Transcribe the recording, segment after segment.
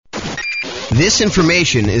This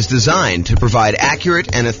information is designed to provide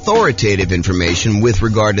accurate and authoritative information with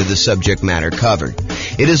regard to the subject matter covered.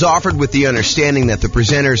 It is offered with the understanding that the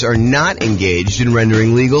presenters are not engaged in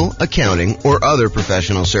rendering legal, accounting, or other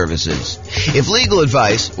professional services. If legal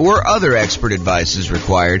advice or other expert advice is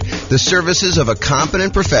required, the services of a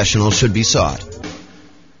competent professional should be sought.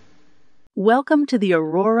 Welcome to the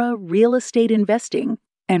Aurora Real Estate Investing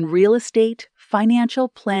and Real Estate Financial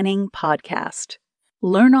Planning Podcast.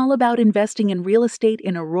 Learn all about investing in real estate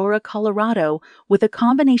in Aurora, Colorado, with a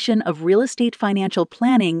combination of real estate financial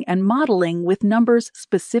planning and modeling with numbers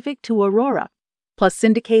specific to Aurora, plus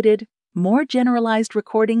syndicated, more generalized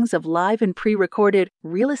recordings of live and pre-recorded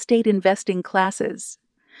real estate investing classes.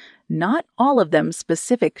 Not all of them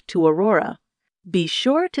specific to Aurora. Be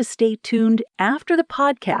sure to stay tuned after the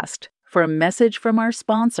podcast for a message from our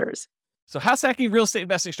sponsors. So, house hacking real estate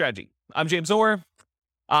investing strategy. I'm James Orr.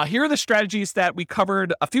 Here are the strategies that we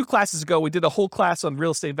covered a few classes ago. We did a whole class on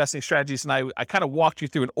real estate investing strategies, and I kind of walked you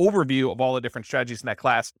through an overview of all the different strategies in that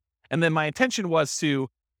class. And then my intention was to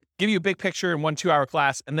give you a big picture in 1 2-hour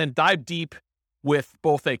class and then dive deep with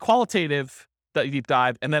both a qualitative deep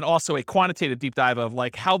dive and then also a quantitative deep dive of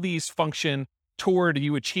like how these function toward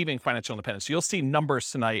you achieving financial independence. So you'll see numbers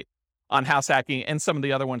tonight on house hacking and some of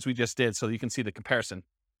the other ones we just did so you can see the comparison.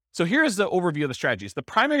 So here's the overview of the strategies. The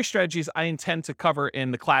primary strategies I intend to cover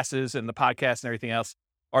in the classes and the podcast and everything else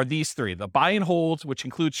are these 3. The buy and hold, which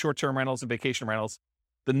includes short-term rentals and vacation rentals,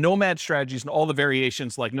 the nomad strategies and all the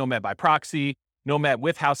variations like nomad by proxy, nomad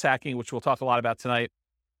with house hacking, which we'll talk a lot about tonight,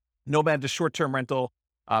 nomad to short-term rental,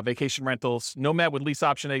 vacation rentals, nomad with lease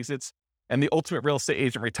option exits, and the ultimate real estate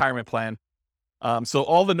agent retirement plan. So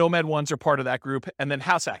all the nomad ones are part of that group, and then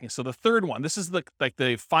house hacking. So the third one, this is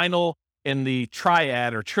the final in the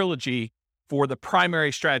triad or trilogy for the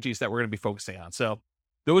primary strategies that we're going to be focusing on. So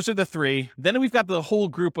those are the 3. Then we've got the whole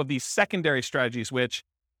group of these secondary strategies, which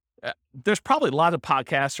there's probably a lot of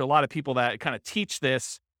podcasts or a lot of people that kind of teach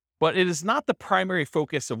this, but it is not the primary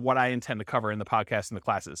focus of what I intend to cover in the podcast and the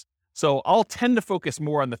classes. So I'll tend to focus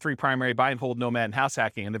more on the 3 primary buy and hold, nomad, and house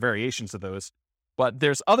hacking and the variations of those. But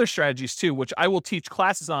there's other strategies too, which I will teach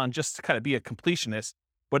classes on just to kind of be a completionist.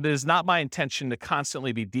 But it is not my intention to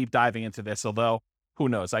constantly be deep diving into this, although who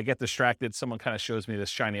knows, I get distracted. Someone kind of shows me this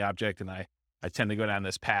shiny object and I tend to go down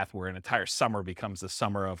this path where an entire summer becomes the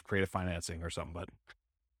summer of creative financing or something. But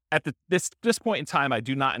at this point in time, I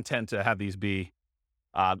do not intend to have these be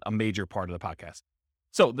a major part of the podcast.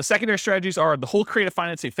 So the secondary strategies are the whole creative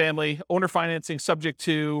financing family, owner financing subject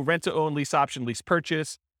to rent to own, lease option, lease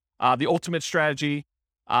purchase, the ultimate strategy,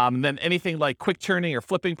 and then anything like quick turning or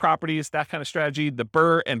flipping properties, that kind of strategy, the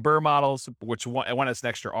BRRRR and BRRRR models, which one has an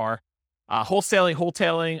extra R, wholesaling,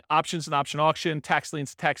 wholetailing, options and option auction, tax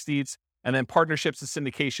liens, tax deeds, and then partnerships and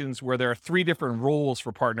syndications where there are 3 different roles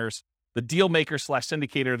for partners. The deal maker /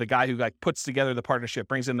 syndicator, the guy who puts together the partnership,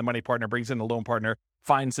 brings in the money partner, brings in the loan partner,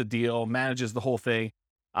 finds the deal, manages the whole thing.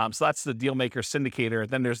 So that's the deal maker syndicator.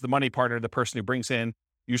 Then there's the money partner, the person who brings in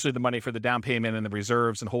usually the money for the down payment and the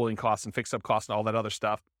reserves and holding costs and fix up costs and all that other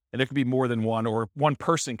stuff. And there could be more than one, or one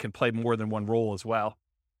person can play more than one role as well.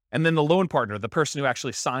 And then the loan partner, the person who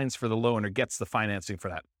actually signs for the loan or gets the financing for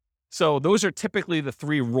that. So those are typically the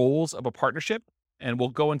 3 roles of a partnership. And we'll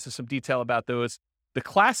go into some detail about those. The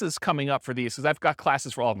classes coming up for these, because I've got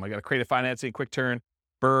classes for all of them. I got a creative financing, quick turn,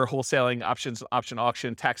 BRRRR, wholesaling, options, option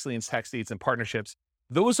auction, tax liens, tax deeds, and partnerships.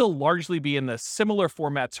 Those will largely be in the similar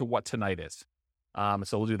format to what tonight is.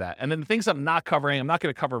 So we'll do that. And then the things I'm not covering, I'm not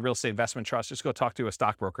going to cover real estate investment trust. Just go talk to a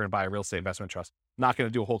stockbroker and buy a real estate investment trust. I'm not going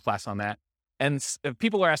to do a whole class on that. And if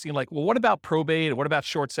people are asking like, well, what about probate? What about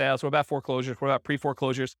short sales? What about foreclosures? What about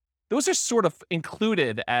pre-foreclosures? Those are sort of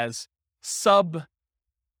included as sub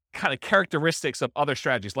kind of characteristics of other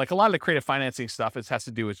strategies. Like a lot of the creative financing stuff, it has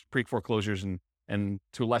to do with pre-foreclosures and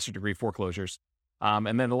to a lesser degree foreclosures.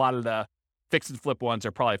 And then a lot of the fix and flip ones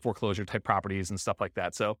are probably foreclosure type properties and stuff like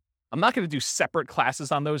that. So I'm not going to do separate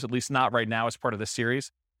classes on those, at least not right now as part of this series,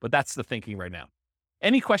 but that's the thinking right now.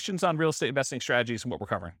 Any questions on real estate investing strategies and what we're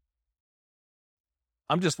covering?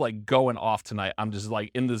 I'm just like going off tonight. I'm just like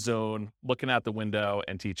in the zone, looking out the window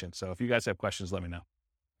and teaching. So if you guys have questions, let me know.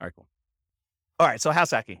 All right, cool. All right, so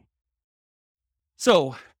house hacking.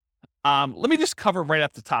 So let me just cover right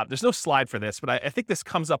up the top. There's no slide for this, but I think this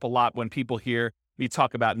comes up a lot when people hear me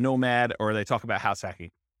talk about nomad or they talk about house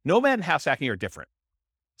hacking. Nomad and house hacking are different.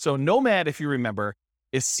 So nomad, if you remember,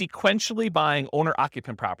 is sequentially buying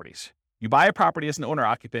owner-occupant properties. You buy a property as an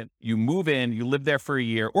owner-occupant, you move in, you live there for a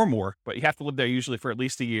year or more, but you have to live there usually for at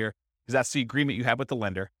least a year because that's the agreement you have with the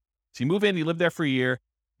lender. So you move in, you live there for a year.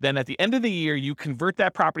 Then at the end of the year, you convert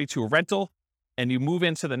that property to a rental and you move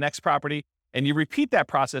into the next property. And you repeat that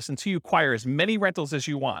process until you acquire as many rentals as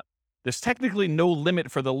you want. There's technically no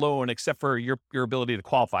limit for the loan except for your ability to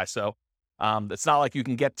qualify. So it's not like you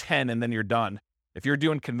can get 10 and then you're done. If you're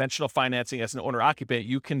doing conventional financing as an owner occupant,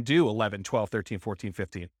 you can do 11, 12, 13, 14,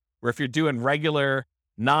 15. Where if you're doing regular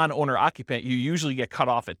non-owner occupant, you usually get cut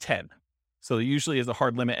off at 10. So there usually is a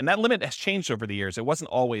hard limit. And that limit has changed over the years. It wasn't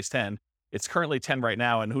always 10. It's currently 10 right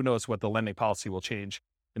now. And who knows what the lending policy will change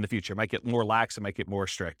in the future. It might get more lax. It might get more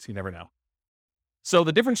strict. You never know. So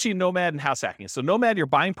the difference between nomad and house hacking. So nomad, you're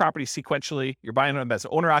buying property sequentially. You're buying them as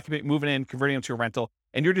an owner occupant, moving in, converting them to a rental,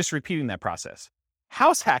 and you're just repeating that process.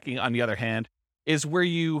 House hacking, on the other hand, is where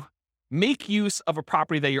you make use of a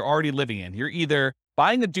property that you're already living in. You're either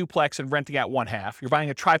buying a duplex and renting out one half, you're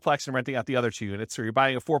buying a triplex and renting out the other 2 units, or you're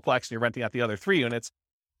buying a fourplex and you're renting out the other 3 units,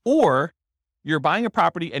 or you're buying a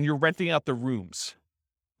property and you're renting out the rooms,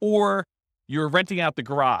 or you're renting out the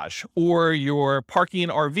garage, or you're parking an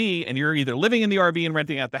RV and you're either living in the RV and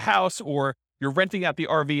renting out the house, or you're renting out the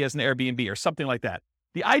RV as an Airbnb or something like that.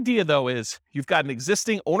 The idea, though, is you've got an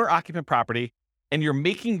existing owner-occupant property and you're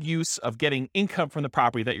making use of getting income from the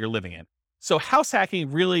property that you're living in. So house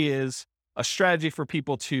hacking really is a strategy for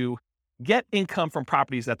people to get income from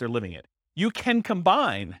properties that they're living in. You can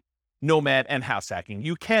combine nomad and house hacking.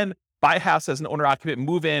 You can buy a house as an owner-occupant,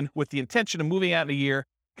 move in with the intention of moving out in a year,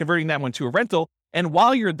 converting that one to a rental. And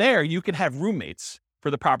while you're there, you can have roommates for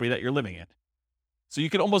the property that you're living in. So you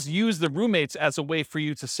can almost use the roommates as a way for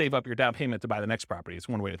you to save up your down payment to buy the next property. It's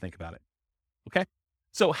one way to think about it. Okay.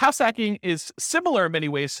 So house hacking is similar in many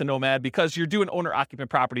ways to nomad because you're doing owner occupant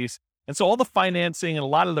properties. And so all the financing and a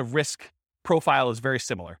lot of the risk profile is very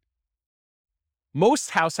similar.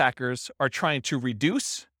 Most house hackers are trying to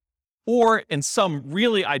reduce, or in some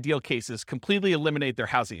really ideal cases, completely eliminate their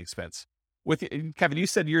housing expense. With Kevin, you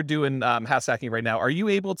said you're doing house hacking right now. Are you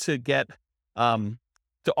able to get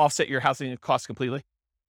to offset your housing costs completely?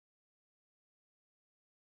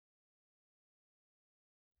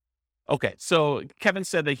 Okay, so Kevin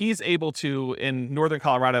said that he's able to, in Northern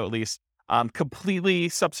Colorado at least, completely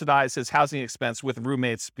subsidize his housing expense with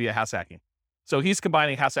roommates via house hacking. So he's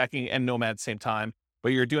combining house hacking and nomad at the same time,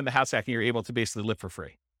 but you're doing the house hacking, you're able to basically live for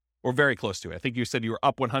free, or very close to it. I think you said you were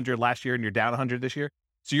up 100 last year and you're down 100 this year.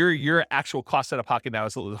 So your actual cost out of pocket now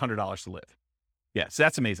is $100 to live. Yeah, so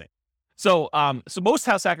that's amazing. So most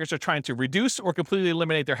house hackers are trying to reduce or completely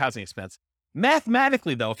eliminate their housing expense.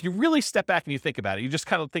 Mathematically, though, if you really step back and you think about it, you just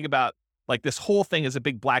kind of think about like this whole thing is a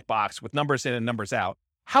big black box with numbers in and numbers out.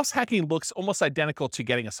 House hacking looks almost identical to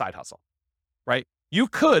getting a side hustle, right? You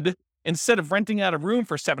could, instead of renting out a room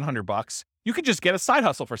for $700, you could just get a side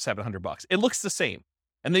hustle for $700. It looks the same.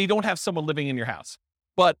 And then you don't have someone living in your house.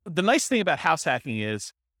 But the nice thing about house hacking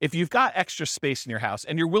is if you've got extra space in your house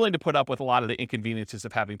and you're willing to put up with a lot of the inconveniences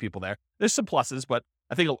of having people there, there's some pluses, but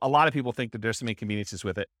I think a lot of people think that there's some inconveniences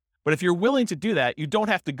with it. But if you're willing to do that, you don't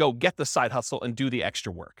have to go get the side hustle and do the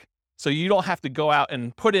extra work. So you don't have to go out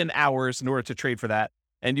and put in hours in order to trade for that.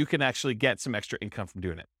 And you can actually get some extra income from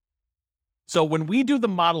doing it. So when we do the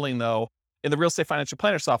modeling, though, in the Real Estate Financial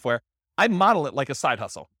Planner software, I model it like a side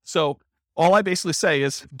hustle. So all I basically say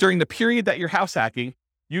is during the period that you're house hacking,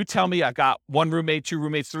 you tell me I've got 1 roommate, 2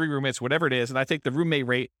 roommates, 3 roommates, whatever it is. And I take the roommate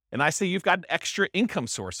rate and I say you've got an extra income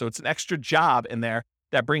source. So it's an extra job in there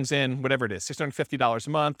that brings in whatever it is, $650 a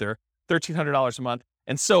month or $1,300 a month.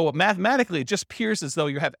 And so mathematically, it just appears as though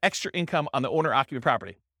you have extra income on the owner occupant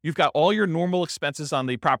property. You've got all your normal expenses on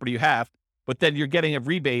the property you have, but then you're getting a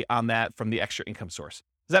rebate on that from the extra income source.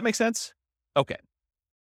 Does that make sense? Okay.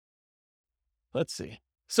 Let's see.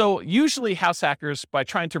 So usually house hackers, by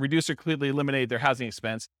trying to reduce or completely eliminate their housing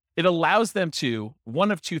expense, it allows them to, one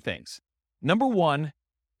of two things. Number one,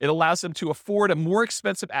 it allows them to afford a more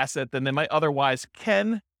expensive asset than they might otherwise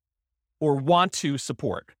can or want to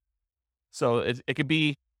support. So it could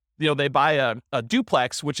be, they buy a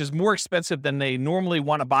duplex, which is more expensive than they normally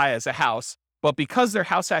want to buy as a house. But because they're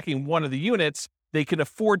house hacking one of the units, they can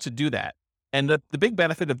afford to do that. And the big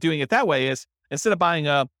benefit of doing it that way is instead of buying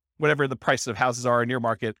whatever the price of houses are in your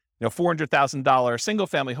market, $400,000 single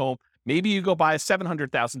family home, maybe you go buy a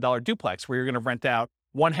 $700,000 duplex where you're going to rent out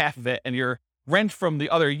one half of it and your rent from the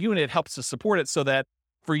other unit helps to support it so that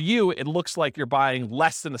for you, it looks like you're buying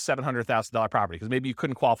less than a $700,000 property because maybe you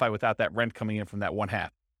couldn't qualify without that rent coming in from that one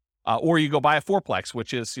half. Or you go buy a fourplex,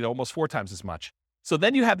 which is almost 4 times as much. So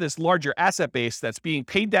then you have this larger asset base that's being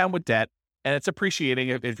paid down with debt and it's appreciating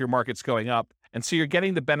if your market's going up. And so you're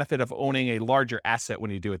getting the benefit of owning a larger asset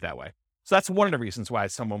when you do it that way. So that's one of the reasons why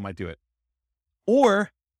someone might do it.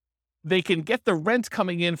 Or they can get the rent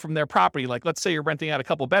coming in from their property. Like let's say you're renting out a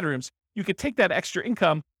couple bedrooms, you could take that extra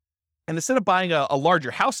income and instead of buying a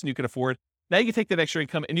larger house than you can afford, Now you can take that extra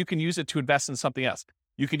income and you can use it to invest in something else.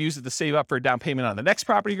 You could use it to save up for a down payment on the next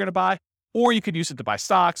property you're going to buy, or you could use it to buy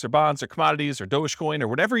stocks or bonds or commodities or Dogecoin or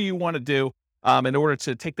whatever you want to do in order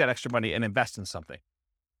to take that extra money and invest in something.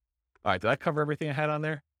 All right, did I cover everything I had on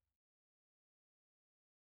there?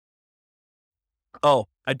 Oh,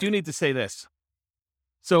 I do need to say this.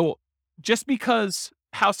 So just because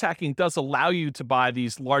house hacking does allow you to buy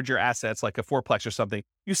these larger assets like a fourplex or something,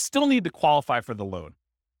 you still need to qualify for the loan.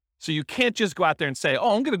 So you can't just go out there and say,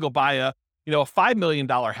 oh, I'm going to go buy a $5 million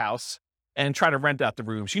house and try to rent out the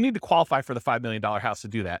rooms. You need to qualify for the $5 million house to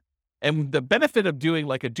do that. And the benefit of doing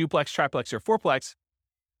like a duplex, triplex, or fourplex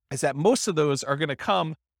is that most of those are going to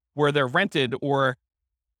come where they're rented, or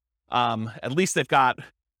at least they've got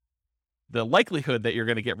the likelihood that you're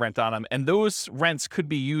going to get rent on them. And those rents could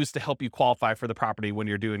be used to help you qualify for the property when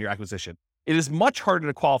you're doing your acquisition. It is much harder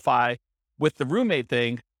to qualify with the roommate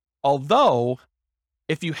thing. Although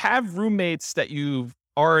if you have roommates that you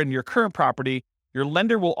are in your current property, your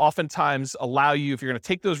lender will oftentimes allow you, if you're going to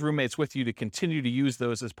take those roommates with you, to continue to use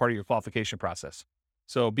those as part of your qualification process.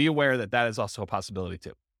 So be aware that that is also a possibility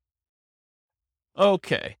too.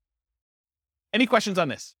 Okay. Any questions on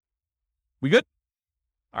this? We good?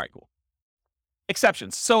 All right, cool.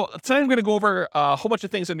 Exceptions. So tonight I'm going to go over a whole bunch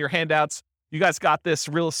of things on your handouts. You guys got this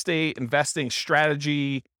real estate investing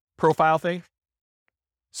strategy profile thing.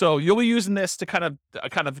 So you'll be using this to kind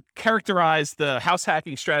of characterize the house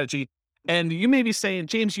hacking strategy. And you may be saying,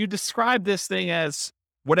 James, you described this thing as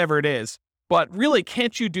whatever it is, but really,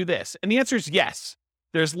 can't you do this? And the answer is yes.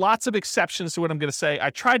 There's lots of exceptions to what I'm going to say. I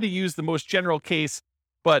tried to use the most general case,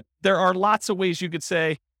 but there are lots of ways you could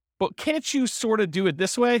say, but can't you sort of do it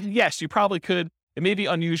this way? Yes, you probably could. It may be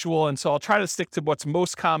unusual, and so I'll try to stick to what's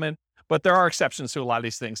most common, but there are exceptions to a lot of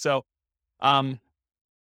these things. So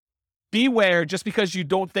beware, just because you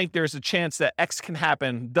don't think there's a chance that X can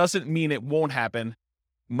happen doesn't mean it won't happen.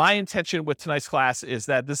 My intention with tonight's class is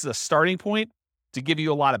that this is a starting point to give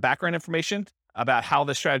you a lot of background information about how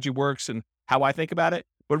the strategy works and how I think about it,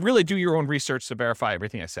 but really do your own research to verify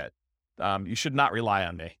everything I said. You should not rely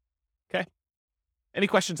on me. Okay? Any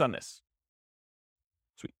questions on this?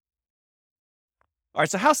 Sweet. All right,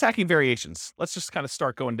 so house hacking variations. Let's just kind of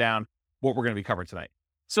start going down what we're going to be covering tonight.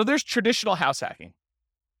 So there's traditional house hacking.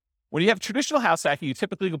 When you have traditional house hacking, you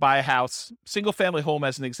typically go buy a house, single family home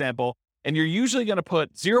as an example, and you're usually going to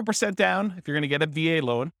put 0% down if you're going to get a VA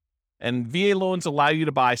loan. And VA loans allow you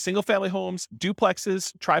to buy single family homes,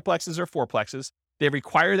 duplexes, triplexes, or fourplexes. They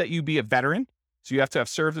require that you be a veteran. So you have to have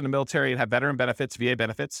served in the military and have veteran benefits, VA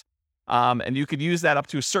benefits. And you could use that up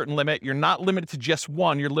to a certain limit. You're not limited to just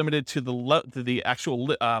one. You're limited to the actual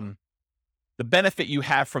the benefit you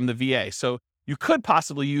have from the VA. So you could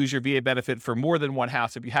possibly use your VA benefit for more than one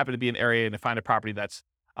house if you happen to be in an area and to find a property that's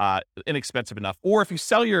inexpensive enough. Or if you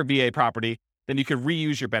sell your VA property, then you could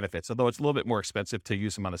reuse your benefits, although it's a little bit more expensive to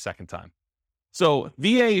use them on a second time. So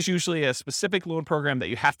VA is usually a specific loan program that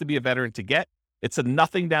you have to be a veteran to get. It's a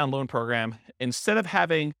nothing down loan program. Instead of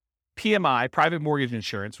having PMI, private mortgage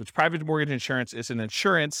insurance, which private mortgage insurance is an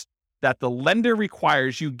insurance that the lender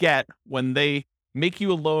requires you get when they make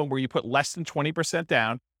you a loan where you put less than 20%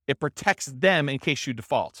 down, it protects them in case you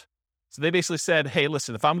default. So they basically said, hey,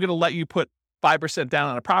 listen, if I'm going to let you put 5% down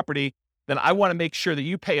on a property, then I want to make sure that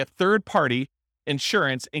you pay a third party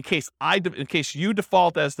insurance in case you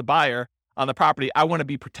default as the buyer on the property. I want to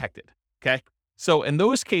be protected. Okay. So in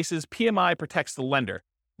those cases, PMI protects the lender.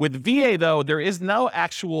 With VA though, there is no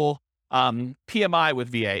actual PMI with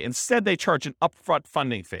VA. Instead, they charge an upfront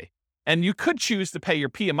funding fee. And you could choose to pay your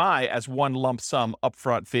PMI as one lump sum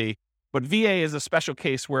upfront fee, but VA is a special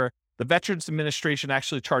case where the Veterans Administration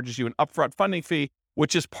actually charges you an upfront funding fee,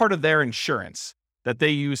 which is part of their insurance that they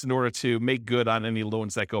use in order to make good on any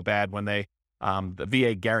loans that go bad when the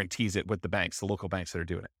VA guarantees it with the banks, the local banks that are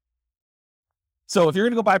doing it. So if you're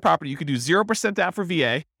going to go buy property, you could do 0% down for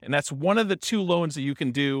VA, and that's one of the two loans that you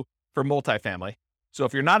can do for multifamily. So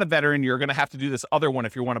if you're not a veteran, you're going to have to do this other one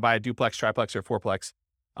if you want to buy a duplex, triplex, or fourplex.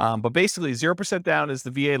 But basically 0% down is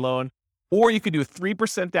the VA loan, or you could do a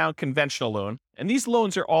 3% down conventional loan. And these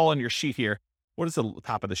loans are all on your sheet here. What does the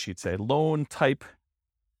top of the sheet say? Loan type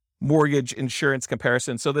mortgage insurance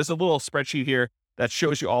comparison. So there's a little spreadsheet here that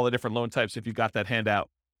shows you all the different loan types if you've got that handout,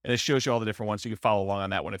 and it shows you all the different ones. So you can follow along on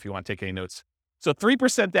that one if you want to take any notes. So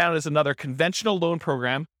 3% down is another conventional loan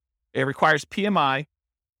program. It requires PMI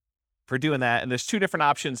for doing that. And there's two different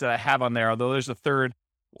options that I have on there, although there's a third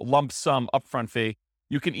lump sum upfront fee.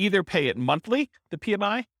 You can either pay it monthly, the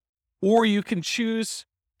PMI, or you can choose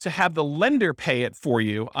to have the lender pay it for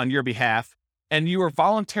you on your behalf, and you are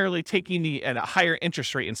voluntarily taking at a higher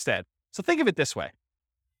interest rate instead. So think of it this way.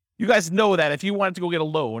 You guys know that if you wanted to go get a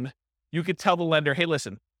loan, you could tell the lender, hey,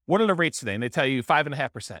 listen, what are the rates today? And they tell you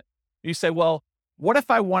 5.5%. You say, well, what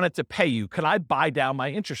if I wanted to pay you? Could I buy down my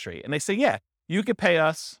interest rate? And they say, yeah, you could pay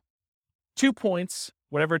us 2 points,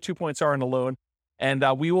 whatever 2 points are in the loan, and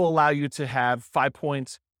we will allow you to have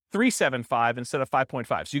 5.375 instead of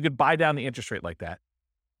 5.5. So you could buy down the interest rate like that.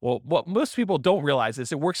 Well, what most people don't realize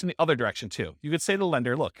is it works in the other direction too. You could say to the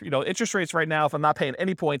lender, look, interest rates right now, if I'm not paying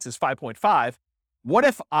any points, is 5.5.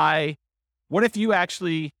 What if you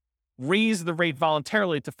actually raise the rate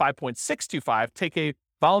voluntarily to 5.625, take a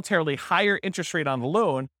voluntarily higher interest rate on the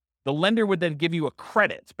loan? The lender would then give you a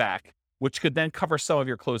credit back, which could then cover some of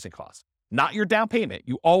your closing costs, not your down payment.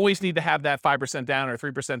 You always need to have that 5% down or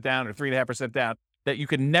 3% down or 3.5% down, that you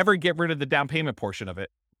can never get rid of the down payment portion of it.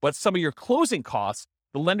 But some of your closing costs,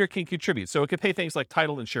 the lender can contribute. So it could pay things like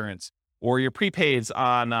title insurance or your prepaids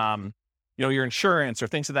on, your insurance or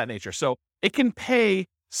things of that nature. So it can pay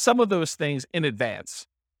some of those things in advance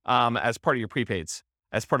as part of your prepaids,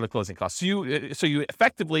 as part of the closing costs. So you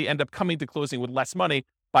effectively end up coming to closing with less money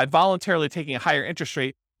by voluntarily taking a higher interest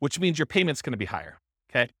rate, which means your payment's going to be higher.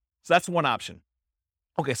 Okay, so that's one option.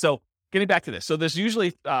 Okay, so getting back to this, so there's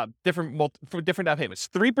usually different down payments.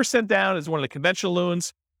 3% down is one of the conventional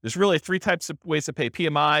loans. There's really 3 types of ways to pay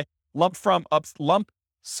PMI: lump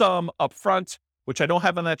sum upfront, which I don't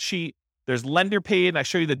have on that sheet. There's lender paid, and I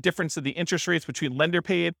show you the difference of the interest rates between lender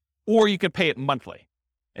paid, or you can pay it monthly.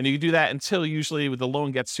 And you do that until usually the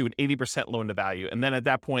loan gets to an 80% loan to value. And then at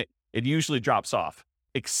that point, it usually drops off,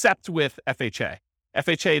 except with FHA.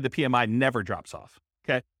 FHA, the PMI never drops off.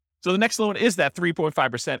 Okay. So the next loan is that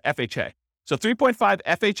 3.5% FHA. So 3.5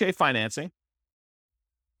 FHA financing.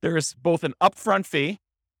 There is both an upfront fee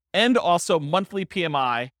and also monthly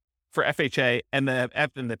PMI for FHA, and the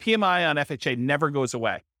PMI on FHA never goes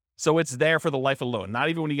away. So it's there for the life of the loan. Not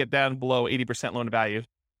even when you get down below 80% loan to value,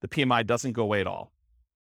 the PMI doesn't go away at all.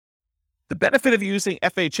 The benefit of using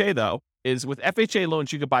FHA, though, is with FHA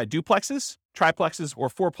loans, you could buy duplexes, triplexes, or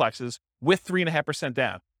fourplexes with 3.5%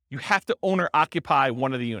 down. You have to owner occupy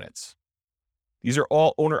one of the units. These are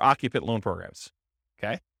all owner occupant loan programs.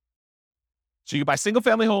 Okay. So you can buy single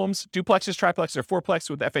family homes, duplexes, triplexes, or fourplexes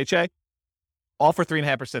with FHA, all for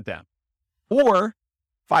 3.5% down or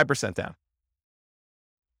 5% down.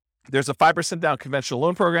 There's a 5% down conventional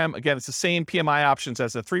loan program. Again, it's the same PMI options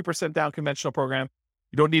as a 3% down conventional program.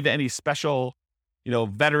 You don't need any special,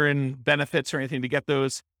 veteran benefits or anything to get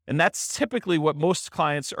those. And that's typically what most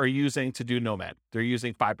clients are using to do Nomad. They're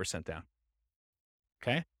using 5% down.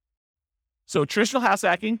 Okay. So traditional house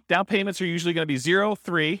hacking, down payments are usually going to be 0,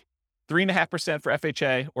 3, 3.5% for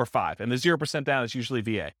FHA, or 5. And the 0% down is usually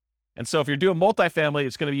VA. And so if you're doing multifamily,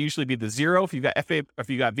 it's going to usually be the 0 if you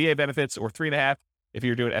got VA benefits, or 3.5 if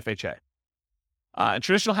you're doing FHA. In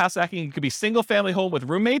traditional house hacking, it could be single family home with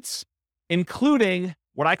roommates, including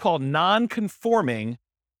what I call non-conforming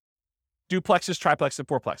duplexes, triplexes, and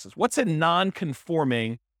fourplexes. What's a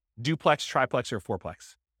non-conforming duplex, triplex, or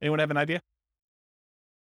fourplex? Anyone have an idea?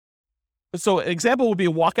 So an example would be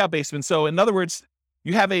a walkout basement. So in other words,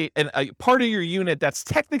 you have a part of your unit that's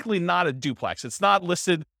technically not a duplex. It's not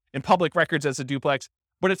listed in public records as a duplex,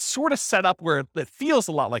 but it's sort of set up where it feels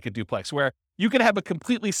a lot like a duplex, where you can have a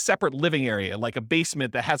completely separate living area, like a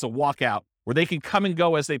basement that has a walkout where they can come and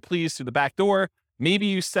go as they please through the back door. Maybe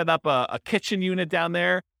you set up a kitchen unit down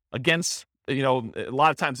there against, a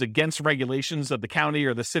lot of times against regulations of the county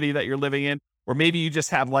or the city that you're living in. Or maybe you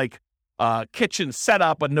just have like a kitchen set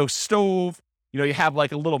up, but no stove. You have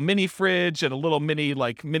like a little mini fridge and a little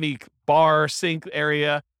mini bar sink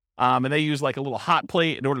area. And they use like a little hot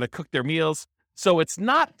plate in order to cook their meals. So it's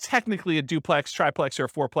not technically a duplex, triplex, or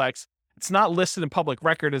fourplex. It's not listed in public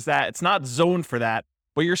record as that. It's not zoned for that,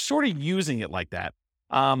 but you're sort of using it like that.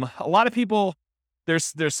 A lot of people,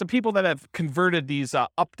 there's some people that have converted these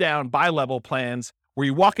up-down bi-level plans where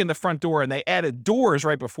you walk in the front door and they added doors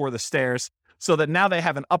right before the stairs so that now they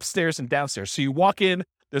have an upstairs and downstairs. So you walk in,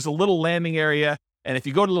 there's a little landing area, and if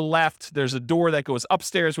you go to the left, there's a door that goes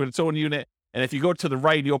upstairs with its own unit. And if you go to the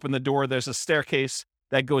right, you open the door, there's a staircase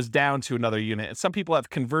that goes down to another unit. And some people have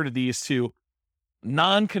converted these to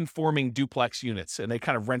non-conforming duplex units, and they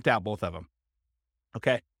kind of rent out both of them.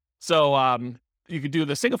 Okay. So you could do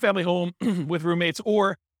the single family home with roommates,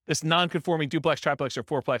 or this non-conforming duplex, triplex, or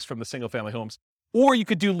fourplex from the single family homes. Or you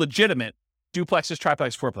could do legitimate duplexes,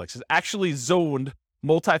 triplexes, fourplexes, actually zoned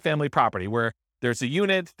multifamily property where there's a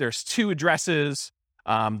unit, there's 2 addresses,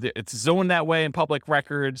 it's zoned that way in public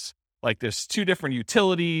records. Like there's 2 different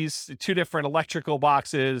utilities, 2 different electrical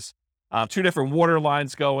boxes, 2 different water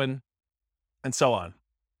lines going, and so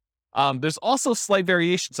on. There's also slight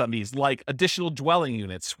variations on these, like additional dwelling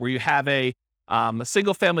units, where you have a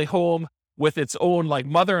single family home with its own like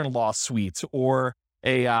mother-in-law suite or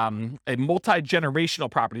a multi-generational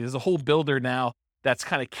property. There's a whole builder now that's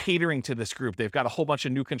kind of catering to this group. They've got a whole bunch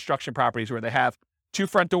of new construction properties where they have 2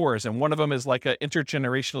 front doors, and one of them is like an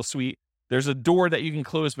intergenerational suite. There's a door that you can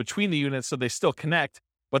close between the units so they still connect,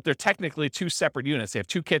 but they're technically 2 separate units. They have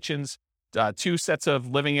 2 kitchens, 2 sets of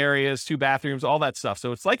living areas, 2 bathrooms, all that stuff.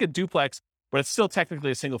 So it's like a duplex, but it's still technically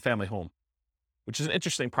a single family home, which is an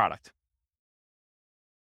interesting product.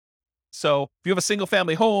 So if you have a single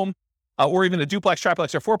family home, or even a duplex,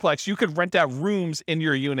 triplex, or fourplex, you could rent out rooms in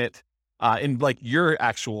your unit, in like your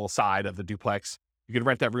actual side of the duplex. You could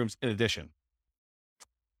rent out rooms in addition.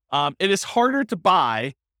 It is harder to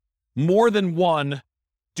buy more than one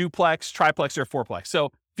duplex, triplex, or fourplex. So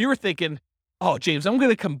if you were thinking, oh, James, I'm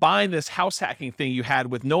going to combine this house hacking thing you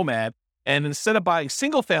had with Nomad, and instead of buying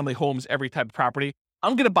single family homes every type of property,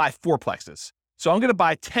 I'm going to buy fourplexes. So I'm going to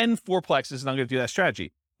buy 10 fourplexes and I'm going to do that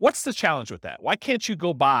strategy. What's the challenge with that? Why can't you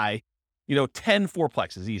go buy, 10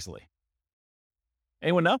 fourplexes easily?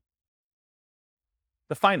 Anyone know?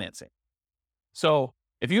 The financing. So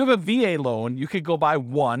if you have a VA loan, you could go buy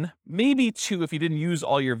 1, maybe 2 if you didn't use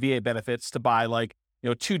all your VA benefits to buy 2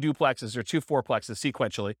 duplexes or 2 fourplexes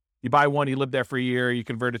sequentially. You buy 1, you live there for a year, you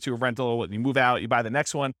convert it to a rental, you move out, you buy the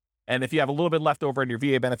next one. And if you have a little bit left over in your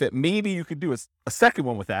VA benefit, maybe you could do a second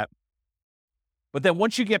one with that. But then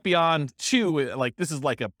once you get beyond 2, this is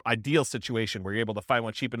like an ideal situation where you're able to find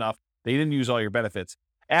one cheap enough that you didn't use all your benefits.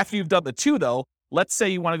 After you've done the 2 though, let's say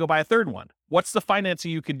you want to go buy a third one. What's the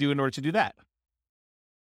financing you can do in order to do that?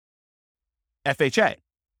 FHA.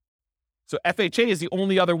 So FHA is the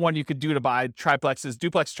only other one you could do to buy triplexes,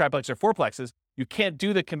 duplexes, triplexes, or fourplexes. You can't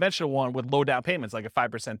do the conventional one with low down payments, like a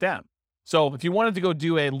 5% down. So if you wanted to go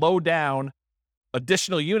do a low down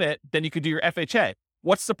additional unit, then you could do your FHA.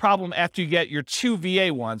 What's the problem after you get your 2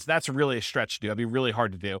 VA ones? That's really a stretch to do. That'd be really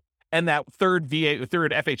hard to do. And that third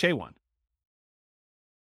FHA one.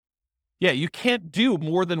 Yeah, you can't do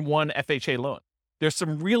more than 1 FHA loan. There's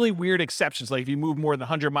some really weird exceptions, like if you move more than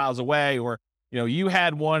 100 miles away, or you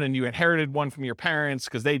had one and you inherited one from your parents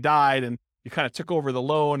because they died and you kind of took over the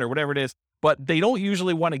loan or whatever it is. But they don't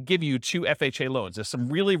usually want to give you 2 FHA loans. There's some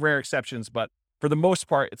really rare exceptions, but for the most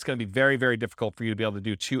part, it's going to be very, very difficult for you to be able to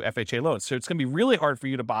do 2 FHA loans. So it's going to be really hard for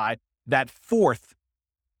you to buy that 4th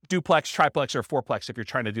duplex, triplex, or fourplex if you're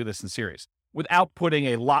trying to do this in series without putting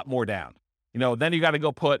a lot more down. Then you got to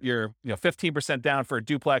go put your 15% down for a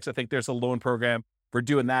duplex. I think there's a loan program for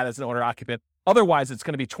doing that as an owner occupant. Otherwise, it's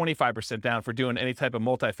going to be 25% down for doing any type of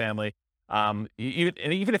multifamily.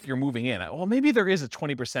 Even if you're moving in, well, maybe there is a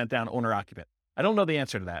 20% down owner occupant. I don't know the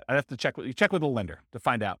answer to that. I'd have to check with a lender to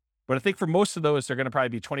find out. But I think for most of those, they're going to probably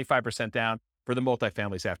be 25% down for the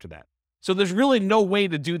multifamilies after that. So there's really no way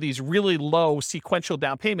to do these really low sequential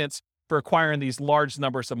down payments for acquiring these large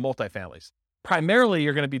numbers of multifamilies. Primarily,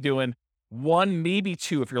 you're going to be doing 1, maybe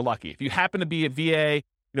 2 if you're lucky. If you happen to be a VA,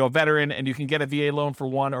 a veteran, and you can get a VA loan for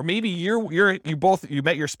 1, or maybe you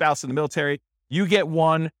met your spouse in the military, you get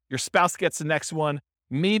 1, your spouse gets the next one.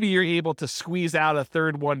 Maybe you're able to squeeze out a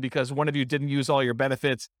third one because one of you didn't use all your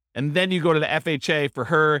benefits. And then you go to the FHA for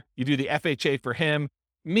her, you do the FHA for him.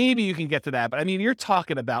 Maybe you can get to that. But I mean, you're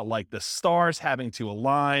talking about like the stars having to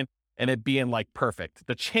align and it being like perfect.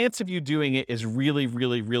 The chance of you doing it is really,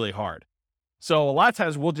 really, really hard. So a lot of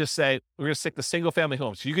times we'll just say, we're going to stick to single family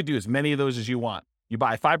homes. So you could do as many of those as you want. You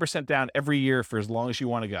buy 5% down every year for as long as you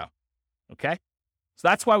want to go. Okay. So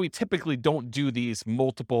that's why we typically don't do these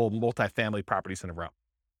multiple multifamily properties in a row.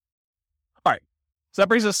 All right. So that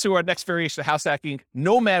brings us to our next variation of house hacking,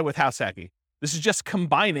 Nomad with house hacking. This is just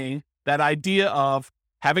combining that idea of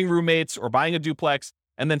having roommates or buying a duplex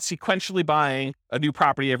and then sequentially buying a new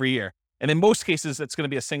property every year. And in most cases, it's going to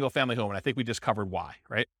be a single family home. And I think we just covered why,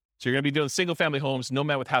 right? So you're going to be doing single family homes,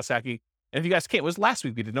 Nomad with house hacking. And if you guys can't, it was last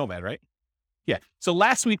week we did Nomad, right? Yeah. So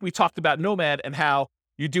last week we talked about Nomad and how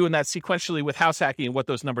you're doing that sequentially with house hacking and what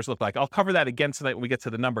those numbers look like. I'll cover that again tonight when we get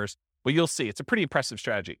to the numbers, but you'll see it's a pretty impressive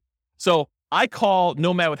strategy. So I call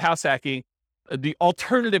Nomad with house hacking, the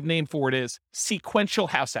alternative name for it is sequential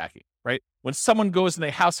house hacking, right? When someone goes and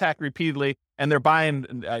they house hack repeatedly and they're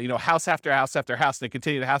buying, house after house after house, and they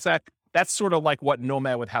continue to house hack. That's sort of like what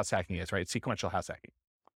Nomad with house hacking is, right? Sequential house hacking.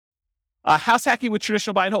 House hacking with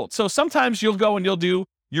traditional buy and hold. So sometimes you'll go and you'll do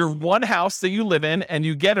your one house that you live in and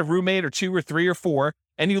you get a roommate or 2 or 3 or 4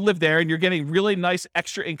 and you live there and you're getting really nice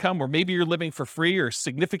extra income, or maybe you're living for free or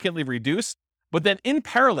significantly reduced. But then in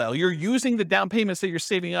parallel, you're using the down payments that you're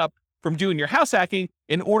saving up from doing your house hacking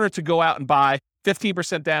in order to go out and buy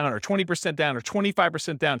 15% down or 20% down or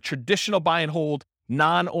 25% down traditional buy and hold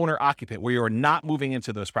non-owner occupant where you're not moving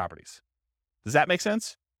into those properties. Does that make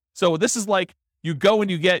sense? So this is like you go and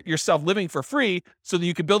you get yourself living for free so that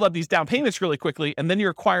you can build up these down payments really quickly. And then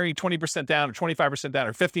you're acquiring 20% down or 25% down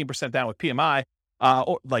or 15% down with PMI,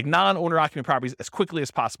 or like non-owner occupant properties as quickly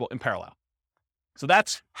as possible in parallel. So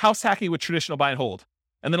that's house hacking with traditional buy and hold.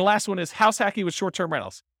 And then the last one is house hacking with short-term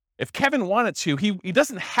rentals. If Kevin wanted to, he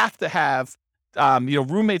doesn't have to have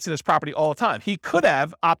roommates in his property all the time. He could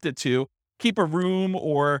have opted to keep a room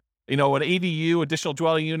or an ADU, additional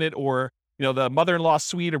dwelling unit, or the mother-in-law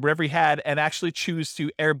suite or whatever he had, and actually choose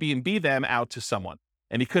to Airbnb them out to someone.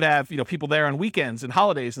 And he could have people there on weekends and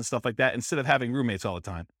holidays and stuff like that instead of having roommates all the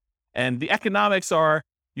time. And the economics are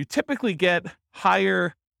you typically get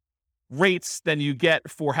higher rates than you get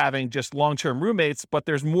for having just long-term roommates, but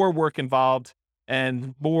there's more work involved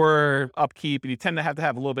and more upkeep, and you tend to have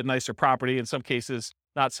a little bit nicer property in some cases.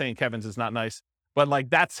 Not saying Kevin's is not nice, but like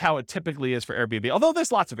that's how it typically is for Airbnb, although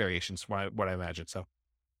there's lots of variations from what I imagine. So,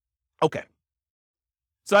 okay.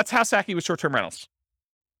 So that's house hacking with short-term rentals.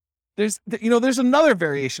 There's another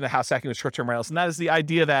variation of house hacking with short-term rentals, and that is the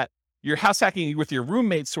idea that you're house hacking with your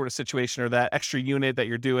roommate sort of situation or that extra unit that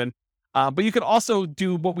you're doing. But you can also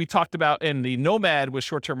do what we talked about in the nomad with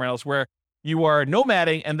short-term rentals, where you are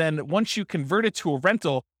nomading, and then once you convert it to a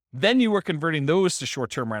rental, then you are converting those to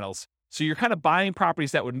short-term rentals. So you're kind of buying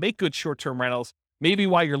properties that would make good short-term rentals. Maybe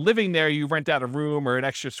while you're living there, you rent out a room or an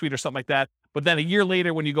extra suite or something like that. But then a year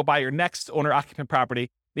later, when you go buy your next owner-occupant property,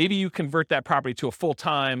 maybe you convert that property to a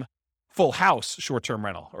full-time, full house short-term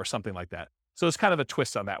rental or something like that. So it's kind of a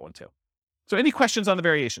twist on that one too. So any questions on the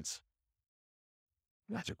variations?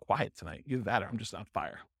 You guys are quiet tonight. Either that or I'm just on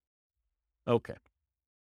fire. Okay.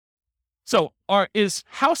 So is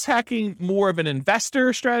house hacking more of an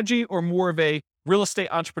investor strategy or more of a real estate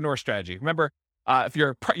entrepreneur strategy? Remember, if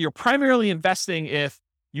you're primarily investing if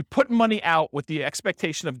you put money out with the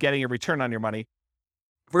expectation of getting a return on your money,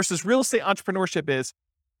 versus real estate entrepreneurship is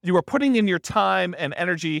you are putting in your time and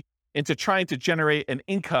energy into trying to generate an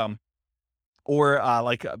income or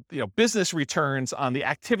business returns on the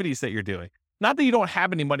activities that you're doing. Not that you don't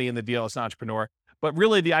have any money in the deal as an entrepreneur, but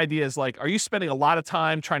really the idea is like, are you spending a lot of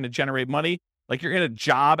time trying to generate money? Like you're in a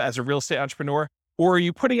job as a real estate entrepreneur, or are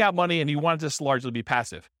you putting out money and you want this to largely be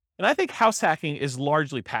passive? And I think house hacking is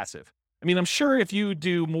largely passive. I mean, I'm sure if you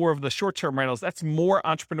do more of the short-term rentals, that's more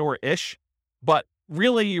entrepreneur-ish, but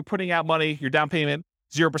really you're putting out money, your down payment,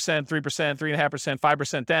 0%, 3%, 3.5%,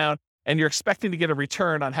 5% down, and you're expecting to get a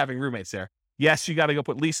return on having roommates there. Yes, you got to go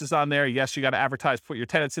put leases on there. Yes, you got to advertise, put your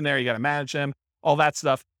tenants in there. You got to manage them, all that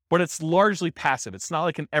stuff. But it's largely passive. It's not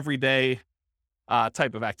like an everyday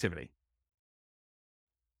type of activity.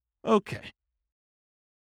 Okay.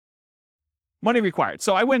 Money required.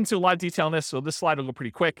 So I went into a lot of detail on this, so this slide will go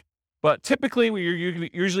pretty quick. But typically, you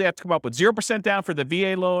usually have to come up with 0% down for the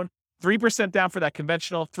VA loan, 3% down for that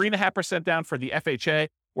conventional, 3.5% down for the FHA,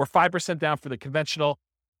 or 5% down for the conventional,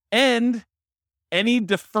 and any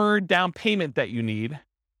deferred down payment that you need.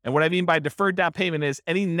 And what I mean by deferred down payment is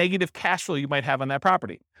any negative cash flow you might have on that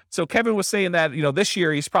property. So Kevin was saying that, this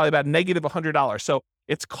year he's probably about negative $100. So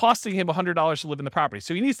it's costing him $100 to live in the property.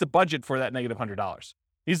 So he needs to budget for that negative $100.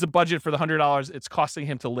 He needs to budget for the $100 it's costing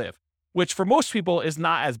him to live, which for most people is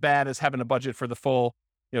not as bad as having a budget for the full,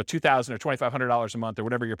 $2,000 or $2,500 a month or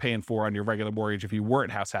whatever you're paying for on your regular mortgage if you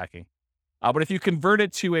weren't house hacking. But if you convert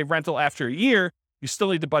it to a rental after a year, you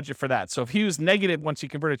still need to budget for that. So if he was negative once he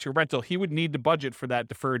converted to a rental, he would need to budget for that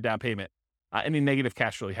deferred down payment, any negative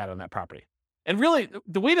cash flow he had on that property. And really,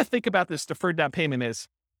 the way to think about this deferred down payment is,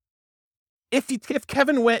 if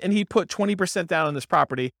Kevin went and he put 20% down on this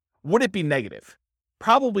property, would it be negative?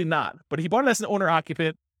 Probably not. But he bought it as an owner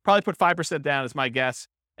occupant, probably put 5% down is my guess.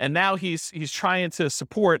 And now he's trying to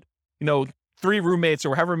support, 3 roommates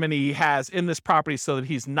or however many he has in this property so that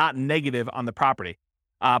he's not negative on the property.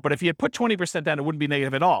 But if he had put 20% down, it wouldn't be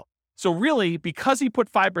negative at all. So really, because he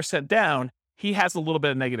put 5% down, he has a little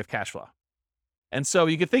bit of negative cash flow. And so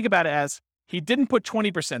you can think about it as he didn't put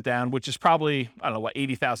 20% down, which is probably,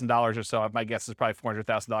 $80,000 or so. My guess is probably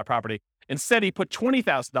 $400,000 property. Instead, he put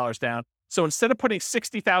 $20,000 down. So instead of putting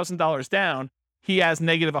 $60,000 down, he has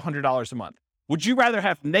negative $100 a month. Would you rather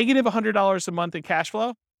have negative $100 a month in cash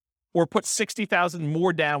flow or put $60,000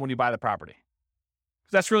 more down when you buy the property?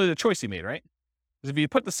 Because that's really the choice he made, right? Because if you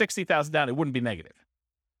put the $60,000 down, it wouldn't be negative.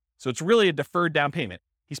 So it's really a deferred down payment.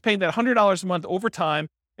 He's paying that $100 a month over time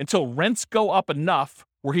until rents go up enough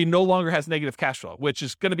where he no longer has negative cash flow, which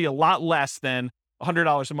is going to be a lot less than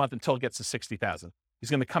 $100 a month until it gets to $60,000.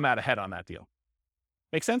 He's going to come out ahead on that deal.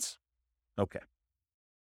 Make sense? Okay.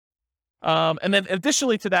 And then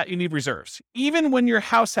additionally to that, you need reserves. Even when you're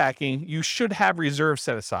house hacking, you should have reserves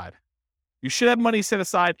set aside. You should have money set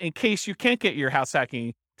aside in case you can't get your house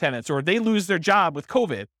hacking tenants or they lose their job with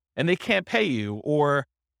COVID. and they can't pay you, or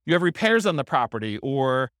you have repairs on the property,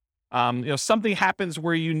 or something happens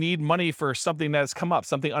where you need money for something that's come up,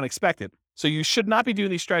 something unexpected. So you should not be doing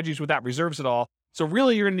these strategies without reserves at all. So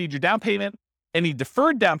really, you're going to need your down payment, any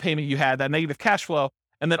deferred down payment you had, that negative cash flow,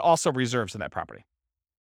 and then also reserves in that property.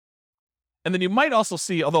 And then you might also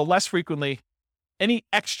see, although less frequently, any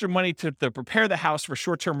extra money to prepare the house for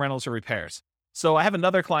short-term rentals or repairs. So I have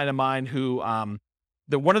another client of mine who,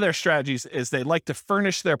 one of their strategies is they like to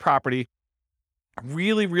furnish their property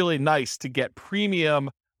really, really nice to get premium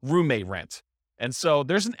roommate rent. And so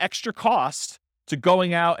there's an extra cost to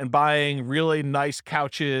going out and buying really nice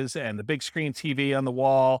couches and the big screen TV on the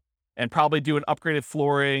wall, and probably doing upgraded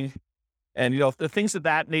flooring and, the things of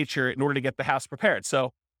that nature in order to get the house prepared.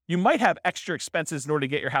 So you might have extra expenses in order to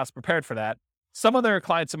get your house prepared for that. Some other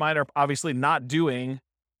clients of mine are obviously not doing,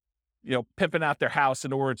 pimping out their house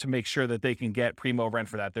in order to make sure that they can get primo rent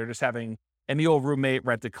for that. They're just having any old roommate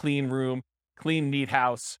rent a clean room, clean, neat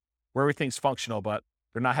house where everything's functional, but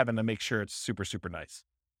they're not having to make sure it's super, super nice.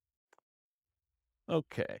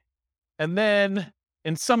 Okay. And then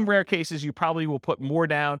in some rare cases, you probably will put more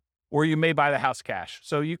down, or you may buy the house cash.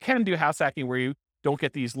 So you can do house hacking where you don't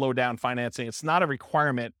get these low down financing. It's not a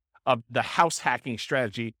requirement of the house hacking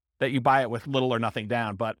strategy that you buy it with little or nothing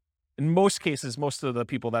down. But in most cases, most of the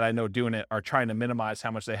people that I know doing it are trying to minimize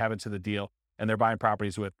how much they have into the deal, and they're buying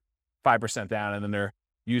properties with 5% down, and then they're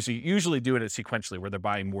usually doing it sequentially where they're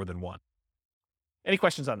buying more than one. Any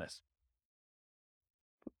questions on this?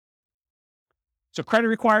 So credit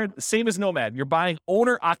required, the same as Nomad. You're buying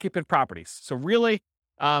owner-occupant properties. So really,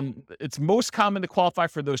 it's most common to qualify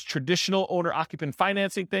for those traditional owner-occupant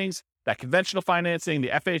financing things, that conventional financing, the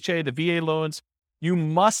FHA, the VA loans. You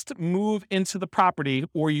must move into the property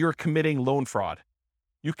or you're committing loan fraud.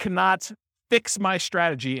 You cannot fix my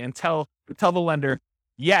strategy and tell the lender,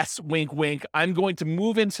 yes, wink, wink, I'm going to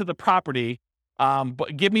move into the property,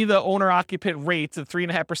 but give me the owner-occupant rate, the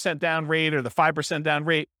 3.5% down rate or the 5% down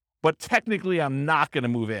rate. But technically, I'm not going to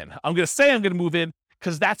move in. I'm going to say I'm going to move in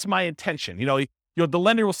because that's my intention. The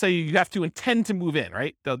lender will say you have to intend to move in,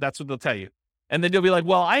 right? That's what they'll tell you. And then you'll be like,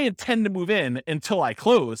 well, I intend to move in until I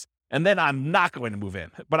close, and then I'm not going to move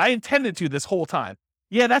in. But I intended to this whole time.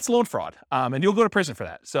 Yeah, that's loan fraud. And you'll go to prison for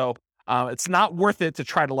that. So it's not worth it to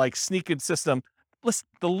try to sneak in system. Listen,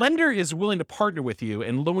 the lender is willing to partner with you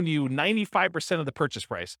and loan you 95% of the purchase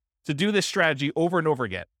price to do this strategy over and over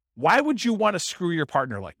again. Why would you want to screw your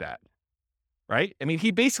partner like that? Right? I mean,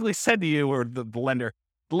 he basically said to you, or the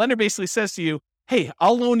lender basically says to you, hey,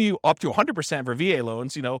 I'll loan you up to 100% for VA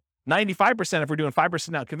loans, 95% if we're doing 5%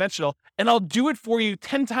 now conventional, and I'll do it for you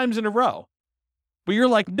 10 times in a row. But you're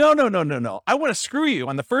like, no. I want to screw you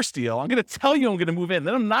on the first deal. I'm going to tell you I'm going to move in,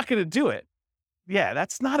 then I'm not going to do it. Yeah,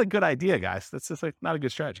 that's not a good idea, guys. That's just not a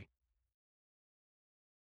good strategy.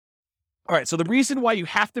 All right, so the reason why you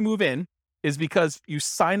have to move in is because you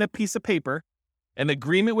sign a piece of paper, an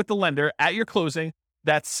agreement with the lender at your closing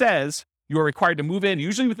that says you are required to move in,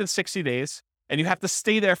 usually within 60 days, and you have to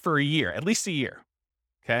stay there for a year, at least a year.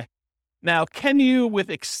 Okay. Now, can you, with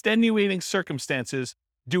extenuating circumstances,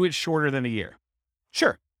 do it shorter than a year?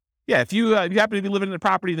 Sure. Yeah. If you happen to be living in the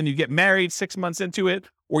property, then you get married 6 months into it,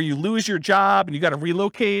 or you lose your job and you got to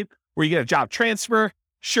relocate, or you get a job transfer.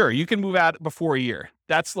 Sure. You can move out before a year.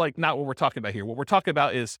 That's not what we're talking about here. What we're talking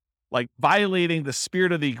about is violating the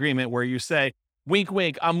spirit of the agreement where you say, wink,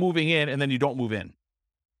 wink, I'm moving in, and then you don't move in.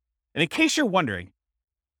 And in case you're wondering,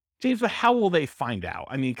 James, but how will they find out?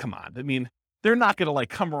 I mean, come on. I mean, they're not going to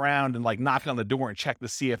come around and knock on the door and check to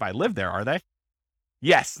see if I live there, are they?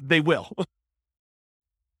 Yes, they will.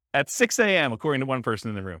 At 6 a.m., according to one person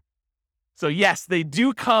in the room. So yes, they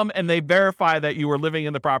do come and they verify that you are living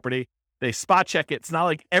in the property. They spot check it. It's not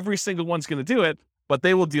like every single one's going to do it, but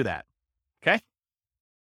they will do that. Okay?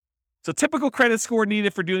 So typical credit score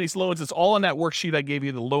needed for doing these loans, it's all on that worksheet I gave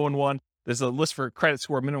you, the loan one. There's a list for credit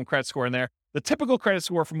score, minimum credit score in there. The typical credit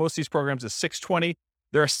score for most of these programs is 620.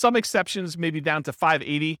 There are some exceptions, maybe down to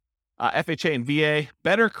 580, FHA and VA.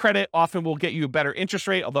 Better credit often will get you a better interest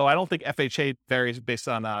rate, although I don't think FHA varies based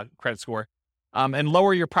on credit score, and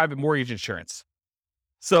lower your private mortgage insurance.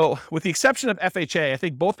 So with the exception of FHA, I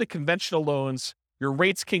think both the conventional loans, your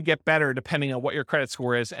rates can get better depending on what your credit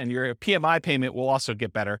score is, and your PMI payment will also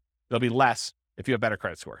get better. It'll be less if you have better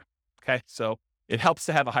credit score. Okay. So it helps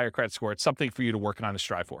to have a higher credit score. It's something for you to work on and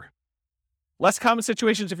strive for. Less common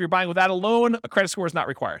situations, if you're buying without a loan, a credit score is not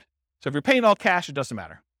required. So if you're paying all cash, it doesn't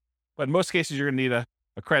matter. But in most cases, you're going to need a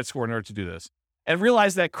credit score in order to do this. And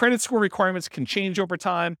realize that credit score requirements can change over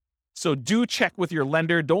time. So do check with your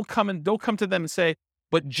lender. Don't come to them and say,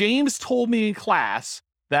 but James told me in class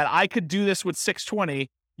that I could do this with 620.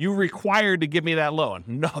 you're required to give me that loan.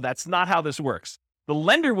 No, that's not how this works. The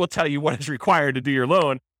lender will tell you what is required to do your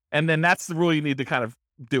loan, and then that's the rule you need to kind of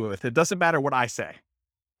do it with. It doesn't matter what I say.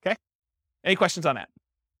 Okay? Any questions on that?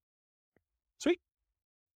 Sweet.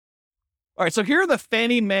 All right, so here are the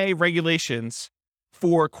Fannie Mae regulations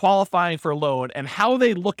for qualifying for a loan and how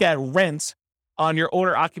they look at rents on your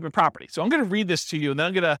owner-occupant property. So I'm going to read this to you, and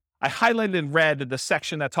then I highlighted in red the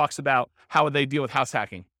section that talks about how they deal with house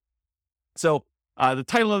hacking. So the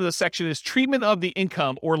title of the section is Treatment of the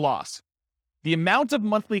Income or Loss. The amount of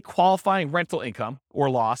monthly qualifying rental income or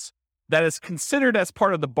loss that is considered as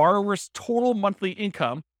part of the borrower's total monthly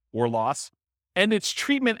income or loss, and its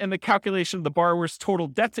treatment in the calculation of the borrower's total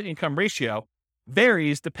debt-to-income ratio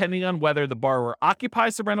varies depending on whether the borrower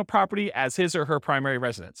occupies the rental property as his or her primary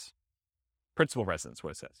residence. Principal residence,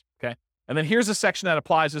 what it says, okay? And then here's a section that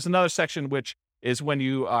applies. There's another section which is when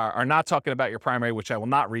you are not talking about your primary, which I will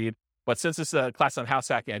not read. But since it's a class on house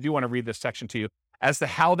hacking, I do want to read this section to you as to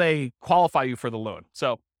how they qualify you for the loan.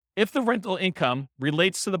 So if the rental income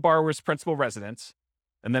relates to the borrower's principal residence,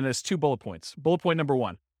 and then there's 2 bullet points. Bullet point number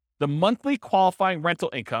 1, the monthly qualifying rental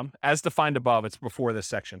income, as defined above, it's before this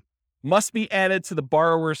section, must be added to the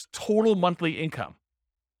borrower's total monthly income.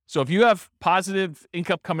 So if you have positive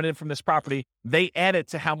income coming in from this property, they add it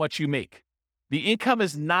to how much you make. The income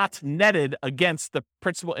is not netted against the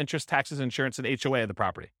principal, interest, taxes, insurance, and HOA of the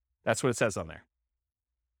property. That's what it says on there.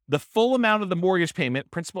 The full amount of the mortgage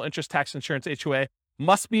payment, principal, interest, tax, insurance, HOA,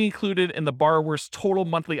 must be included in the borrower's total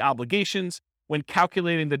monthly obligations when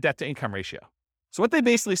calculating the debt-to-income ratio. So what they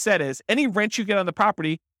basically said is any rent you get on the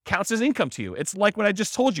property counts as income to you. It's like what I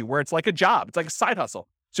just told you, where it's like a job. It's like a side hustle.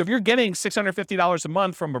 So if you're getting $650 a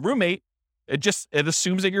month from a roommate, it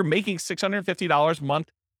assumes that you're making $650 a month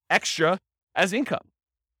extra as income.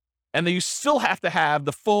 And then you still have to have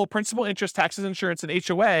the full principal, interest, taxes, insurance, and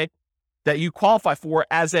HOA that you qualify for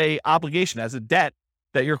as a obligation, as a debt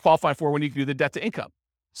that you're qualifying for when you do the debt to income.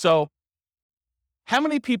 So how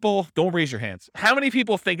many people, don't raise your hands, how many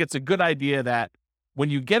people think it's a good idea that when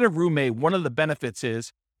you get a roommate, one of the benefits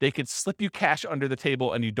is they could slip you cash under the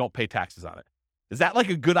table and you don't pay taxes on it? Is that like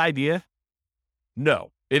a good idea?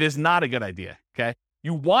 No, it is not a good idea, okay?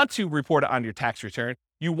 You want to report it on your tax return.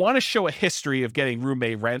 You want to show a history of getting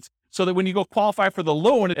roommate rent so that when you go qualify for the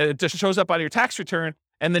loan, it just shows up on your tax return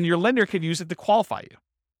and then your lender can use it to qualify you.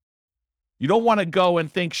 You don't want to go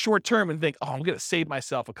and think short term and think, oh, I'm going to save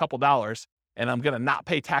myself a couple dollars and I'm going to not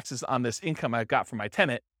pay taxes on this income I got from my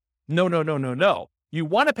tenant. No. You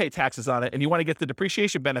want to pay taxes on it and you want to get the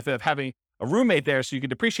depreciation benefit of having a roommate there so you can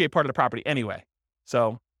depreciate part of the property anyway.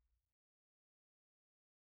 So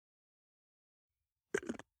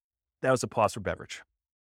that was a pause for beverage.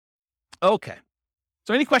 Okay.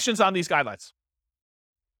 So any questions on these guidelines?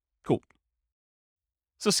 Cool.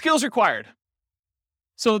 So skills required.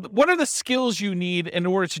 So what are the skills you need in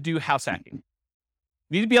order to do house hacking?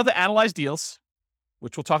 You need to be able to analyze deals,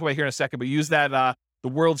 which we'll talk about here in a second, but use that the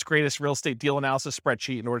world's greatest real estate deal analysis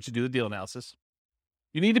spreadsheet in order to do the deal analysis.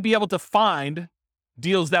 You need to be able to find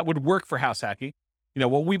deals that would work for house hacking. You know,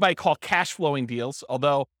 what we might call cash flowing deals,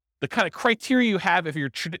 although the kind of criteria you have if you're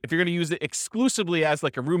going to use it exclusively as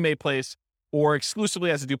like a roommate place or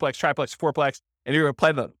exclusively as a duplex, triplex, fourplex, and you're going to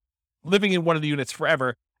plan on living in one of the units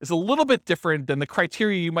forever is a little bit different than the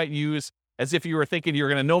criteria you might use as if you were thinking you're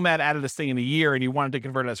going to nomad out of this thing in a year and you wanted to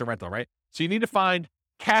convert it as a rental, right? So you need to find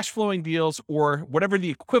cash flowing deals or whatever the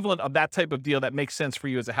equivalent of that type of deal that makes sense for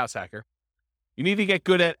you as a house hacker. You need to get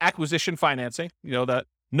good at acquisition financing,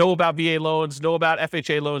 know about VA loans, know about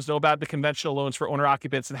FHA loans, know about the conventional loans for owner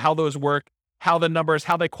occupants and how those work, how the numbers,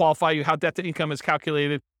 how they qualify you, how debt to income is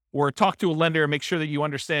calculated, or talk to a lender and make sure that you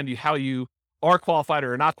understand how you are qualified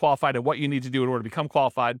or are not qualified and what you need to do in order to become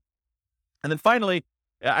qualified. And then finally,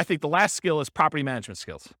 I think the last skill is property management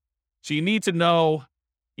skills. So you need to know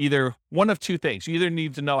either one of two things. You either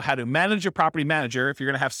need to know how to manage your property manager if you're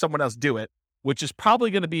going to have someone else do it, which is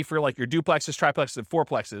probably going to be for like your duplexes, triplexes, and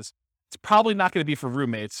fourplexes. It's probably not going to be for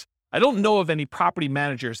roommates. I don't know of any property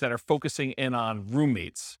managers that are focusing in on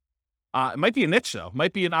roommates. It might be a niche though. It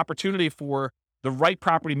might be an opportunity for the right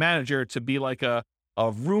property manager to be like a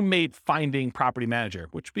roommate finding property manager,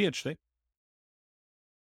 which would be interesting.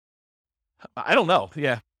 I don't know.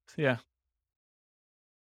 Yeah.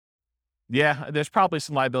 There's probably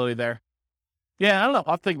some liability there. Yeah, I don't know.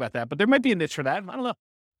 I'll think about that, but there might be a niche for that. I don't know.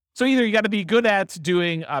 So either you got to be good at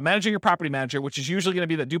doing managing your property manager, which is usually going to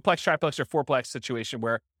be the duplex, triplex, or fourplex situation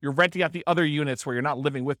where you're renting out the other units where you're not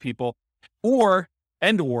living with people, or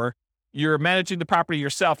you're managing the property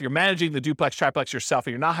yourself. You're managing the duplex, triplex yourself,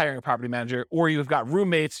 and you're not hiring a property manager, or you've got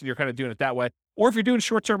roommates and you're kind of doing it that way. Or if you're doing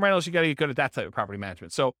short-term rentals, you got to get good at that type of property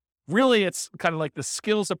management. So really it's kind of like the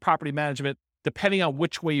skills of property management, depending on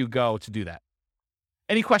which way you go to do that.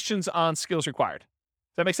 Any questions on skills required?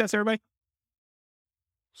 Does that make sense, everybody?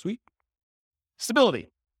 Sweet. Stability.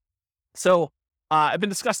 So I've been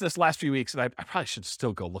discussing this last few weeks, and I probably should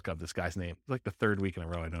still go look up this guy's name. It's like the third week in a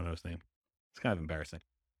row I don't know his name. It's kind of embarrassing.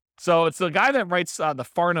 So it's the guy that writes the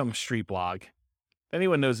Farnham Street blog. If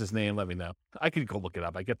anyone knows his name, let me know. I could go look it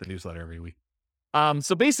up. I get the newsletter every week.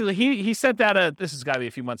 So basically, he sent out this has got to be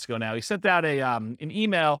a few months ago now. He sent out an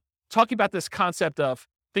email talking about this concept of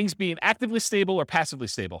things being actively stable or passively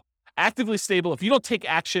stable. Actively stable, if you don't take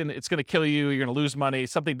action, it's going to kill you. You're going to lose money.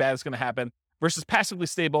 Something bad is going to happen. Versus passively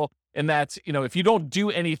stable, in that, if you don't do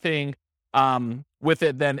anything with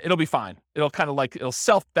it, then it'll be fine. It'll kind of like, it'll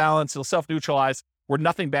self-balance, it'll self-neutralize, where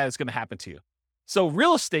nothing bad is going to happen to you. So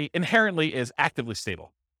real estate inherently is actively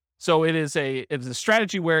stable. So it's a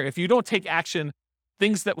strategy where if you don't take action,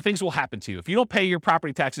 things will happen to you. If you don't pay your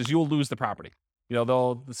property taxes, you'll lose the property.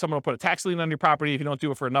 Someone will put a tax lien on your property. If you don't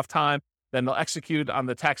do it for enough time, then they'll execute on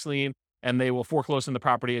the tax lien and they will foreclose on the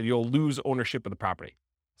property and you'll lose ownership of the property.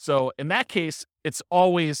 So in that case, it's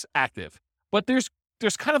always active. But there's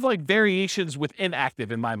kind of like variations within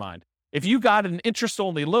active in my mind. If you got an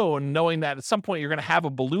interest-only loan, knowing that at some point you're going to have a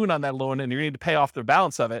balloon on that loan and you're going to need to pay off the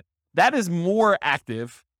balance of it, that is more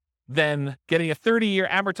active than getting a 30-year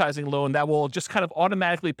amortizing loan that will just kind of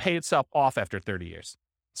automatically pay itself off after 30 years.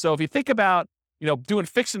 So if you think about, doing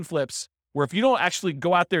fix and flips, where if you don't actually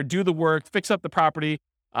go out there, do the work, fix up the property,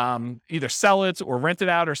 either sell it or rent it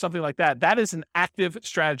out or something like that, that is an active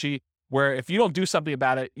strategy where if you don't do something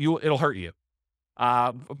about it, it'll hurt you.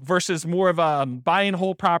 Versus more of a buy and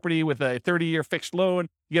hold property with a 30-year fixed loan,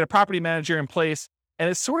 you get a property manager in place, and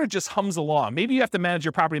it sort of just hums along. Maybe you have to manage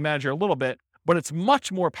your property manager a little bit, but it's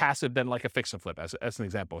much more passive than like a fix and flip as an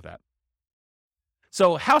example of that.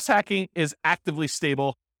 So house hacking is actively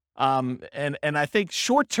stable. And I think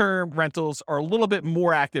short-term rentals are a little bit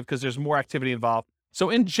more active because there's more activity involved.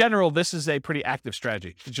 So in general, this is a pretty active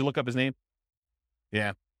strategy. Did you look up his name?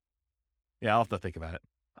 Yeah, I'll have to think about it.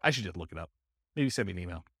 I should just look it up. Maybe send me an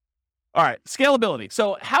email. All right, scalability.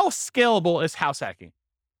 So how scalable is house hacking?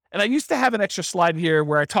 And I used to have an extra slide here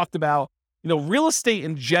where I talked about, real estate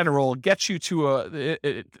in general gets you to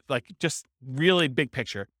just really big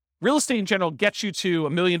picture. Real estate in general gets you to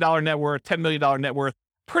 $1 million net worth, $10 million net worth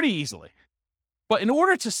pretty easily. But in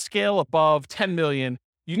order to scale above 10 million,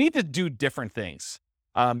 you need to do different things.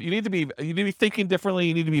 You need to be thinking differently.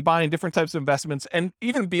 You need to be buying different types of investments. And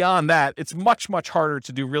even beyond that, it's much, much harder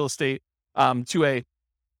to do real estate to a,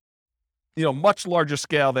 much larger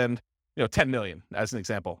scale than, 10 million as an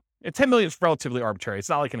example. And 10 million is relatively arbitrary. It's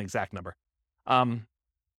not like an exact number.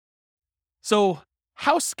 So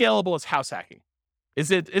how scalable is house hacking?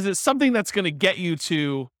 Is it something that's going to get you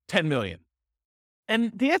to 10 million?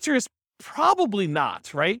 And the answer is probably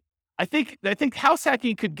not, right? I think house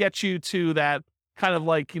hacking could get you to that kind of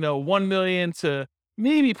like, 1 million to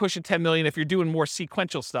maybe pushing 10 million if you're doing more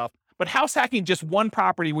sequential stuff. But house hacking just one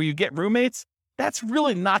property where you get roommates, that's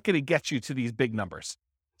really not going to get you to these big numbers.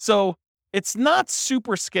 So it's not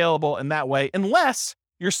super scalable in that way, unless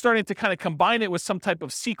you're starting to kind of combine it with some type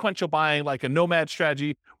of sequential buying, like a nomad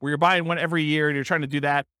strategy where you're buying one every year and you're trying to do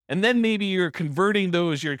that. And then maybe you're converting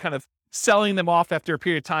those, you're kind of selling them off after a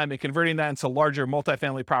period of time and converting that into larger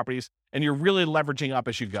multifamily properties. And you're really leveraging up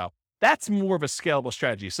as you go. That's more of a scalable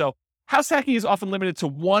strategy. So house hacking is often limited to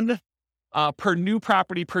one per new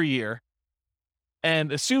property per year.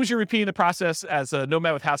 And as soon as you're repeating the process as a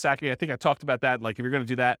nomad with house hacking, I think I talked about that, like if you're going to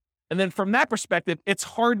do that. And then from that perspective, it's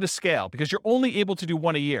hard to scale because you're only able to do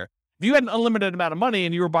one a year. If you had an unlimited amount of money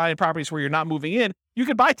and you were buying properties where you're not moving in, you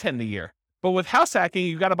could buy 10 a year. But with house hacking,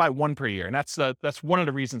 you got to buy one per year. And that's one of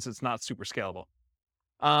the reasons it's not super scalable.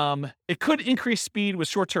 It could increase speed with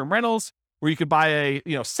short-term rentals where you could buy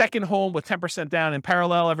a second home with 10% down in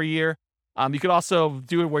parallel every year. You could also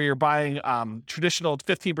do it where you're buying traditional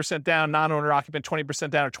 15% down, non-owner occupant, 20%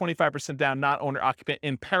 down, or 25% down, non-owner occupant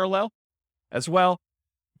in parallel as well.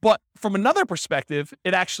 But from another perspective,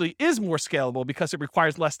 it actually is more scalable because it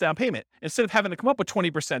requires less down payment. Instead of having to come up with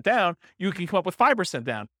 20% down, you can come up with 5%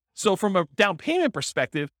 down. So from a down payment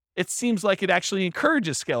perspective, it seems like it actually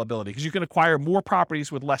encourages scalability because you can acquire more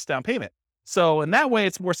properties with less down payment. So in that way,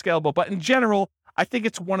 it's more scalable. But in general, I think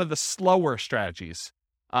it's one of the slower strategies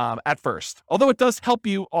at first, although it does help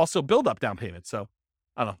you also build up down payment. So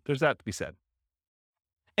I don't know, there's that to be said.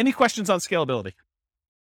 Any questions on scalability?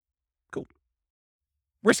 Cool.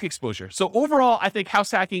 Risk exposure. So overall, I think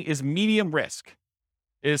house hacking is medium risk,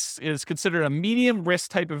 is considered a medium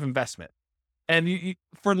risk type of investment. And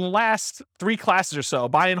for the last 3 classes or so,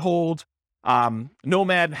 buy and hold,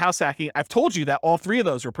 Nomad, and house hacking, I've told you that all three of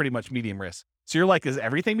those are pretty much medium risk. So you're like, is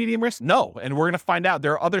everything medium risk? No. And we're going to find out.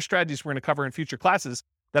 There are other strategies we're going to cover in future classes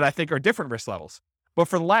that I think are different risk levels. But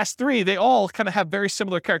for the last three, they all kind of have very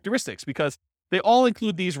similar characteristics because they all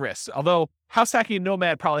include these risks. Although house hacking and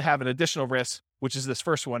Nomad probably have an additional risk, which is this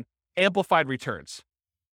first one, amplified returns.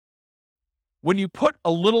 When you put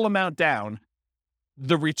a little amount down,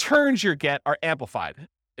 the returns you get are amplified.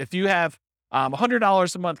 If you have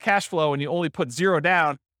 $100 a month cash flow and you only put zero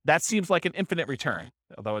down, that seems like an infinite return,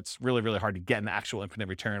 although it's really, really hard to get an actual infinite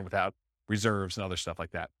return without reserves and other stuff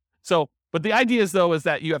like that. So, but the idea is though, is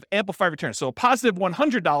that you have amplified returns. So a positive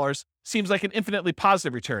 $100 seems like an infinitely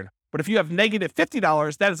positive return. But if you have negative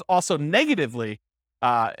 $50, that is also negatively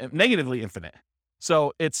infinite.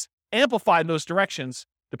 So it's amplified in those directions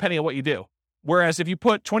depending on what you do. Whereas if you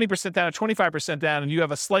put 20% down or 25% down and you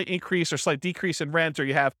have a slight increase or slight decrease in rent, or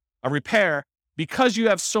you have a repair, because you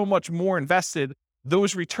have so much more invested,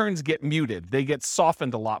 those returns get muted. They get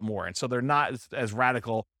softened a lot more. And so they're not as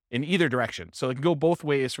radical in either direction. So it can go both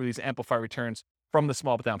ways for these amplified returns from the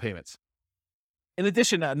small down payments. In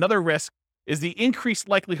addition, another risk is the increased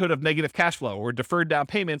likelihood of negative cash flow or deferred down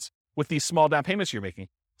payments with these small down payments you're making.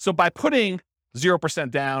 So by putting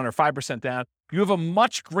 0% down or 5% down, you have a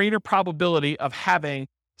much greater probability of having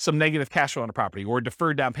some negative cash flow on a property or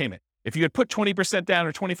deferred down payment. If you had put 20% down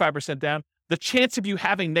or 25% down, the chance of you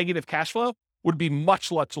having negative cash flow would be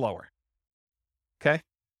much, much lower. Okay.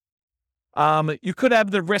 You could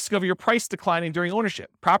have the risk of your price declining during ownership.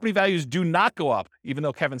 Property values do not go up, even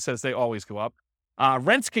though Kevin says they always go up.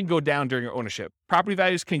 Rents can go down during your ownership. Property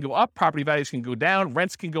values can go up, property values can go down,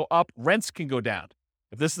 rents can go up, rents can go down.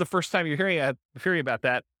 If this is the first time you're hearing about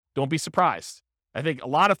that, don't be surprised. I think a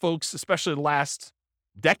lot of folks, especially the last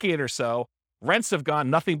decade or so, rents have gone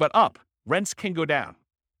nothing but up. Rents can go down.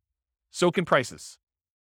 So can prices.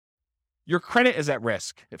 Your credit is at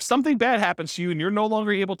risk. If something bad happens to you and you're no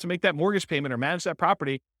longer able to make that mortgage payment or manage that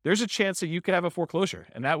property, there's a chance that you could have a foreclosure,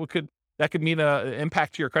 and that could mean an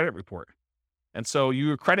impact to your credit report. And so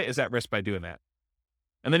your credit is at risk by doing that.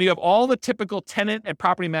 And then you have all the typical tenant and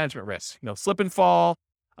property management risks, slip and fall,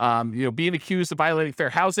 being accused of violating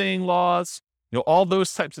fair housing laws, all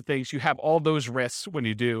those types of things. You have all those risks when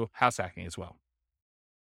you do house hacking as well.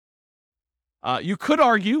 You could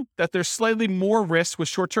argue that there's slightly more risk with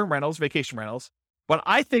short-term rentals, vacation rentals, but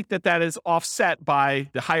I think that is offset by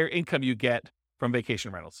the higher income you get from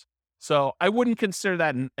vacation rentals. So I wouldn't consider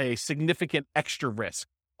that a significant extra risk.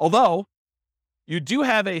 Although you do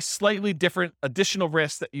have a slightly different additional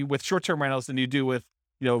risk that you with short-term rentals than you do with,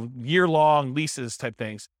 year-long leases type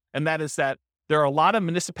things. And that is that there are a lot of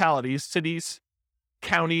municipalities, cities,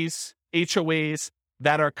 counties, HOAs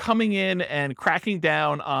that are coming in and cracking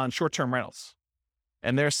down on short-term rentals.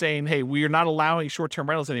 And they're saying, hey, we are not allowing short-term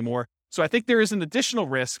rentals anymore. So I think there is an additional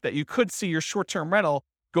risk that you could see your short-term rental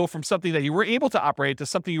go from something that you were able to operate to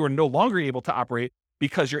something you are no longer able to operate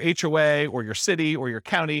because your HOA or your city or your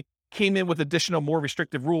county came in with additional, more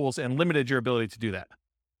restrictive rules and limited your ability to do that.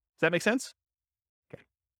 Does that make sense? Okay.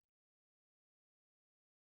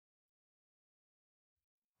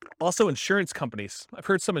 Also, insurance companies. I've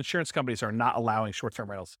heard some insurance companies are not allowing short-term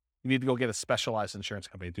rentals. You need to go get a specialized insurance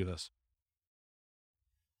company to do this.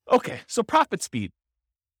 Okay, so profit speed.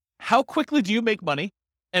 How quickly do you make money?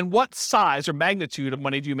 And what size or magnitude of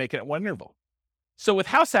money do you make at one interval? So with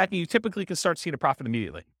house hacking, you typically can start seeing a profit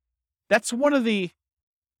immediately. That's one of the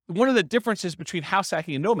differences between house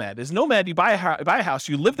hacking and nomad. Is nomad, you buy a house,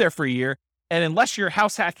 you live there for a year, and unless you're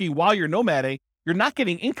house hacking while you're nomading, you're not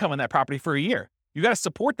getting income on that property for a year. You got to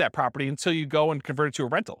support that property until you go and convert it to a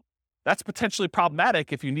rental. That's potentially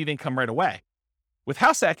problematic if you need income right away. With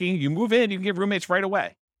house hacking, you move in, you can get roommates right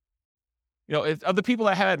away. Of the people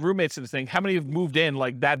that had roommates in this thing, how many have moved in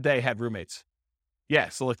like that day had roommates? Yeah,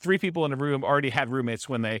 so like 3 people in the room already had roommates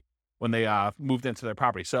when they moved into their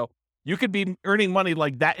property. So you could be earning money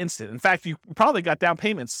like that instant. In fact, you probably got down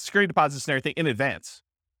payments, security deposits and everything in advance.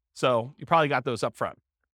 So you probably got those up front.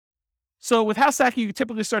 So with house hacking, you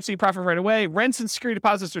typically start seeing profit right away. Rents and security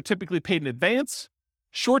deposits are typically paid in advance.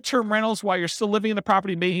 Short-term rentals while you're still living in the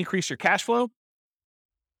property may increase your cash flow.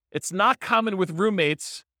 It's not common with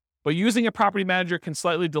roommates, but using a property manager can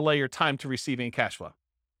slightly delay your time to receiving cash flow.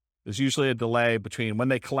 There's usually a delay between when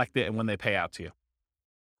they collect it and when they pay out to you.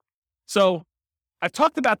 So I've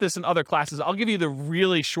talked about this in other classes. I'll give you the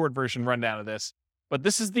really short version rundown of this, but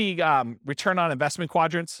this is the return on investment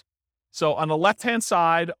quadrants. So on the left-hand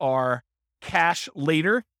side are cash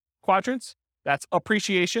later quadrants. That's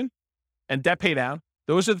appreciation and debt pay down.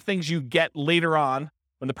 Those are the things you get later on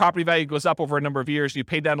when the property value goes up over a number of years. You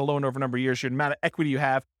pay down a loan over a number of years. Your amount of equity you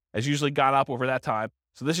have has usually gone up over that time.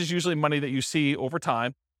 So this is usually money that you see over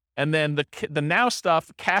time. And then the now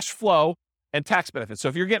stuff, cash flow and tax benefits. So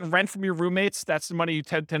if you're getting rent from your roommates, that's the money you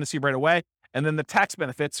tend to see right away. And then the tax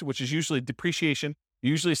benefits, which is usually depreciation, you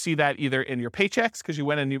usually see that either in your paychecks because you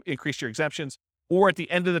went and you increased your exemptions, or at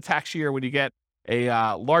the end of the tax year when you get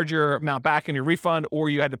a larger amount back in your refund, or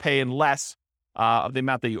you had to pay in less of the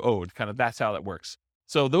amount that you owed. Kind of that's how that works.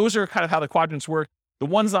 So those are kind of how the quadrants work. The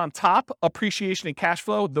ones on top, appreciation and cash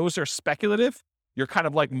flow, those are speculative. You're kind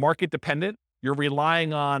of like market dependent. You're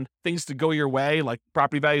relying on things to go your way, like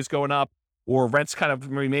property values going up or rents kind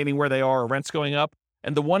of remaining where they are or rents going up.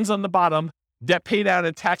 And the ones on the bottom, debt pay down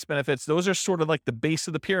and tax benefits, those are sort of like the base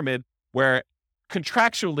of the pyramid where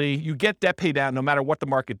contractually you get debt pay down no matter what the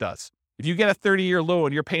market does. If you get a 30-year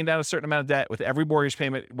loan, you're paying down a certain amount of debt with every mortgage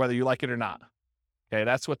payment, whether you like it or not. Okay,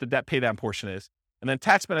 that's what the debt pay down portion is. And then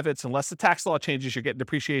tax benefits, unless the tax law changes, you're getting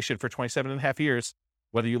depreciation for 27 and a half years,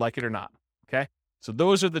 whether you like it or not. Okay, so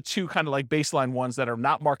those are the two kind of like baseline ones that are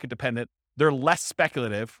not market dependent. They're less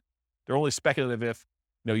speculative. They're only speculative if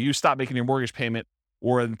you stop making your mortgage payment,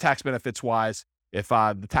 or the tax benefits wise, if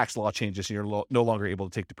the tax law changes and you're no longer able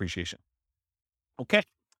to take depreciation. Okay,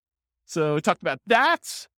 so we talked about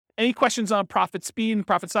that. Any questions on profit speed and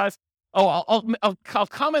profit size? Oh, I'll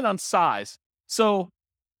comment on size. So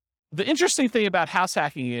the interesting thing about house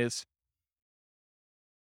hacking is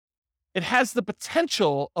it has the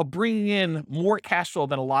potential of bringing in more cash flow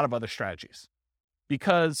than a lot of other strategies.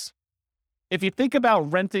 Because if you think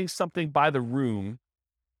about renting something by the room,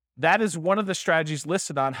 that is one of the strategies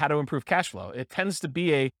listed on how to improve cash flow. It tends to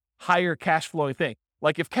be a higher cash flowing thing.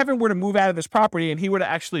 Like if Kevin were to move out of his property and he were to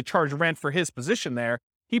actually charge rent for his position there,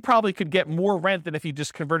 he probably could get more rent than if he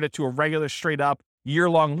just converted it to a regular straight up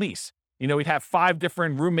year-long lease. He'd have 5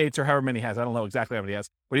 different roommates or however many he has. I don't know exactly how many he has,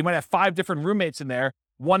 but he might have 5 different roommates in there.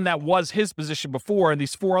 One that was his position before, and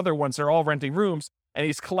these 4 other ones are all renting rooms, and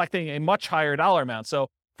he's collecting a much higher dollar amount. So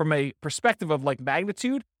from a perspective of like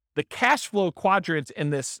magnitude, the cash flow quadrant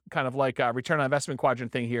in this kind of like return on investment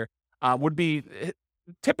quadrant thing here would be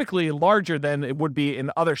typically larger than it would be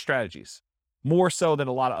in other strategies, more so than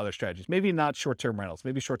a lot of other strategies. Maybe not short-term rentals.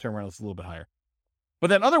 Maybe short-term rentals is a little bit higher. But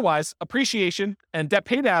then otherwise, appreciation and debt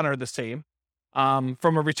pay down are the same. From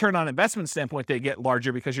a return on investment standpoint, they get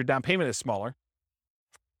larger because your down payment is smaller.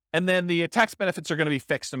 And then the tax benefits are going to be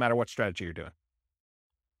fixed no matter what strategy you're doing.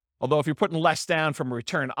 Although if you're putting less down from a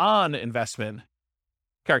return on investment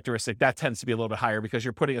characteristic, that tends to be a little bit higher because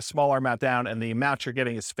you're putting a smaller amount down and the amount you're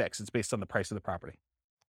getting is fixed. It's based on the price of the property.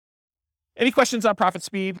 Any questions on profit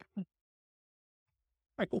speed? All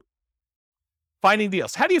right, cool. Finding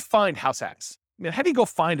deals. How do you find house hacks? How do you go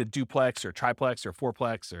find a duplex or triplex or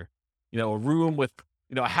fourplex or, a room with,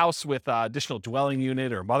 a house with additional dwelling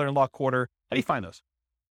unit or mother-in-law quarter? How do you find those?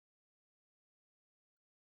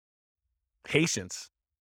 Patience.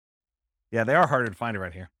 Yeah, they are harder to find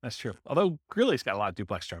around here. That's true. Although Greeley's got a lot of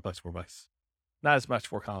duplex, triplex, fourplex. Not as much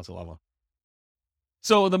Fort Collins or Loveland.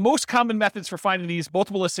 So the most common methods for finding these,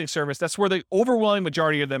 multiple listing service, that's where the overwhelming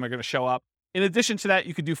majority of them are going to show up. In addition to that,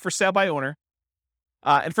 you could do for sale by owner.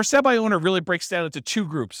 And for sale by owner really breaks down into 2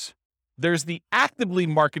 groups. There's the actively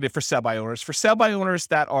marketed for sale by owners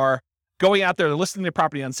that are going out there, they're listing their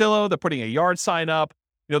property on Zillow, they're putting a yard sign up,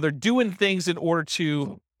 they're doing things in order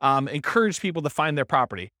to encourage people to find their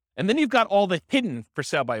property. And then you've got all the hidden for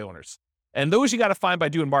sale by owners. And those you got to find by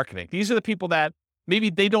doing marketing. These are the people that maybe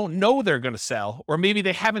they don't know they're going to sell, or maybe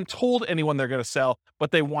they haven't told anyone they're going to sell,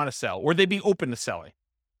 but they want to sell, or they'd be open to selling.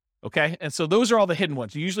 Okay. And so those are all the hidden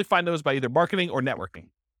ones. You usually find those by either marketing or networking.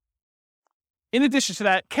 In addition to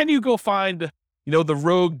that, can you go find, the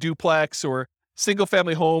rogue duplex or single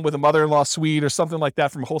family home with a mother-in-law suite or something like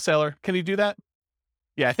that from a wholesaler? Can you do that?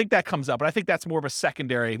 Yeah, I think that comes up, but I think that's more of a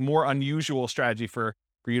secondary, more unusual strategy for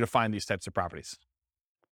you to find these types of properties.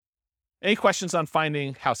 Any questions on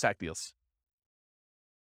finding house hack deals?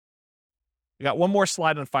 We got one more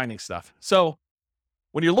slide on finding stuff. So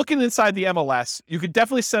when you're looking inside the MLS, you could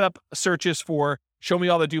definitely set up searches for show me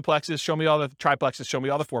all the duplexes, show me all the triplexes, show me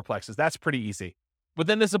all the fourplexes. That's pretty easy. But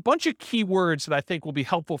then there's a bunch of keywords that I think will be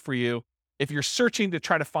helpful for you if you're searching to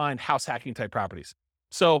try to find house hacking type properties.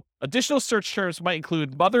 So additional search terms might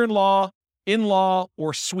include mother-in-law, in-law,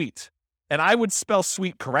 or suite. And I would spell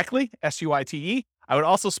suite correctly, S-U-I-T-E. I would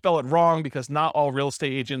also spell it wrong because not all real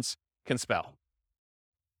estate agents can spell.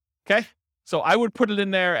 Okay? So I would put it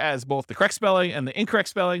in there as both the correct spelling and the incorrect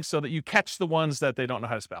spelling so that you catch the ones that they don't know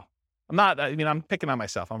how to spell. I'm picking on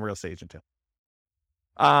myself. I'm a real estate agent too.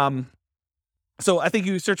 So I think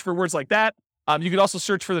you search for words like that. You could also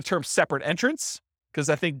search for the term separate entrance, because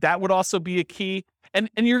I think that would also be a key. And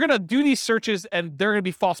you're going to do these searches and there are going to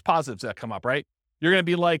be false positives that come up, right? You're going to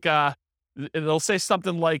be like, It'll say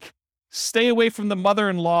something like, stay away from the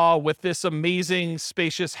mother-in-law with this amazing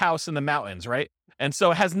spacious house in the mountains, right? And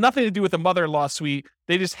so it has nothing to do with the mother-in-law suite.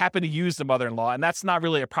 They just happen to use the mother-in-law, and that's not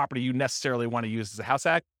really a property you necessarily want to use as a house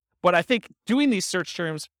hack. But I think doing these search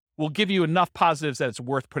terms will give you enough positives that it's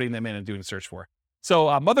worth putting them in and doing a search for.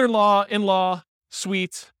 So mother-in-law, in-law,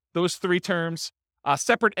 suite, those 3 terms.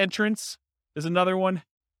 Separate entrance is another one.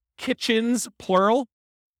 Kitchens, plural.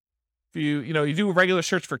 If you do a regular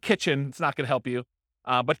search for kitchen, it's not going to help you.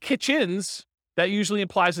 But kitchens, that usually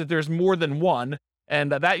implies that there's more than one,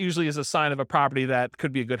 and that usually is a sign of a property that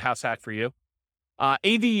could be a good house hack for you.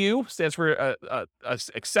 ADU stands for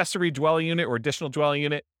accessory dwelling unit or additional dwelling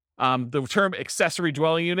unit. The term accessory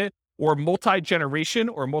dwelling unit or multi-generation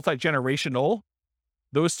or multi-generational,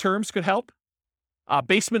 those terms could help.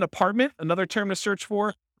 Basement apartment, another term to search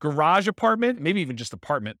for. Garage apartment, maybe even just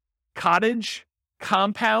apartment. Cottage,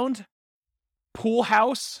 compound, pool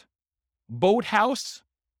house, boat house,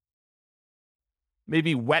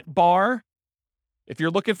 maybe wet bar. If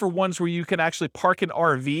you're looking for ones where you can actually park an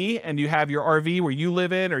RV and you have your RV where you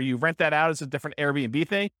live in, or you rent that out as a different Airbnb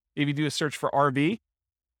thing, maybe do a search for RV.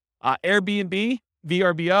 Airbnb,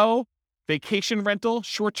 VRBO, vacation rental,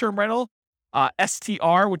 short-term rental,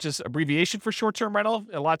 STR, which is abbreviation for short-term rental.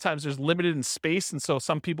 A lot of times there's limited in space, and so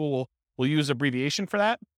some people will use abbreviation for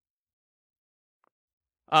that.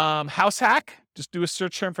 House hack, just do a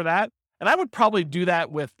search term for that. And I would probably do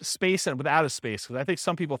that with space and without a space, because I think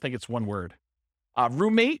some people think it's one word.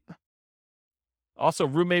 Roommate, also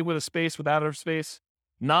roommate with a space, without a space.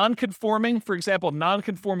 Non-conforming, for example,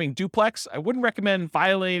 non-conforming duplex. I wouldn't recommend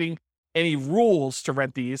violating any rules to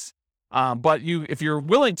rent these, but if you're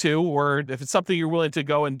willing to, or if it's something you're willing to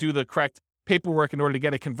go and do the correct paperwork in order to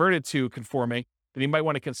get it converted to conforming, then you might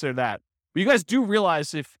want to consider that. But you guys do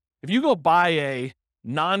realize if you go buy a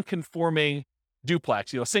non-conforming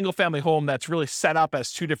duplex, a single family home that's really set up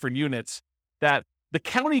as 2 different units, that the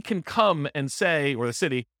county can come and say, or the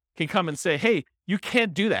city can come and say, hey, you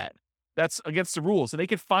can't do that. That's against the rules. And they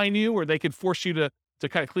could fine you, or they could force you to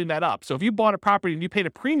kind of clean that up. So if you bought a property and you paid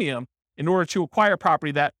a premium in order to acquire a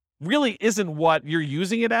property that really isn't what you're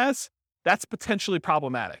using it as, that's potentially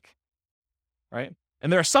problematic, right?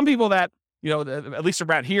 And there are some people that, at least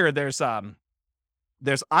around here, there's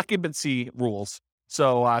occupancy rules.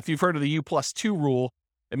 So if you've heard of the U+2 rule,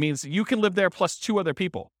 it means you can live there plus 2 other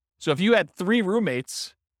people. So if you had 3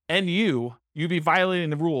 roommates and you'd be violating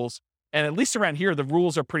the rules. And at least around here, the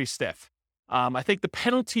rules are pretty stiff. I think the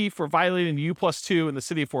penalty for violating the U+2 in the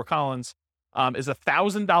city of Fort Collins is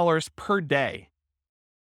 $1,000 per day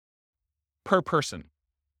per person.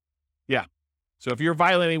 Yeah. So if you're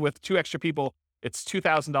violating with 2 extra people, it's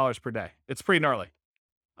 $2,000 per day. It's pretty gnarly.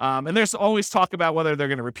 And there's always talk about whether they're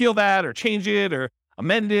going to repeal that or change it or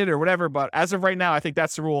amend it or whatever. But as of right now, I think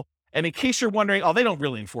that's the rule. And in case you're wondering, they don't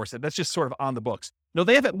really enforce it. That's just sort of on the books. No,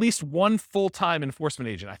 they have at least 1 full-time enforcement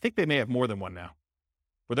agent. I think they may have more than one now,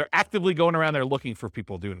 where they're actively going around there looking for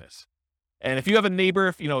people doing this. And if you have a neighbor,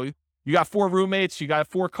 if you got 4 roommates, you got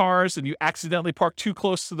 4 cars, and you accidentally park too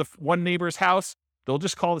close to the one neighbor's house, they'll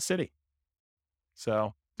just call the city.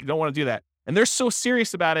 So you don't want to do that. And they're so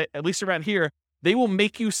serious about it, at least around here, they will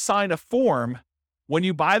make you sign a form when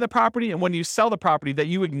you buy the property and when you sell the property that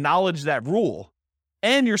you acknowledge that rule.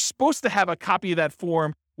 And you're supposed to have a copy of that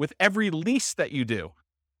form with every lease that you do.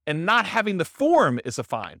 And not having the form is a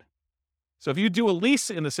fine. So if you do a lease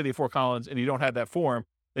in the city of Fort Collins and you don't have that form,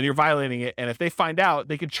 then you're violating it. And if they find out,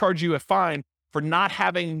 they could charge you a fine for not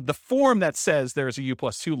having the form that says there's a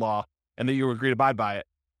U+2 law and that you agree to abide by it,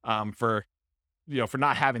 for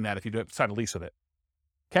not having that if you don't sign a lease with it.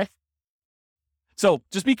 Okay? So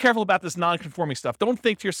just be careful about this non-conforming stuff. Don't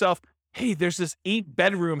think to yourself, hey, there's this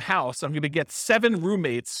 8-bedroom house. I'm going to get 7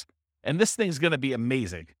 roommates, and this thing's going to be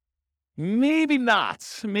amazing. Maybe not.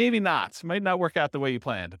 Maybe not. Might not work out the way you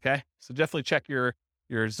planned, okay? So definitely check your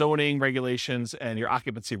zoning regulations and your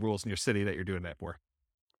occupancy rules in your city that you're doing that for.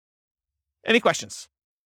 Any questions?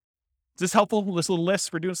 Is this helpful, this little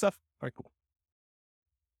list for doing stuff? All right, cool.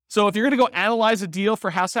 So if you're going to go analyze a deal for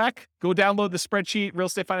House Hack, go download the spreadsheet,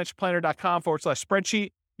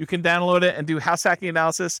 realestatefinancialplanner.com/spreadsheet. You can download it and do house hacking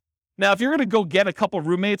analysis. Now, if you're going to go get a couple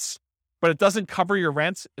roommates, but it doesn't cover your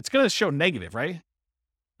rent, it's going to show negative, right?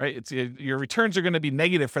 Right? Your returns are going to be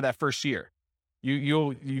negative for that first year.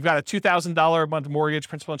 You've got a $2,000 a month mortgage,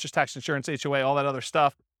 principal, interest, tax, insurance, HOA, all that other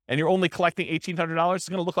stuff, and you're only collecting $1,800. It's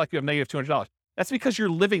going to look like you have negative $200. That's because you're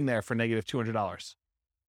living there for negative $200.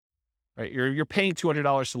 Right? You're paying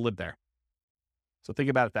 $200 to live there. So think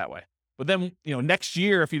about it that way. But then, next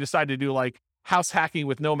year, if you decide to do like house hacking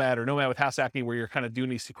with Nomad or Nomad with house hacking, where you're kind of doing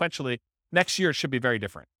these sequentially, next year it should be very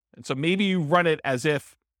different. And so maybe you run it as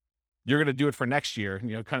if you're going to do it for next year,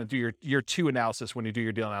 kind of do your year 2 analysis when you do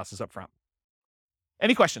your deal analysis up front.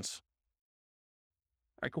 Any questions?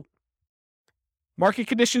 All right, cool. Market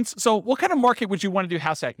conditions. So what kind of market would you want to do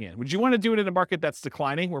house hacking in? Would you want to do it in a market that's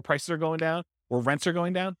declining, where prices are going down, where rents are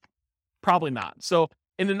going down? Probably not. So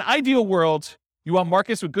in an ideal world, you want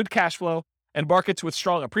markets with good cash flow and markets with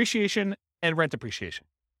strong appreciation and rent appreciation.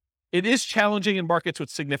 It is challenging in markets with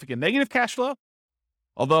significant negative cash flow,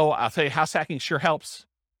 although I'll tell you, house hacking sure helps.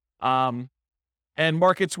 And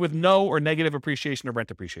markets with no or negative appreciation or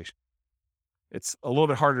rent appreciation. It's a little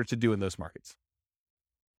bit harder to do in those markets.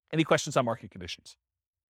 Any questions on market conditions?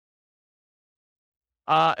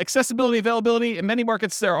 Accessibility, availability. In many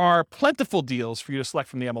markets, there are plentiful deals for you to select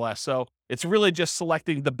from the MLS. So it's really just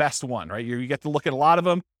selecting the best one, right? You get to look at a lot of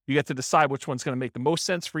them. You get to decide which one's going to make the most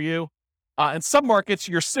sense for you. In some markets,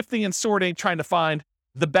 you're sifting and sorting, trying to find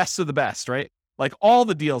the best of the best, right? Like all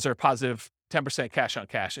the deals are positive 10% cash on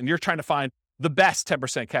cash, and you're trying to find the best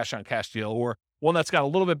 10% cash on cash deal, or one that's got a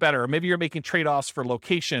little bit better. Or maybe you're making trade-offs for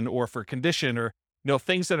location or for condition, or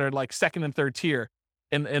things that are like second and third tier.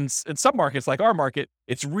 And in some markets, like our market,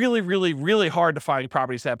 it's really, really, really hard to find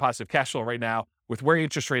properties that have positive cash flow right now with where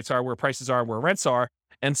interest rates are, where prices are, where rents are.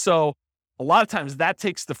 And so a lot of times that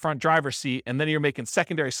takes the front driver's seat, and then you're making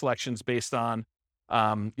secondary selections based on,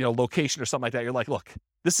 location or something like that. You're like, look,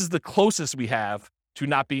 this is the closest we have to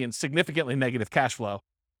not being significantly negative cash flow.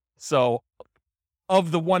 So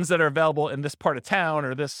of the ones that are available in this part of town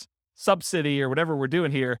or this sub-city or whatever we're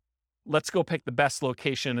doing here, let's go pick the best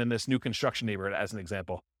location in this new construction neighborhood as an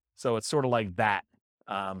example. So it's sort of like that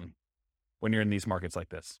when you're in these markets like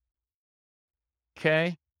this.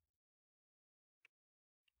 Okay.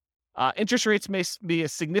 Interest rates may be a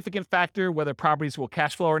significant factor, whether properties will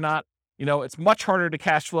cash flow or not. It's much harder to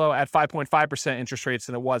cash flow at 5.5% interest rates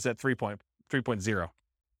than it was at 3.0.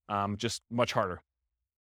 Just much harder.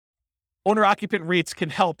 Owner-occupant REITs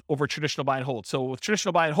can help over traditional buy and hold. So with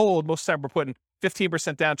traditional buy and hold, most of the time we're putting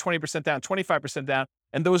 15% down, 20% down, 25% down,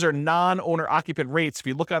 and those are non-owner-occupant rates. If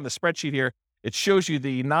you look on the spreadsheet here, it shows you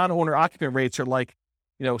the non-owner-occupant rates are like,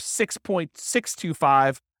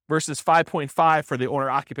 6.625 versus 5.5 for the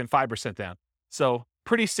owner-occupant 5% down. So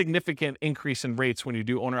pretty significant increase in rates when you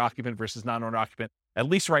do owner-occupant versus non-owner-occupant, at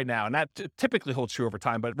least right now. And that typically holds true over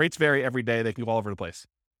time, but rates vary every day. They can go all over the place.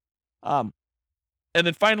 And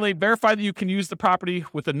then finally, verify that you can use the property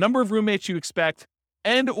with the number of roommates you expect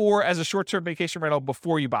and or as a short-term vacation rental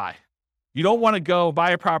before you buy. You don't want to go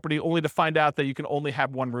buy a property only to find out that you can only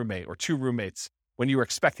have one roommate or two roommates when you were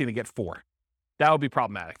expecting to get 4. That would be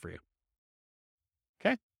problematic for you.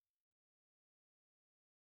 Okay?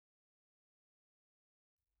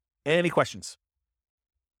 Any questions?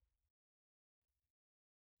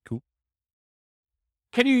 Cool.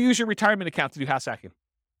 Can you use your retirement account to do house hacking?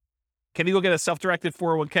 Can you go get a self-directed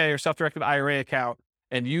 401k or self-directed IRA account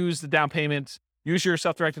and use the down payments, use your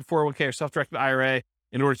self-directed 401k or self-directed IRA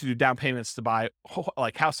in order to do down payments to buy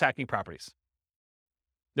like house hacking properties?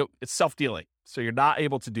 Nope, it's self-dealing. So you're not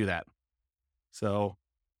able to do that. So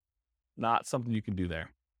not something you can do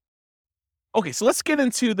there. Okay, so let's get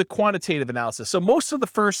into the quantitative analysis. So most of the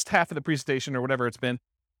first half of the presentation or whatever it's been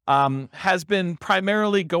has been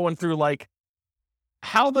primarily going through like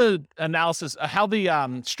how the analysis, how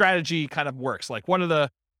the strategy kind of works. Like one of the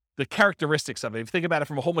characteristics of it, if you think about it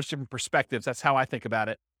from a whole bunch of different perspectives, that's how I think about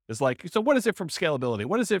it. Is like, so what is it from scalability?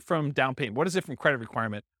 What is it from down payment? What is it from credit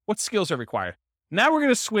requirement? What skills are required? Now we're going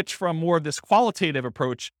to switch from more of this qualitative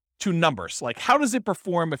approach to numbers. Like how does it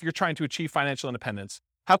perform if you're trying to achieve financial independence?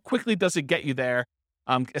 How quickly does it get you there?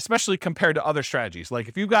 Especially compared to other strategies. Like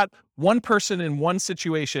if you've got one person in one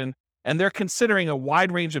situation and they're considering a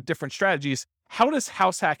wide range of different strategies, how does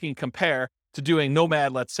house hacking compare to doing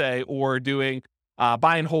Nomad, let's say, or doing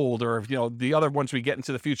buy and hold, or the other ones we get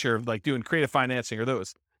into the future, like doing creative financing or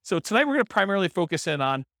those? So tonight we're going to primarily focus in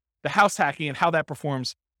on the house hacking and how that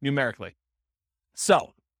performs numerically.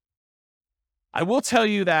 So I will tell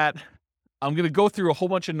you that I'm going to go through a whole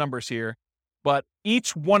bunch of numbers here, but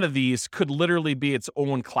each one of these could literally be its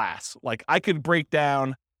own class. Like I could break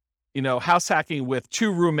down, house hacking with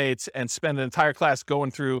 2 roommates and spend an entire class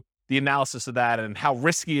going through the analysis of that and how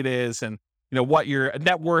risky it is and, what your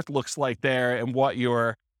net worth looks like there and what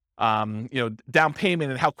your, down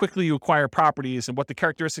payment and how quickly you acquire properties and what the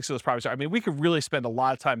characteristics of those properties are. I mean, we could really spend a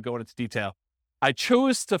lot of time going into detail. I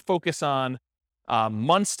chose to focus on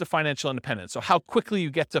months to financial independence. So how quickly you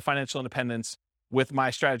get to financial independence with my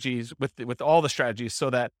strategies, with all the strategies, so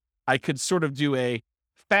that I could sort of do a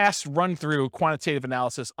fast run through quantitative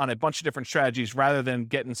analysis on a bunch of different strategies rather than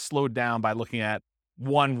getting slowed down by looking at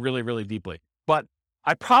one really, really deeply. But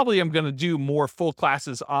I probably am going to do more full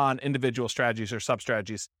classes on individual strategies or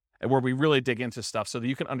sub-strategies and where we really dig into stuff so that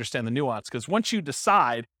you can understand the nuance. Because once you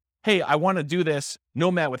decide, hey, I want to do this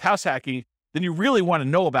nomad with house hacking, then you really want to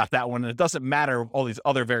know about that one. And it doesn't matter all these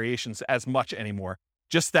other variations as much anymore.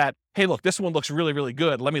 Just that, hey, look, this one looks really, really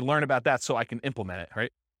good. Let me learn about that so I can implement it,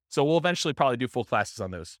 right? So we'll eventually probably do full classes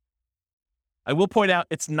on those. I will point out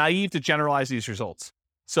it's naive to generalize these results.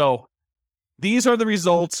 So these are the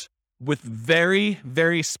results with very,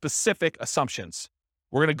 very specific assumptions.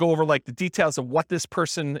 We're going to go over like the details of what this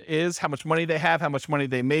person is, how much money they have, how much money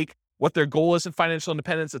they make, what their goal is in financial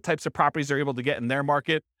independence, the types of properties they're able to get in their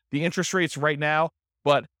market, the interest rates right now.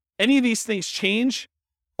 But any of these things change,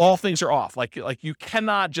 all things are off. Like you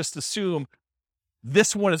cannot just assume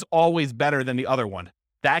this one is always better than the other one.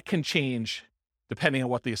 That can change depending on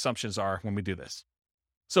what the assumptions are when we do this.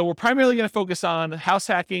 So we're primarily going to focus on house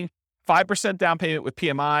hacking, 5% down payment with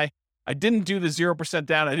PMI. I didn't do the 0%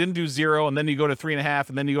 down. I didn't do 0, and then you go to 3.5,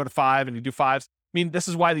 and then you go to 5, and you do 5s. I mean, this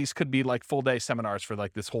is why these could be like full day seminars for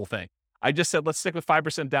like this whole thing. I just said, let's stick with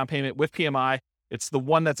 5% down payment with PMI. It's the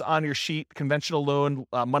one that's on your sheet, conventional loan,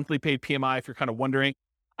 monthly paid PMI, if you're kind of wondering.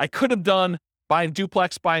 I could have done buying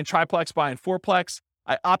duplex, buying triplex, buying fourplex.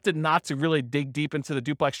 I opted not to really dig deep into the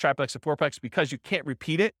duplex, triplex, or fourplex because you can't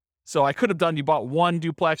repeat it. So I could have done, you bought one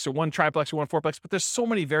duplex or one triplex or one fourplex, but there's so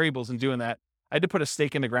many variables in doing that. I had to put a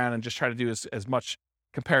stake in the ground and just try to do as much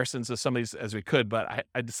comparisons of some of these as we could. But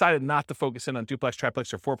I decided not to focus in on duplex,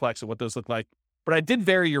 triplex, or fourplex and what those look like. But I did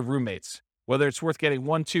vary your roommates, whether it's worth getting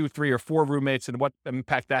 1, 2, 3, or 4 roommates and what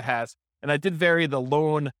impact that has. And I did vary the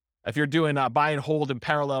loan. If you're doing buy and hold in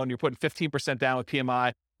parallel and you're putting 15% down with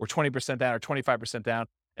PMI or 20% down or 25% down.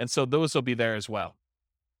 And so those will be there as well.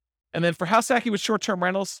 And then for house hacking with short-term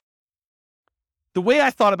rentals, the way I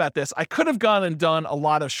thought about this, I could have gone and done a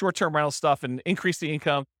lot of short-term rental stuff and increased the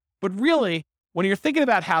income. But really, when you're thinking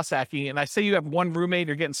about house hacking, and I say you have one roommate,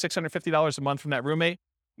 you're getting $650 a month from that roommate,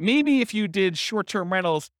 maybe if you did short-term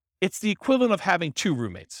rentals, it's the equivalent of having 2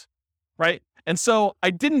 roommates, right? And so I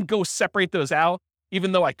didn't go separate those out,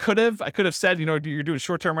 even though I could have said, you're doing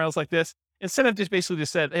short-term rentals like this. Instead of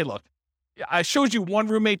just said, hey, look, I showed you 1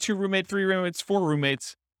 roommate, 2 roommates, 3 roommates, 4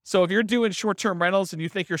 roommates. So if you're doing short-term rentals and you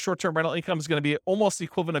think your short-term rental income is going to be almost the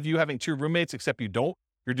equivalent of you having 2 roommates, except you don't,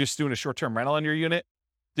 you're just doing a short-term rental in your unit,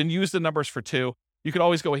 then use the numbers for 2. You can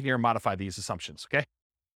always go in here and modify these assumptions, okay?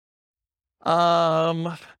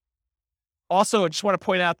 Also, I just want to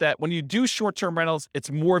point out that when you do short-term rentals, it's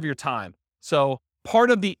more of your time. So part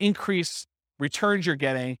of the increased returns you're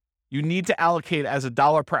getting, you need to allocate as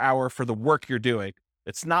 $1 per hour for the work you're doing.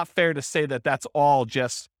 It's not fair to say that that's all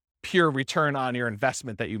just pure return on your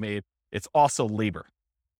investment that you made. It's also labor.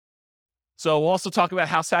 So we'll also talk about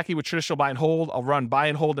house hacking with traditional buy and hold. I'll run buy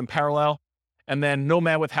and hold in parallel, and then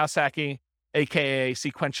nomad with house hacking, AKA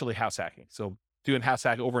sequentially house hacking. So doing house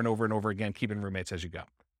hack over and over and over again, keeping roommates as you go.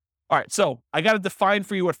 All right. So I got to define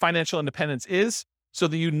for you what financial independence is so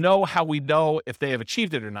that you know how we know if they have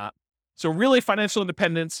achieved it or not. So really financial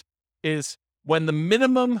independence is when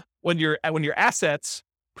your assets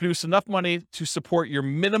produce enough money to support your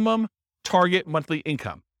minimum target monthly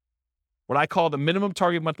income. What I call the minimum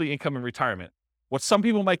target monthly income in retirement. What some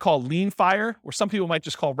people might call lean fire, or some people might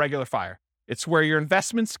just call regular fire. It's where your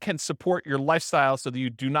investments can support your lifestyle so that you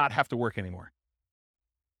do not have to work anymore.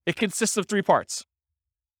 It consists of 3 parts.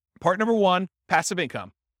 Part number 1, passive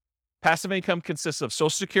income. Passive income consists of Social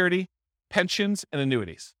Security, pensions, and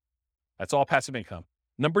annuities. That's all passive income.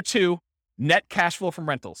 Number 2, net cash flow from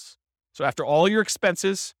rentals. So after all your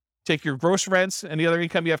expenses, take your gross rents and the other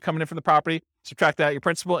income you have coming in from the property, subtract that, your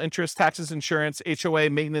principal, interest, taxes, insurance, HOA,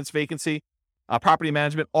 maintenance, vacancy, property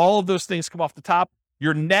management, all of those things come off the top.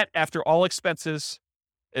 Your net after all expenses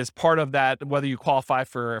is part of that, whether you qualify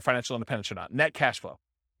for financial independence or not, net cash flow.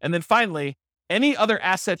 And then finally, any other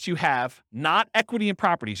assets you have, not equity in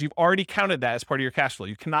properties, you've already counted that as part of your cash flow.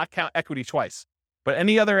 You cannot count equity twice. But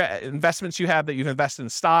any other investments you have that you've invested in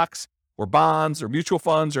stocks or bonds or mutual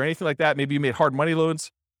funds or anything like that, maybe you made hard money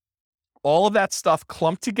loans, all of that stuff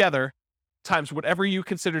clumped together times whatever you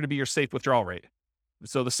consider to be your safe withdrawal rate.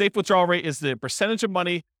 So the safe withdrawal rate is the percentage of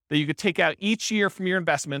money that you could take out each year from your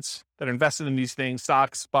investments that are invested in these things,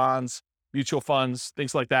 stocks, bonds, mutual funds,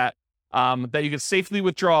 things like that, that you can safely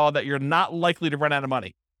withdraw that you're not likely to run out of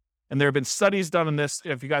money. And there have been studies done on this.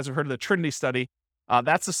 If you guys have heard of the Trinity study,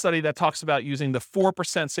 that's a study that talks about using the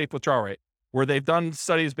 4% safe withdrawal rate, where they've done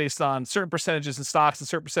studies based on certain percentages in stocks and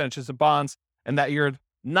certain percentages in bonds, and that you're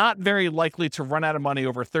not very likely to run out of money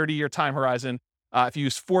over a 30-year time horizon if you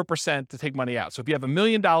use 4% to take money out. So if you have $1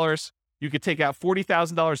 million, you could take out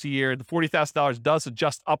 $40,000 a year. The $40,000 does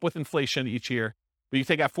adjust up with inflation each year, but you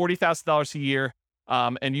take out $40,000 a year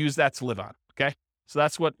and use that to live on, okay? So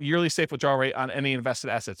that's what yearly safe withdrawal rate on any invested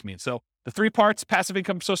assets means. So the three parts: passive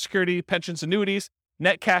income, Social Security, pensions, annuities,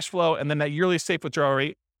 net cash flow, and then that yearly safe withdrawal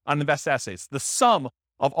rate on invested assets. The sum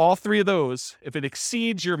of all three of those, if it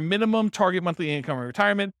exceeds your minimum target monthly income in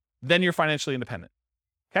retirement, then you're financially independent.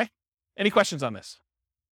 Okay? Any questions on this?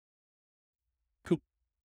 Cool.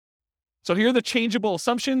 So here are the changeable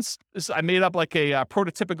assumptions. I made up like a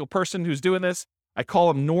prototypical person who's doing this. I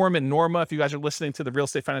call them Norm and Norma if you guys are listening to the Real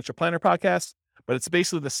Estate Financial Planner podcast, but it's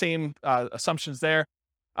basically the same assumptions there.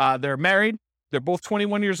 They're married. They're both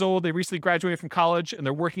 21 years old. They recently graduated from college, and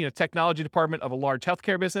they're working in a technology department of a large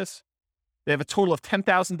healthcare business. They have a total of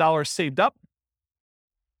 $10,000 saved up.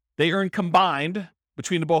 They earn combined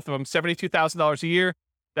between the both of them $72,000 a year.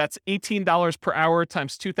 That's $18 per hour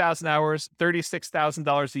times 2,000 hours,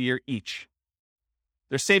 $36,000 a year each.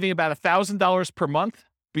 They're saving about $1,000 per month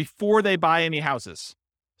before they buy any houses.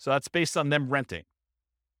 So that's based on them renting.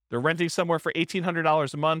 They're renting somewhere for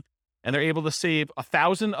 $1,800 a month, and they're able to save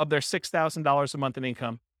 $1,000 of their $6,000 a month in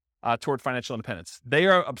income toward financial independence. They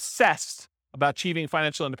are obsessed about achieving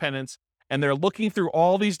financial independence, and they're looking through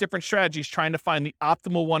all these different strategies, trying to find the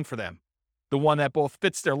optimal one for them, the one that both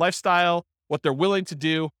fits their lifestyle, what they're willing to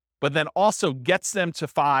do, but then also gets them to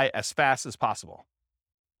FI as fast as possible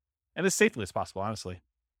and as safely as possible, honestly.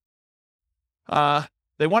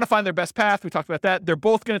 They want to find their best path. We talked about that. They're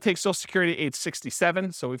both going to take Social Security at age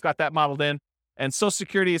 67, so we've got that modeled in. And Social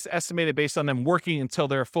Security is estimated based on them working until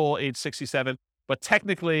they're full age 67. But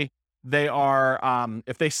technically, they are,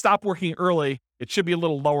 if they stop working early, it should be a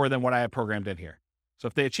little lower than what I have programmed in here. So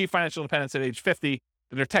if they achieve financial independence at age 50,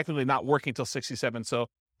 then they're technically not working until 67. So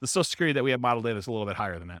the Social Security that we have modeled in is a little bit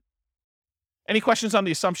higher than that. Any questions on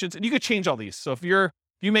the assumptions? And you could change all these. So if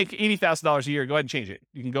you make $80,000 a year, go ahead and change it.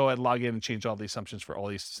 You can go ahead and log in and change all the assumptions for all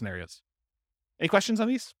these scenarios. Any questions on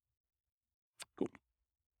these? Cool.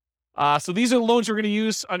 So these are the loans we're going to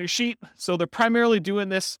use on your sheet. So they're primarily doing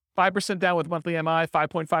this 5% down with monthly MI,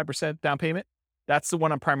 5.5% down payment. That's the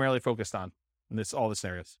one I'm primarily focused on in all the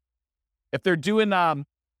scenarios. If they're doing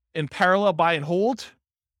in parallel buy and hold,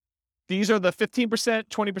 these are the 15%,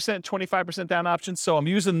 20%, 25% down options. So I'm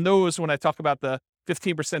using those when I talk about the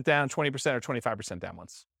 15% down, 20% or 25% down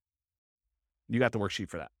ones. You got the worksheet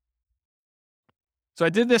for that. So I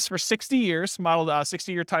did this for 60 years, modeled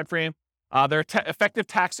 60-year time frame. Their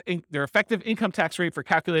effective income tax rate for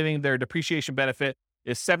calculating their depreciation benefit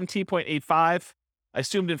is 17.85. I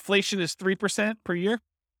assumed inflation is 3% per year.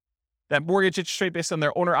 That mortgage interest rate based on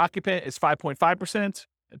their owner-occupant is 5.5%.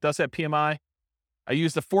 It does have PMI. I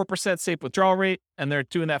used the 4% safe withdrawal rate, and they're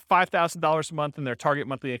doing that $5,000 a month in their target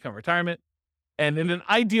monthly income retirement. And in an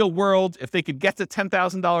ideal world, if they could get to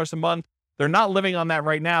 $10,000 a month, they're not living on that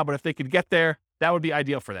right now, but if they could get there, that would be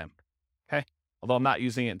ideal for them. Okay. Although I'm not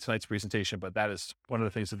using it in tonight's presentation, but that is one of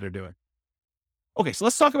the things that they're doing. Okay. So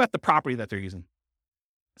let's talk about the property that they're using.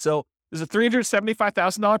 So there's a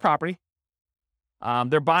 $375,000 property.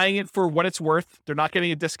 They're buying it for what it's worth. They're not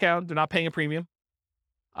getting a discount. They're not paying a premium.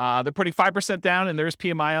 They're putting 5% down, and there's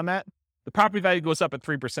PMI on that. The property value goes up at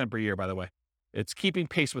 3% per year, by the way. It's keeping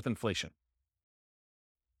pace with inflation.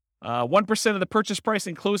 1% of the purchase price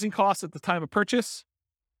and closing costs at the time of purchase.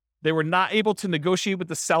 They were not able to negotiate with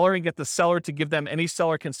the seller and get the seller to give them any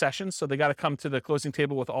seller concessions, so they got to come to the closing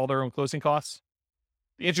table with all their own closing costs.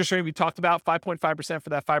 The interest rate we talked about, 5.5%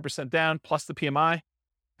 for that 5% down, plus the PMI.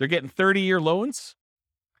 They're getting 30-year loans.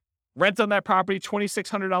 Rent on that property,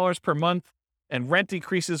 $2,600 per month, and rent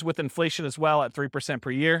increases with inflation as well at 3%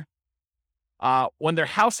 per year. When they're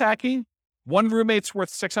house hacking, one roommate's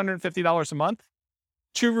worth $650 a month.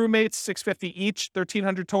 Two roommates, $650 each,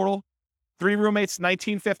 $1,300 total. Three roommates,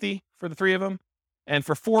 $1,950 for the three of them. And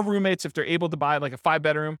for four roommates, if they're able to buy like a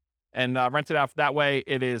 5-bedroom and rent it out that way,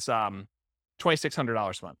 it is $2,600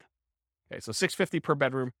 a month. Okay, so $650 per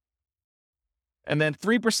bedroom. And then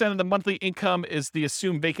 3% of the monthly income is the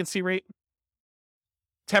assumed vacancy rate.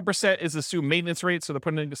 10% is the assumed maintenance rate, so they're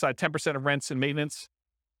putting aside 10% of rents and maintenance.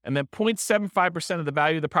 And then 0.75% of the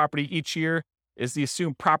value of the property each year is the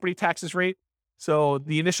assumed property taxes rate. So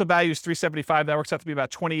the initial value is $375. That works out to be about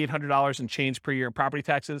 $2,800 and change per year in property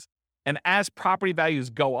taxes. And as property values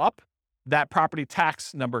go up, that property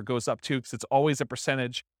tax number goes up too, because it's always a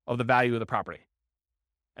percentage of the value of the property.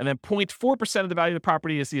 And then 0.4% of the value of the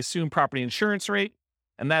property is the assumed property insurance rate.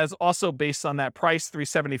 And that is also based on that price,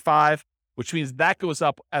 $375, which means that goes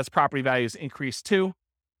up as property values increase too.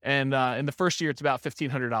 And in the first year, it's about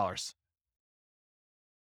 $1,500.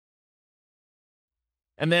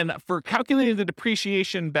 And then for calculating the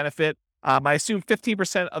depreciation benefit, I assume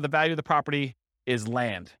 15% of the value of the property is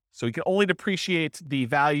land. So you can only depreciate the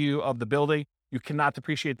value of the building. You cannot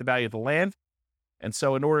depreciate the value of the land. And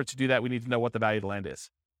so in order to do that, we need to know what the value of the land is.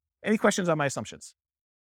 Any questions on my assumptions?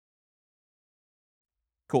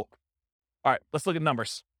 Cool. All right, let's look at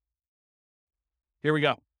numbers. Here we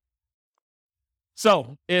go.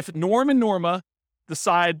 So if Norm and Norma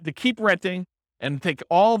decide to keep renting and take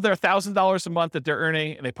all of their $1,000 a month that they're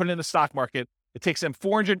earning and they put it in the stock market, it takes them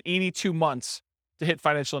 482 months to hit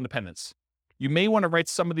financial independence. You may want to write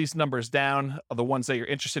some of these numbers down, of the ones that you're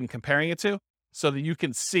interested in comparing it to, so that you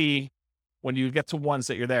can see when you get to ones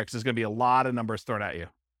that you're there, because there's going to be a lot of numbers thrown at you.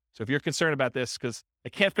 So if you're concerned about this, because I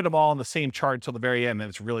can't fit them all on the same chart until the very end, and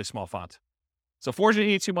it's really small font. So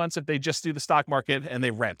 482 months if they just do the stock market and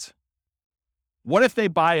they rent. What if they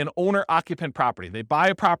buy an owner-occupant property? They buy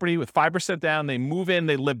a property with 5% down, they move in,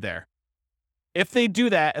 they live there. If they do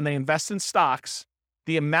that and they invest in stocks,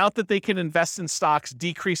 the amount that they can invest in stocks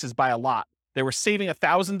decreases by a lot. They were saving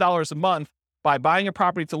 $1,000 a month by buying a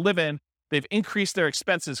property to live in. They've increased their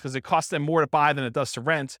expenses because it costs them more to buy than it does to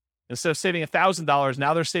rent. Instead of saving $1,000,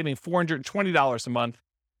 now they're saving $420 a month.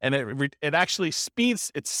 And it actually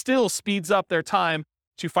still speeds up their time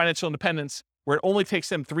to financial independence, where it only takes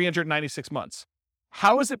them 396 months.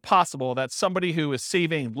 How is it possible that somebody who is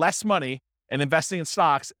saving less money and investing in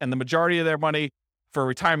stocks, and the majority of their money for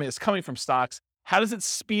retirement is coming from stocks, how does it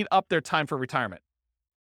speed up their time for retirement?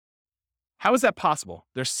 How is that possible?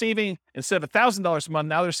 They're saving, instead of $1,000 a month,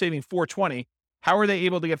 now they're saving $420. How are they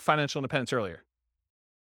able to get financial independence earlier?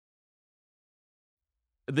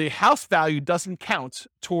 The house value doesn't count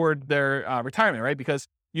toward their retirement, right? Because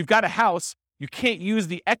you've got a house, you can't use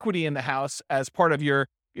the equity in the house as part of your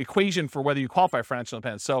equation for whether you qualify for financial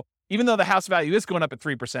independence. So even though the house value is going up at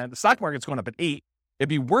 3%, the stock market's going up at 8%, it'd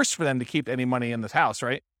be worse for them to keep any money in this house,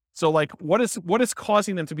 right? So like, what is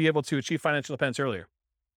causing them to be able to achieve financial independence earlier?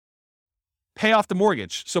 Pay off the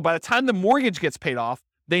mortgage. So by the time the mortgage gets paid off,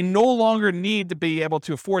 they no longer need to be able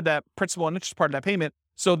to afford that principal and interest part of that payment.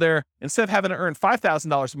 So they're, instead of having to earn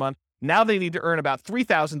 $5,000 a month, now they need to earn about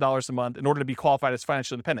 $3,000 a month in order to be qualified as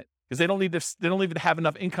financially independent, because they don't even have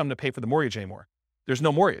enough income to pay for the mortgage anymore. There's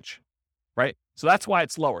no mortgage, right? So that's why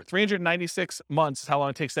it's lower. 396 months is how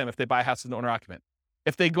long it takes them if they buy a house as an owner occupant.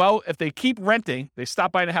 If they keep renting, they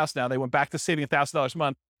stop buying a house now, they went back to saving $1,000 a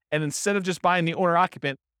month, and instead of just buying the owner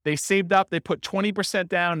occupant, they saved up, they put 20%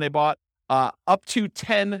 down, they bought up to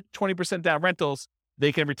 20% down rentals,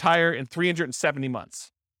 they can retire in 370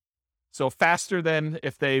 months. So faster than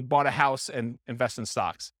if they bought a house and invest in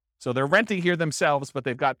stocks. So they're renting here themselves, but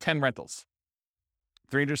they've got 10 rentals,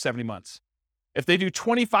 370 months. If they do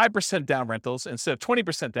 25% down rentals instead of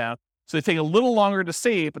 20% down, so they take a little longer to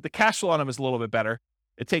save, but the cash flow on them is a little bit better,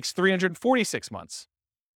 it takes 346 months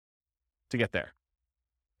to get there.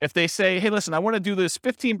 If they say, hey, listen, I want to do this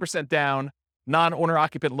 15% down non-owner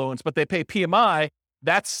occupant loans, but they pay PMI,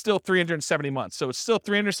 that's still 370 months. So it's still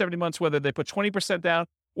 370 months whether they put 20% down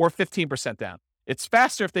or 15% down. It's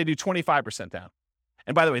faster if they do 25% down.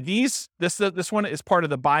 And by the way, this one is part of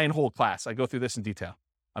the buy and hold class. I go through this in detail.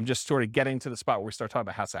 I'm just sort of getting to the spot where we start talking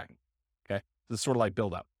about house hacking. Okay. This is sort of like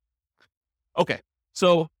build up. Okay.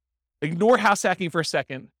 So ignore house hacking for a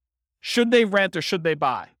second. Should they rent or should they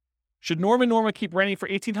buy? Should Norm and Norma keep renting for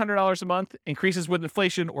 $1,800 a month, increases with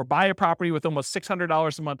inflation, or buy a property with almost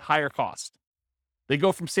 $600 a month higher cost? They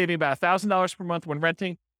go from saving about $1,000 per month when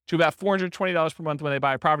renting to about $420 per month when they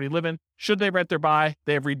buy a property to live in. Should they rent or buy?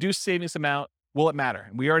 They have reduced savings amount. Will it matter?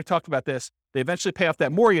 And we already talked about this. They eventually pay off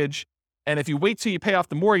that mortgage. And if you wait till you pay off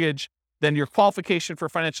the mortgage, then your qualification for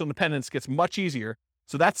financial independence gets much easier.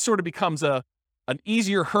 So that sort of becomes an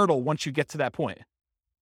easier hurdle once you get to that point.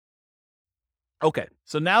 Okay,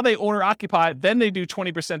 so now they owner occupy, then they do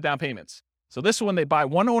 20% down payments. So this one, they buy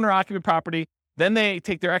one owner occupant property, then they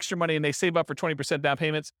take their extra money and they save up for 20% down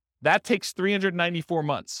payments. That takes 394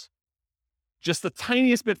 months. Just the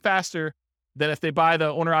tiniest bit faster than if they buy the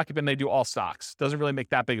owner occupant and they do all stocks. Doesn't really make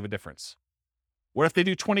that big of a difference. What if they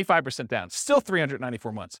do 25% down? Still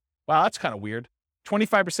 394 months. Wow, that's kind of weird.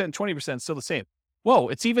 25% and 20% is still the same. Whoa,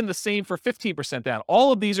 it's even the same for 15% down.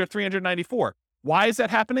 All of these are 394. Why is that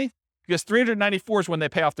happening? Because 394 is when they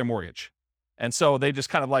pay off their mortgage. And so they just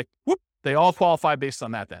kind of like, whoop, they all qualify based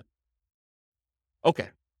on that then. Okay,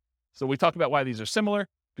 so we talked about why these are similar,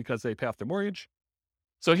 because they pay off their mortgage.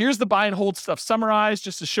 So here's the buy and hold stuff summarized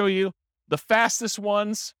just to show you the fastest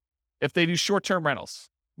ones if they do short-term rentals,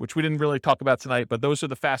 which we didn't really talk about tonight, but those are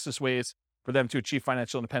the fastest ways for them to achieve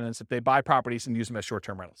financial independence if they buy properties and use them as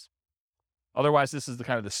short-term rentals. Otherwise, this is the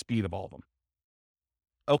kind of the speed of all of them.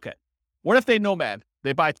 Okay, what if they nomad?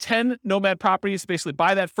 They buy 10 nomad properties, basically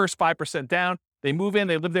buy that first 5% down. They move in,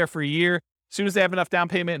 they live there for a year. As soon as they have enough down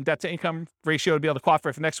payment and debt to income ratio to be able to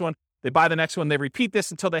qualify for the next one, they buy the next one. They repeat this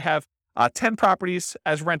until they have 10 properties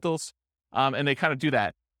as rentals. And they kind of do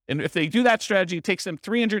that. And if they do that strategy, it takes them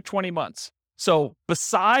 320 months. So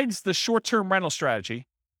besides the short-term rental strategy,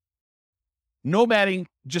 nomading,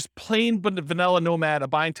 just plain vanilla nomad of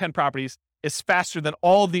buying 10 properties, is faster than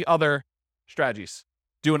all the other strategies.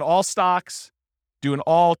 Doing all stocks, doing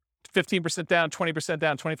all 15% down, 20%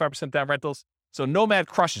 down, 25% down rentals. So nomad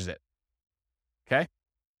crushes it. Okay?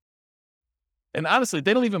 And honestly,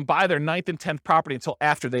 they don't even buy their 9th and 10th property until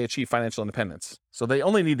after they achieve financial independence. So they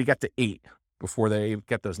only need to get to 8 before they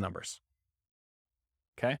get those numbers.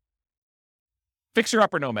 Okay? Fixer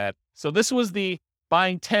Upper Nomad. So this was the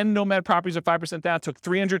buying 10 nomad properties at 5% down, took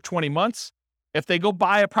 320 months. If they go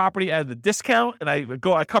buy a property at the discount, and I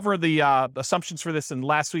cover the assumptions for this in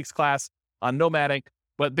last week's class on nomading,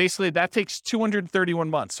 but basically that takes 231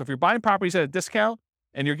 months. So if you're buying properties at a discount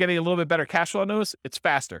and you're getting a little bit better cash flow on those, it's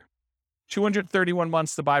faster. 231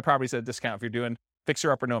 months to buy properties at a discount if you're doing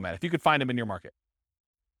Fixer Upper Nomad, if you could find them in your market.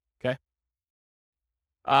 Okay.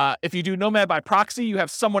 If you do nomad by proxy, you have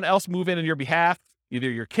someone else move in on your behalf, either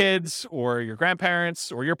your kids or your grandparents,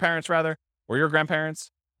 or your parents rather, or your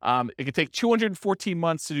grandparents. It could take 214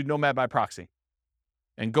 months to do nomad by proxy.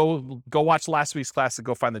 And go watch last week's class and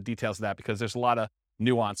go find the details of that, because there's a lot of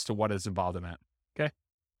nuance to what is involved in that. Okay.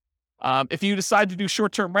 If you decide to do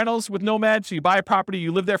short-term rentals with nomad, so you buy a property,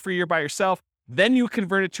 you live there for a year by yourself, then you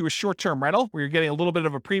convert it to a short-term rental where you're getting a little bit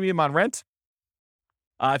of a premium on rent.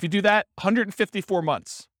 If you do that, 154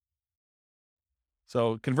 months.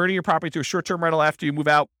 So converting your property to a short-term rental after you move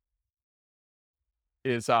out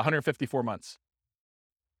is 154 months.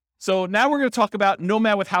 So now we're going to talk about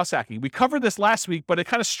nomad with house hacking. We covered this last week, but it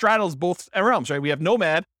kind of straddles both realms, right? We have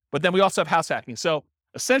nomad, but then we also have house hacking. So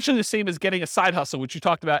essentially the same as getting a side hustle, which you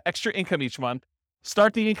talked about, extra income each month.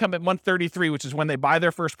 Start the income at month 33, which is when they buy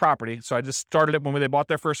their first property. So I just started it when they bought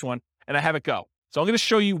their first one, and I have it go. So I'm going to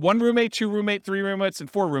show you 1 roommate, 2 roommate, 3 roommates,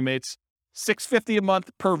 and 4 roommates, $650 a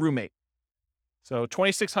month per roommate. So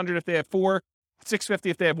 $2,600 if they have 4, $650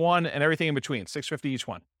 if they have 1, and everything in between, $650 each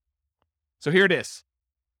one. So here it is.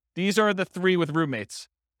 These are the 3 with roommates.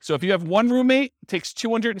 So if you have 1 roommate, it takes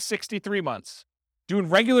 263 months. Doing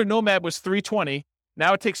regular nomad was 320.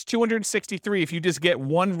 Now it takes 263 if you just get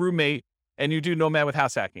 1 roommate and you do nomad with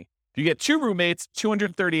house hacking. If you get 2 roommates,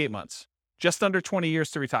 238 months, just under 20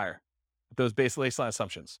 years to retire with those base baseline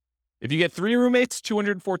assumptions. If you get 3 roommates,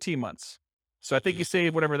 214 months. So I think you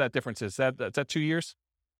save whatever that difference is. That's 2 years?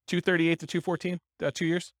 238 to 214, 2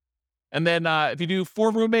 years. And then if you do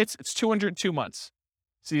 4 roommates, it's 202 months.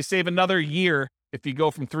 So you save another year if you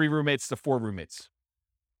go from 3 roommates to 4 roommates.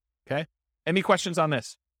 Okay? Any questions on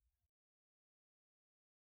this?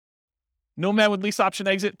 Nomad with lease option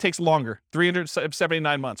exit takes longer,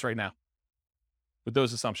 379 months right now with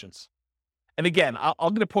those assumptions. And again, I'm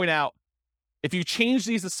going to point out, if you change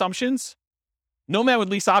these assumptions, nomad with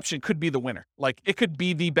lease option could be the winner. Like, it could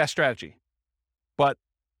be the best strategy. But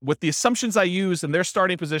with the assumptions I use and their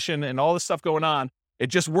starting position and all this stuff going on, it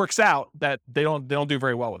just works out that they don't do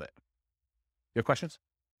very well with it. You have questions?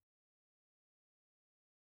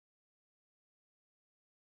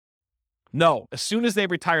 No. As soon as they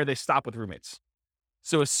retire, they stop with roommates.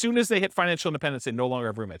 So as soon as they hit financial independence, they no longer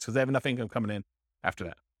have roommates because they have enough income coming in after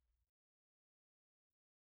that.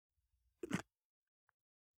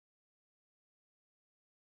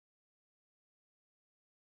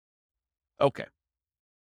 Okay.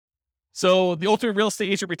 So the ultimate real estate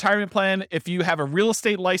agent retirement plan, if you have a real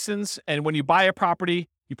estate license and when you buy a property,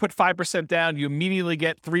 you put 5% down, you immediately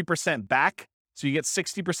get 3% back. So you get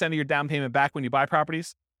 60% of your down payment back when you buy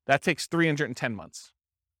properties. That takes 310 months.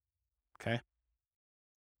 Okay.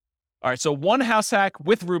 All right. So 1 house hack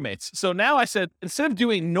with roommates. So now I said, instead of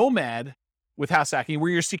doing nomad with house hacking, where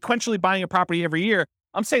you're sequentially buying a property every year,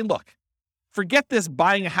 I'm saying, look, forget this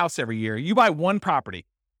buying a house every year. You buy 1 property.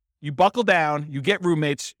 You buckle down, you get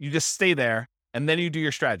roommates, you just stay there, and then you do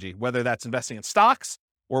your strategy, whether that's investing in stocks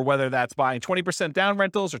or whether that's buying 20% down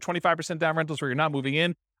rentals or 25% down rentals where you're not moving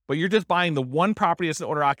in, but you're just buying the 1 property as an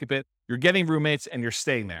owner occupant, you're getting roommates, and you're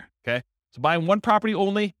staying there, okay? So buying 1 property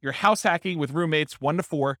only, you're house hacking with roommates, 1 to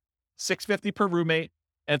 4, $650 per roommate,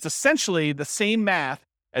 and it's essentially the same math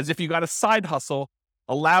as if you got a side hustle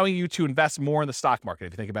allowing you to invest more in the stock market,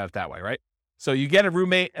 if you think about it that way, right? So you get a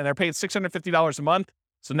roommate and they're paying $650 a month.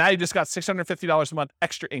 So now you just got $650 a month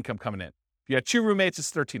extra income coming in. If you had 2 roommates,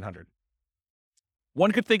 it's $1,300.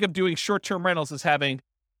 One could think of doing short-term rentals as having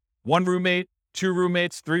 1 roommate, 2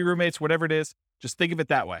 roommates, 3 roommates, whatever it is. Just think of it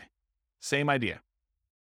that way. Same idea.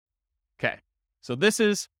 Okay. So this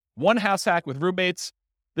is 1 house hack with roommates.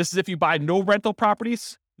 This is if you buy no rental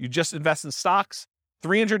properties, you just invest in stocks,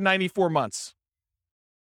 394 months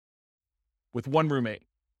with 1 roommate.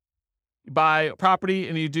 You buy a property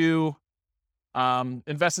and you do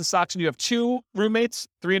Invest in stocks and you have 2 roommates,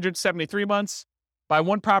 373 months. Buy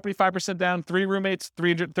one property, 5% down, 3 roommates,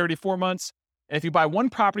 334 months. And if you buy one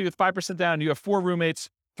property with 5% down, you have 4 roommates,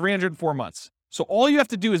 304 months. So all you have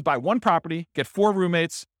to do is buy one property, get 4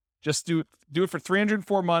 roommates, just do it for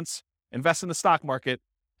 304 months, invest in the stock market,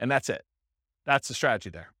 and that's it. That's the strategy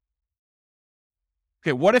there.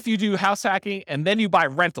 Okay, what if you do house hacking and then you buy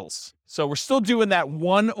rentals? So we're still doing that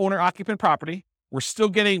one owner-occupant property. We're still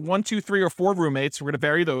getting 1, 2, 3, or 4 roommates. We're going to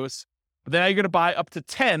vary those. But then you're going to buy up to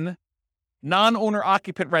 10 non-owner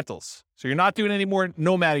occupant rentals. So you're not doing any more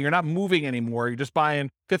nomading. You're not moving anymore. You're just buying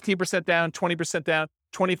 15% down, 20% down,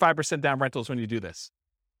 25% down rentals when you do this.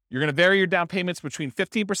 You're going to vary your down payments between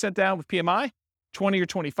 15% down with PMI, 20 or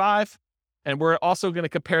 25. And we're also going to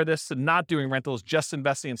compare this to not doing rentals, just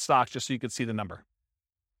investing in stocks, just so you can see the number.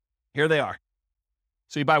 Here they are.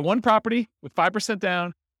 So you buy one property with 5%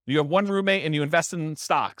 down, you have 1 roommate, and you invest in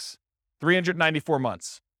stocks, 394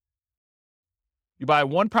 months. You buy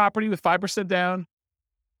one property with 5% down,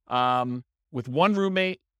 with 1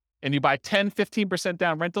 roommate, and you buy 10, 15%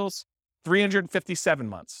 down rentals, 357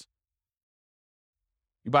 months.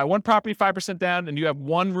 You buy one property, 5% down, and you have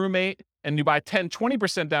 1 roommate, and you buy 10,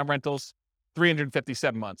 20% down rentals,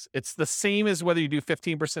 357 months. It's the same as whether you do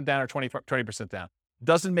 15% down or 20% down.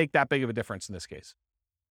 Doesn't make that big of a difference in this case.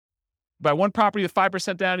 You buy one property with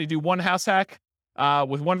 5% down, you do one house hack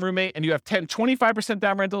with 1 roommate, and you have 10, 25%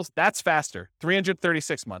 down rentals. That's faster,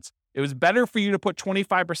 336 months. It was better for you to put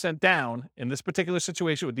 25% down in this particular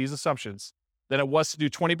situation with these assumptions than it was to do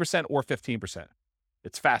 20% or 15%.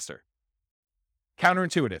 It's faster.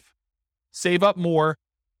 Counterintuitive. Save up more,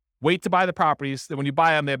 wait to buy the properties, then when you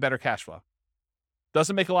buy them, they have better cash flow.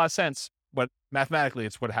 Doesn't make a lot of sense, but mathematically,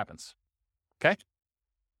 it's what happens. Okay?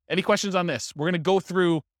 Any questions on this? We're going to go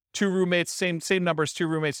through 2 roommates, same numbers, 2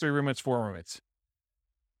 roommates, 3 roommates, 4 roommates.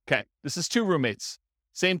 Okay, this is 2 roommates.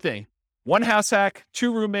 Same thing. 1 house hack,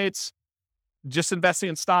 2 roommates, just investing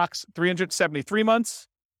in stocks, 373 months.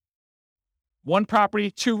 1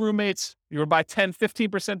 property, 2 roommates, you would buy 10,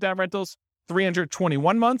 15% down rentals,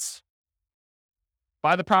 321 months.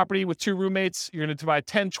 Buy the property with 2 roommates, you're going to buy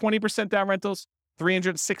 10, 20% down rentals,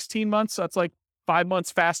 316 months. So that's like 5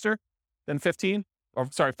 months faster than 15. Or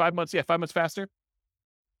sorry, 5 months. Yeah, 5 months faster.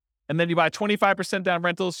 And then you buy 25% down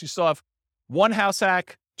rentals. You still have 1 house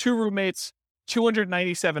hack, 2 roommates,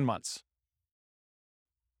 297 months.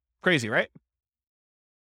 Crazy, right?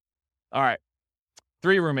 All right.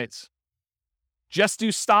 3 roommates. Just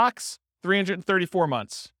do stocks, 334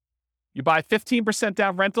 months. You buy 15%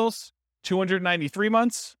 down rentals, 293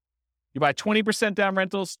 months. You buy 20% down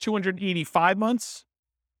rentals, 285 months.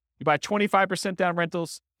 You buy 25% down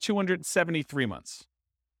rentals, 273 months.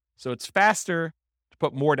 So it's faster to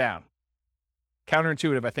put more down.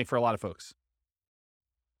 Counterintuitive, I think, for a lot of folks.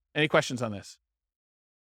 Any questions on this?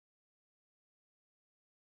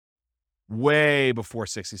 Way before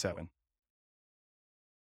 67.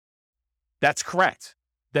 That's correct.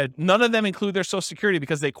 That none of them include their Social Security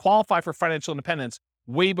because they qualify for financial independence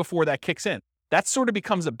way before that kicks in. That sort of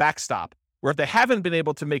becomes a backstop, where if they haven't been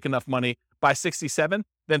able to make enough money by 67,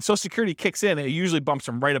 then Social Security kicks in and it usually bumps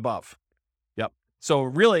them right above. Yep. So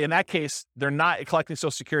really, in that case, they're not collecting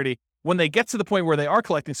Social Security. When they get to the point where they are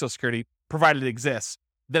collecting Social Security, provided it exists,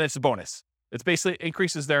 then it's a bonus. It's basically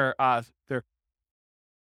increases their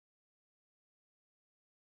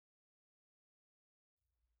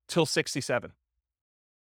till 67.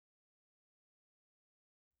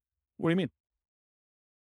 What do you mean?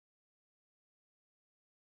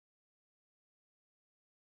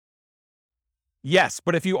 Yes,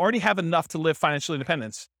 but if you already have enough to live financial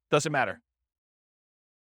independence, doesn't matter.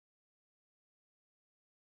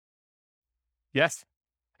 Yes.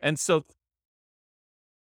 And so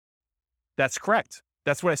that's correct.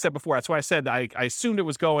 That's what I said before. That's why I said I assumed it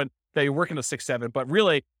was going that you're working to 6-7, but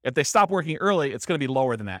really, if they stop working early, it's going to be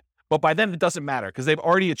lower than that. But by then, it doesn't matter because they've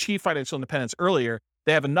already achieved financial independence earlier.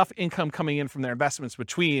 They have enough income coming in from their investments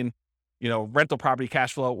between, rental property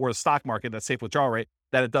cash flow or the stock market, that safe withdrawal rate,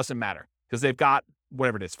 that it doesn't matter because they've got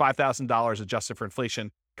whatever it is, $5,000 adjusted for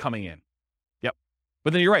inflation coming in. Yep.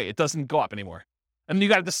 But then you're right. It doesn't go up anymore. And then you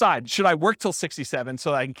got to decide, should I work till 67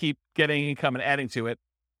 so that I can keep getting income and adding to it?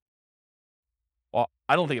 Well,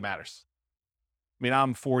 I don't think it matters. I mean,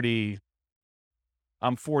 I'm 47.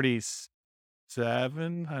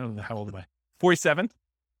 I don't know. How old am I? 47.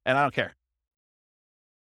 And I don't care.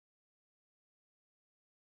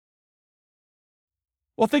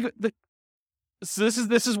 Well, so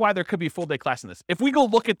this is why there could be a full day class in this. If we go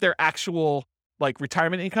look at their actual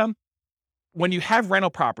retirement income, when you have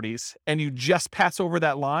rental properties and you just pass over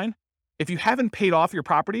that line, if you haven't paid off your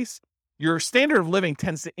properties, your standard of living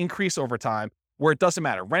tends to increase over time where it doesn't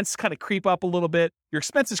matter. Rents kind of creep up a little bit. Your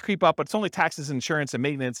expenses creep up, but it's only taxes, insurance, and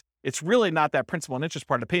maintenance. It's really not that principal and interest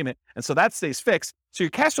part of the payment. And so that stays fixed. So your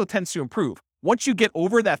cash flow tends to improve. Once you get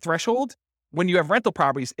over that threshold, when you have rental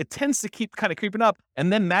properties, it tends to keep kind of creeping up.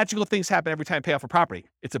 And then magical things happen every time you pay off a property.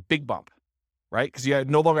 It's a big bump, right? Because you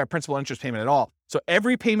no longer have principal and interest payment at all. So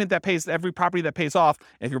every payment that pays, every property that pays off,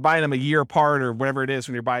 if you're buying them a year apart or whatever it is,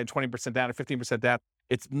 when you're buying 20% down or 15% down,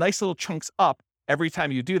 it's nice little chunks up every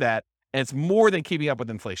time you do that. And it's more than keeping up with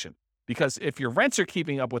inflation, because if your rents are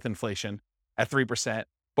keeping up with inflation at 3%,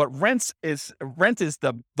 but rent is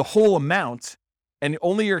the whole amount, and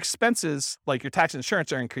only your expenses like your tax and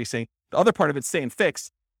insurance are increasing, the other part of it's staying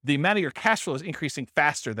fixed, the amount of your cash flow is increasing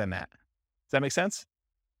faster than that. Does that make sense?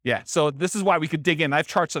 Yeah. So this is why we could dig in. I have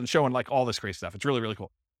charts on showing like all this crazy stuff. It's really, really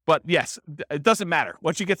cool. But yes, it doesn't matter.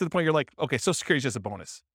 Once you get to the point you're like, okay, Social Security is just a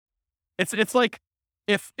bonus. It's like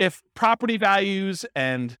if property values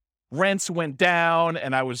and rents went down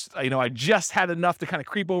and I just had enough to kind of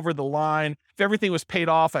creep over the line. If everything was paid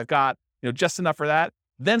off, I've got, just enough for that.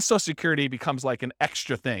 Then Social Security becomes like an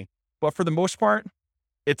extra thing. But for the most part,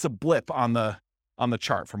 it's a blip on the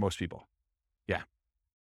chart for most people. Yeah.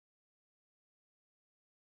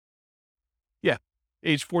 Yeah.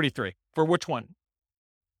 Age 43. For which one?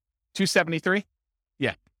 273?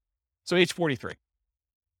 Yeah. So age 43.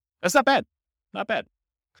 That's not bad. Not bad.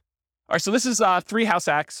 All right, so this is 3 house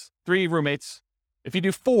hacks, 3 roommates. If you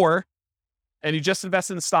do 4 and you just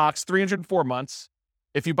invest in stocks, 304 months.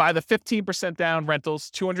 If you buy the 15% down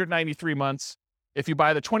rentals, 293 months. If you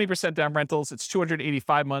buy the 20% down rentals, it's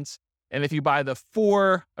 285 months. And if you buy the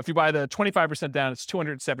 25% down, it's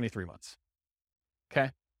 273 months.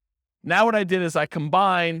 Okay. Now what I did is I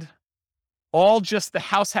combined all just the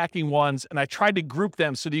house hacking ones, and I tried to group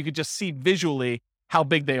them so that you could just see visually how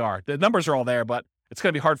big they are. The numbers are all there, but it's going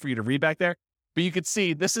to be hard for you to read back there. But you could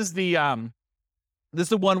see this is the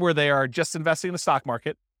one where they are just investing in the stock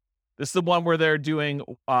market. This is the one where they're doing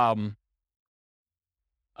one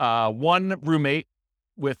roommate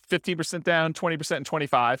with 15% down, 20% and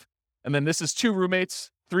 25. And then this is 2 roommates,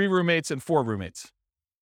 3 roommates, and 4 roommates.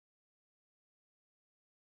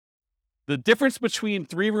 The difference between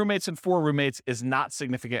 3 roommates and 4 roommates is not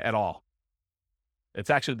significant at all. It's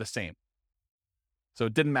actually the same. So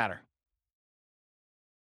it didn't matter.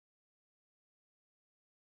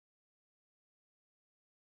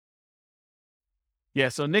 Yeah,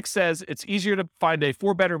 so Nick says it's easier to find a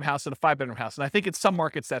 4-bedroom house than a 5-bedroom house. And I think in some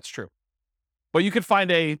markets that's true. But you could find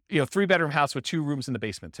a 3-bedroom house with 2 rooms in the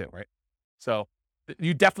basement too, right? So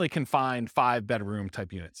you definitely can find 5-bedroom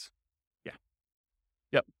type units. Yeah.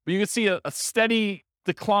 Yep. But you can see a steady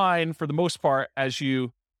decline for the most part as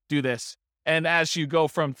you do this. And as you go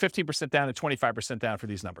from 15% down to 25% down for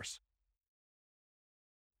these numbers.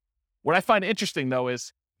 What I find interesting though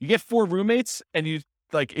is you get 4 roommates and you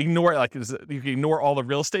ignore you can ignore all the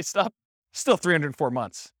real estate stuff, still 304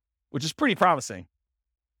 months, which is pretty promising,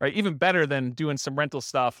 right? Even better than doing some rental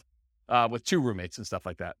stuff with 2 roommates and stuff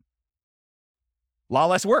like that. A lot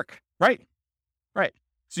less work, right? Right.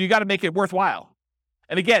 So you got to make it worthwhile.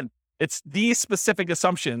 And again, it's these specific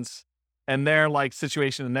assumptions and their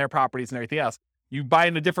situation and their properties and everything else. You buy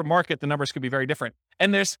in a different market, the numbers could be very different.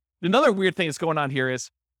 And there's another weird thing that's going on here is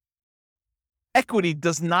equity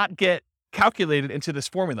does not get calculated into this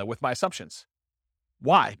formula with my assumptions.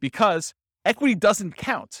 Why? Because equity doesn't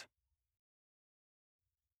count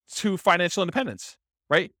to financial independence,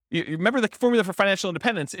 right? You remember the formula for financial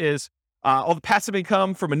independence is all the passive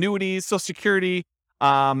income from annuities, Social Security,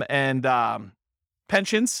 and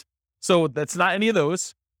pensions. So that's not any of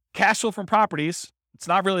those. Cash flow from properties, it's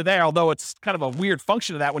not really there, although it's kind of a weird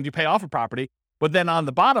function of that when you pay off a property. But then on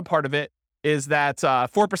the bottom part of it is that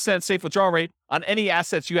 4% safe withdrawal rate on any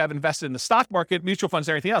assets you have invested in the stock market, mutual funds,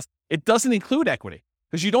 and everything else. It doesn't include equity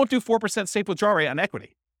because you don't do 4% safe withdrawal rate on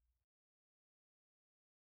equity.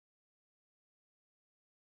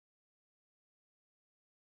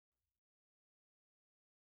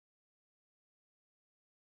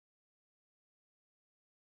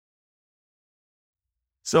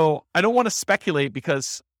 So I don't want to speculate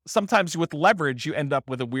because sometimes with leverage, you end up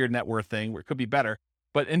with a weird net worth thing where it could be better.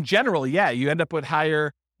 But in general, yeah, you end up with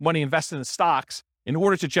higher money invested in stocks in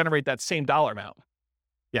order to generate that same dollar amount.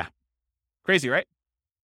 Yeah. Crazy, right?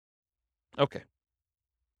 Okay.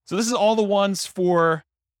 So this is all the ones for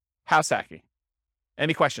house hacking.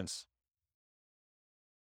 Any questions?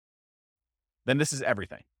 Then this is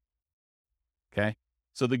everything. Okay.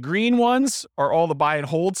 So the green ones are all the buy and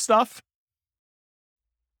hold stuff.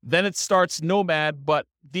 Then it starts Nomad, but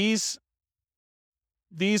these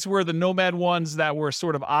were the Nomad ones that were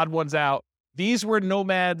sort of odd ones out. These were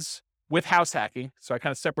Nomads with house hacking. So I kind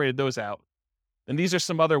of separated those out. Then these are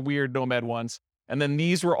some other weird Nomad ones. And then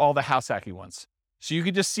these were all the house hacking ones. So you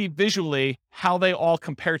could just see visually how they all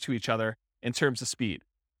compare to each other in terms of speed.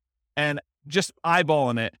 And just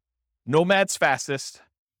eyeballing it, Nomad's fastest,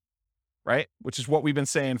 right? Which is what we've been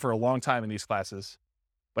saying for a long time in these classes.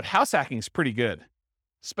 But house hacking is pretty good,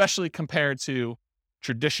 especially compared to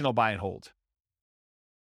traditional buy and hold,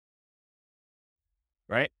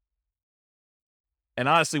 right? And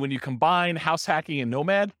honestly, when you combine house hacking and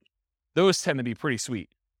Nomad, those tend to be pretty sweet.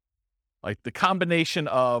 Like the combination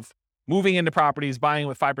of moving into properties, buying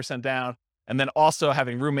with 5% down, and then also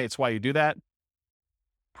having roommates while you do that,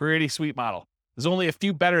 pretty sweet model. There's only a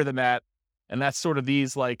few better than that, and that's sort of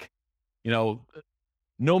these like,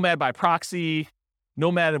 Nomad by proxy,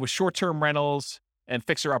 Nomad with short-term rentals, and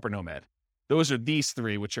fixer-upper Nomad. Those are these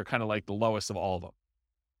three, which are kind of like the lowest of all of them.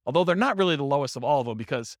 Although they're not really the lowest of all of them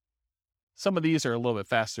because some of these are a little bit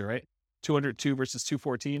faster, right? 202 versus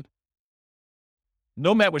 214.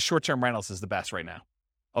 Nomad with short-term rentals is the best right now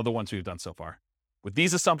of the ones we've done so far. With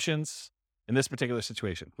these assumptions in this particular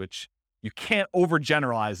situation, which you can't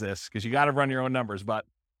overgeneralize this because you got to run your own numbers. But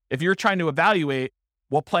if you're trying to evaluate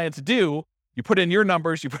what plan to do, you put in your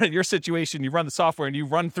numbers, you put in your situation, you run the software, and you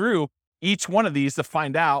run through each one of these to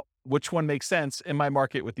find out which one makes sense in my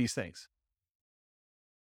market with these things.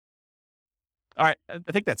 All right,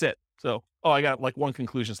 I think that's it. So, I got like one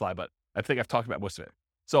conclusion slide, but I think I've talked about most of it.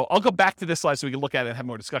 So I'll go back to this slide so we can look at it and have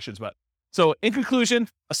more discussions. But so in conclusion,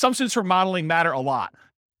 assumptions for modeling matter a lot.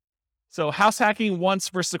 So house hacking once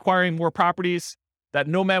versus acquiring more properties, that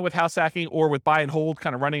Nomad with house hacking or with buy and hold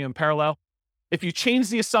kind of running in parallel. If you change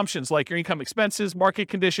the assumptions like your income expenses, market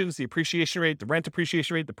conditions, the appreciation rate, the rent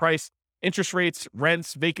appreciation rate, the price, interest rates,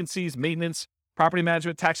 rents, vacancies, maintenance, property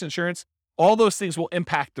management, tax insurance, all those things will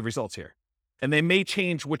impact the results here. And they may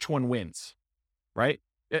change which one wins, right?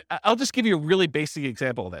 I'll just give you a really basic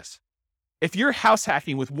example of this. If you're house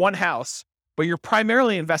hacking with one house, but you're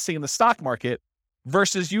primarily investing in the stock market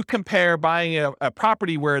versus you compare buying a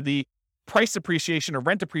property where the price appreciation or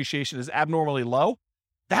rent appreciation is abnormally low,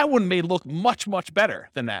 that one may look much, much better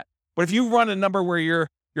than that. But if you run a number where you're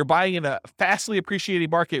buying in a fastly appreciating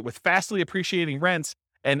market with fastly appreciating rents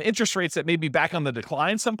and interest rates that may be back on the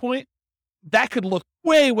decline at some point, that could look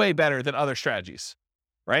way, way better than other strategies,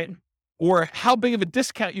 right? Or how big of a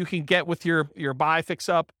discount you can get with your buy, fix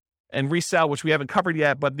up, and resell, which we haven't covered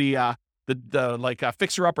yet, but the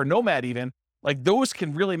fixer up or Nomad even, like those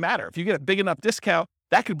can really matter. If you get a big enough discount,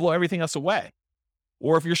 that could blow everything else away.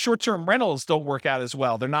 Or if your short-term rentals don't work out as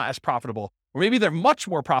well, they're not as profitable, or maybe they're much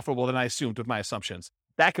more profitable than I assumed with my assumptions.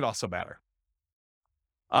 That could also matter.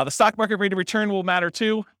 The stock market rate of return will matter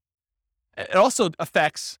too. It also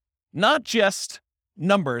affects not just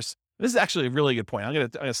numbers. This is actually a really good point. I'm going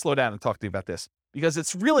to slow down and talk to you about this because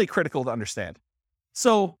it's really critical to understand.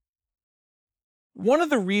 So one of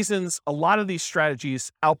the reasons a lot of these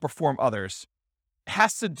strategies outperform others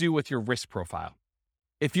has to do with your risk profile.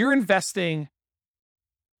 If you're investing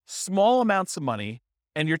small amounts of money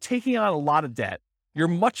and you're taking on a lot of debt, you're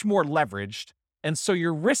much more leveraged. And so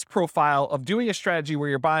your risk profile of doing a strategy where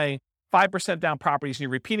you're buying 5% down properties and you're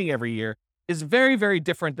repeating every year is very, very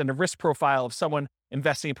different than the risk profile of someone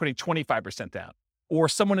investing and putting 25% down or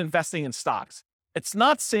someone investing in stocks. It's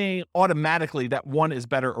not saying automatically that one is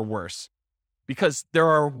better or worse because there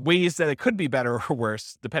are ways that it could be better or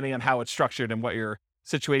worse depending on how it's structured and what your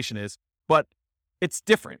situation is, but it's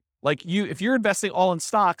different. Like if you're investing all in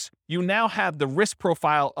stocks, you now have the risk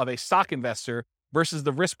profile of a stock investor versus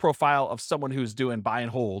the risk profile of someone who's doing buy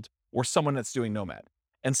and hold or someone that's doing Nomad.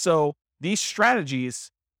 And so these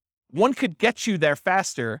strategies, one could get you there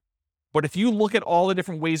faster, but if you look at all the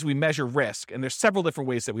different ways we measure risk, and there's several different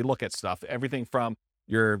ways that we look at stuff, everything from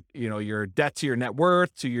your debt to your net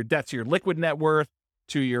worth, to your debt to your liquid net worth,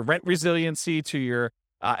 to your rent resiliency, to your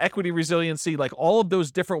equity resiliency, like all of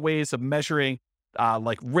those different ways of measuring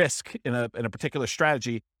like risk in a particular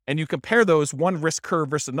strategy, and you compare those one risk curve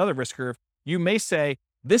versus another risk curve, you may say,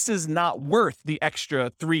 this is not worth the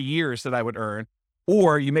extra 3 years that I would earn.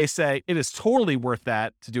 Or you may say, it is totally worth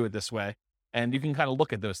that to do it this way. And you can kind of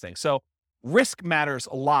look at those things. So risk matters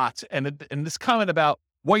a lot. And this comment about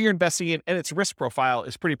what you're investing in and its risk profile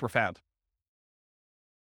is pretty profound.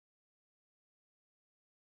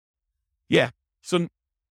 Yeah. So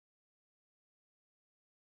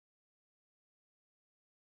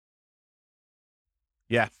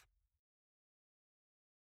yeah.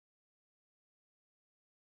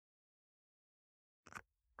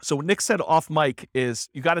 So what Nick said off mic is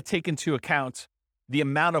you got to take into account the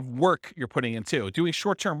amount of work you're putting into. Doing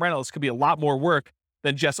short-term rentals could be a lot more work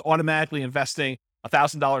than just automatically investing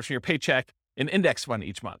 $1,000 from your paycheck in index fund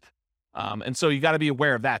each month. And so you got to be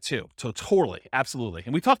aware of that too. So totally, absolutely.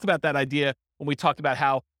 And we talked about that idea when we talked about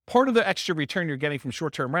how part of the extra return you're getting from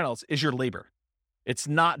short-term rentals is your labor. It's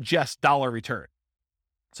not just dollar return.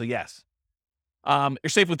 So yes. Your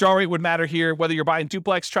safe withdrawal rate would matter here. Whether you're buying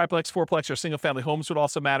duplex, triplex, fourplex, or single-family homes would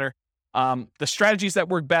also matter. The strategies that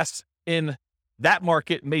work best in that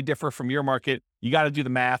market may differ from your market. You got to do the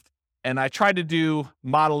math. And I tried to do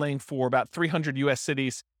modeling for about 300 U.S.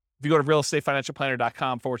 cities. If you go to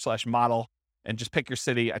realestatefinancialplanner.com/model and just pick your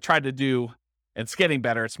city, I tried to do, and it's getting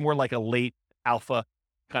better. It's more like a late alpha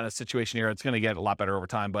kind of situation here. It's going to get a lot better over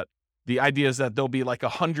time. But the idea is that there'll be like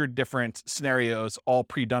 100 different scenarios all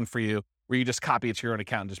pre-done for you where you just copy it to your own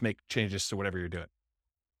account and just make changes to whatever you're doing.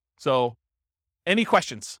 So any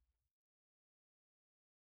questions?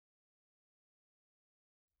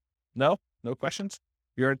 No questions?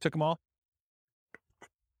 You already took them all?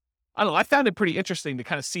 I don't know. I found it pretty interesting to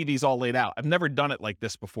kind of see these all laid out. I've never done it like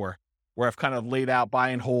this before, where I've kind of laid out buy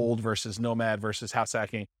and hold versus nomad versus house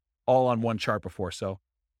hacking all on one chart before. So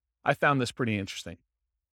I found this pretty interesting.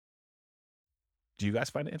 Do you guys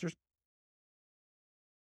find it interesting?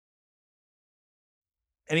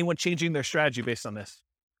 Anyone changing their strategy based on this?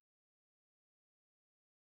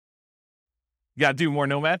 You got to do more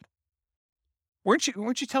nomad? Weren't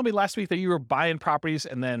you telling me last week that you were buying properties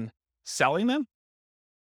and then selling them?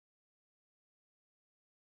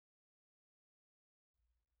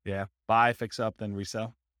 Yeah. Buy, fix up, then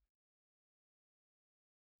resell.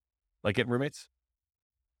 Like get roommates?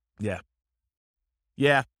 Yeah.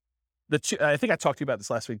 Yeah. I think I talked to you about this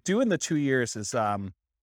last week. Doing the 2 years is,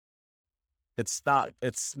 it's not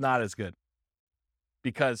as good,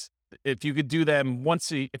 because if you could do them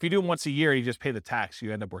if you do them once a year, you just pay the tax,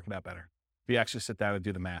 you end up working out better. If you actually sit down and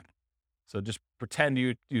do the math. So just pretend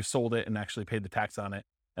you sold it and actually paid the tax on it.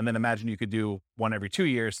 And then imagine you could do one every 2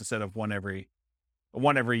 years instead of one every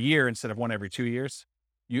year instead of one every 2 years.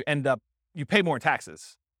 You pay more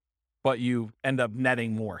taxes, but you end up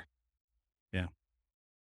netting more. Yeah.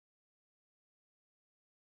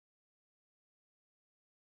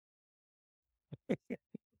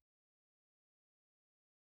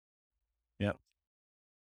 Yep.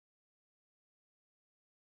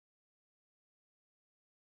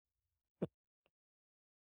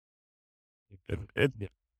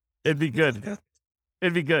 It'd be good.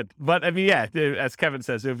 It'd be good. But I mean, yeah, as Kevin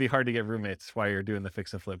says, it would be hard to get roommates while you're doing the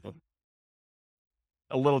fix and flip.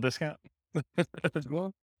 A little discount.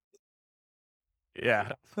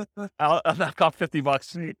 Yeah. I'll knock off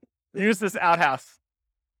 $50. Use this outhouse.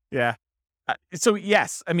 Yeah. So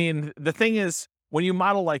yes, I mean, the thing is, when you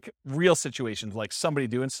model like real situations, like somebody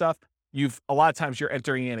doing stuff, a lot of times you're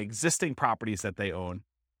entering in existing properties that they own.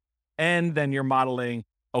 And then you're modeling,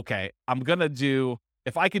 okay,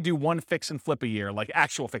 if I could do one fix and flip a year, like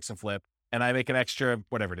actual fix and flip, and I make an extra,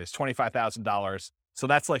 whatever it is, $25,000. So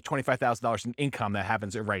that's like $25,000 in income that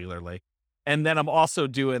happens irregularly. And then I'm also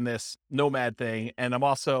doing this nomad thing, and I'm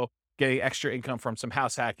also getting extra income from some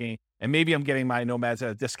house hacking, and maybe I'm getting my nomads at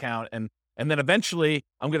a discount. And then eventually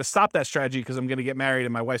I'm going to stop that strategy because I'm going to get married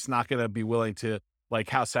and my wife's not going to be willing to like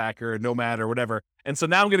house hack or nomad or whatever. And so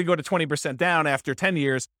now I'm going to go to 20% down after 10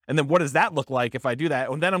 years. And then what does that look like if I do that?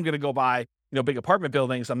 And then I'm going to go buy, big apartment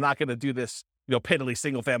buildings. I'm not going to do this, piddly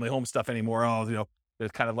single family home stuff anymore.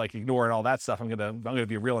 It's kind of like ignoring all that stuff. I'm going to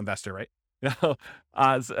be a real investor, right?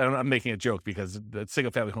 I'm making a joke because the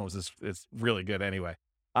single family homes is really good anyway.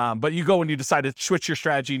 But you go and you decide to switch your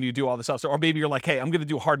strategy and you do all this stuff. Or maybe you're like, hey, I'm going to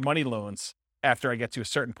do hard money loans after I get to a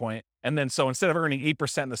certain point. And then so instead of earning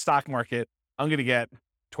 8% in the stock market, I'm going to get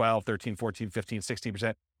 12, 13, 14, 15,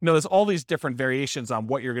 16%. There's all these different variations on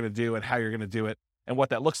what you're going to do and how you're going to do it and what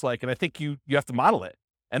that looks like. And I think you have to model it.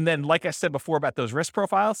 And then, like I said before about those risk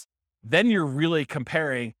profiles, then you're really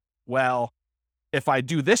comparing, well, if I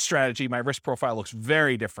do this strategy, my risk profile looks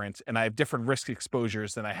very different and I have different risk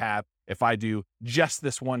exposures than I have if I do just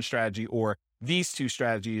this one strategy or these two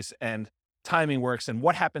strategies, and timing works. And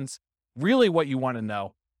what happens, really what you want to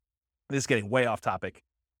know, this is getting way off topic.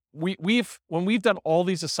 When we've done all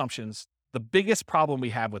these assumptions, the biggest problem we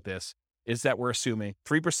have with this is that we're assuming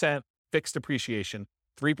 3% fixed appreciation,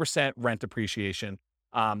 3% rent appreciation,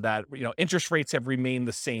 that, interest rates have remained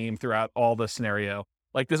the same throughout all the scenario.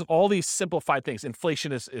 Like there's all these simplified things.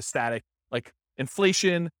 Inflation is static, like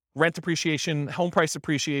inflation, rent appreciation, home price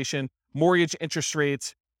appreciation, mortgage interest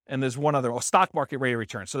rates. And there's one other, stock market rate of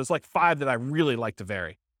return. So there's like 5 that I really like to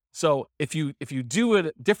vary. So if you do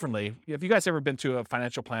it differently, have you guys ever been to a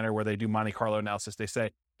financial planner where they do Monte Carlo analysis? They say,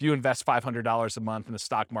 if you invest $500 a month in the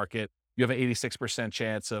stock market, you have an 86%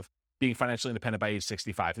 chance of being financially independent by age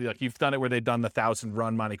 65. Like you've done it where they've done the 1,000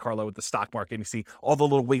 run Monte Carlo with the stock market, and you see all the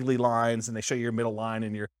little wiggly lines, and they show your middle line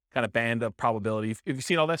and your kind of band of probability. Have you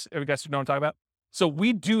seen all this? Have you guys know what I'm talking about? So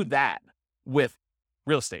we do that with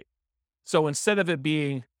real estate. So instead of it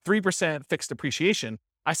being 3% fixed appreciation,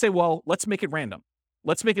 I say, well, let's make it random.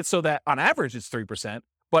 Let's make it so that on average it's 3%,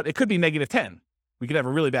 but it could be negative 10. We could have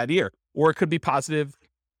a really bad year, or it could be positive.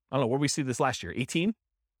 I don't know, where we see this last year, 18?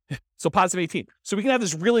 So positive 18. So we can have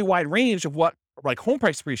this really wide range of what like home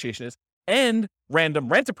price appreciation is, and random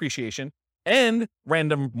rent appreciation, and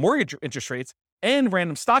random mortgage interest rates, and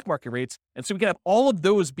random stock market rates. And so we can have all of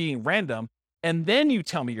those being random. And then you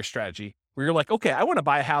tell me your strategy where you're like, okay, I want to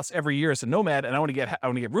buy a house every year as a nomad and I want to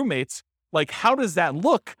get roommates. Like, how does that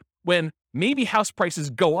look when maybe house prices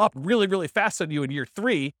go up really, really fast on you in year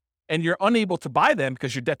 3 and you're unable to buy them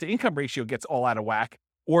because your debt to income ratio gets all out of whack?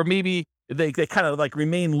 Or maybe they kind of like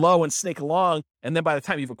remain low and snake along. And then by the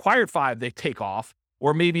time you've acquired 5, they take off.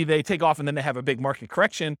 Or maybe they take off and then they have a big market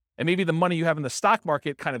correction. And maybe the money you have in the stock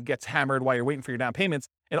market kind of gets hammered while you're waiting for your down payments.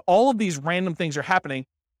 And all of these random things are happening.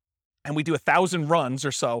 And we do 1,000 runs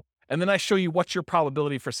or so. And then I show you what's your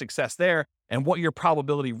probability for success there and what your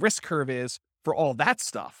probability risk curve is for all that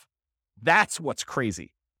stuff. That's what's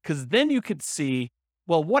crazy. Because then you could see,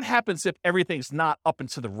 well, what happens if everything's not up and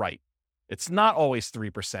to the right? It's not always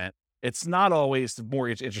 3%. It's not always the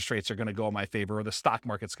mortgage interest rates are going to go in my favor or the stock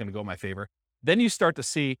market's going to go in my favor. Then you start to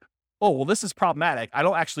see, oh, well, this is problematic. I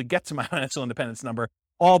don't actually get to my financial independence number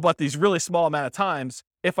all but these really small amount of times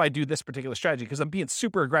if I do this particular strategy, because I'm being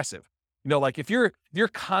super aggressive. You know, like if you're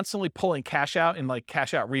constantly pulling cash out and like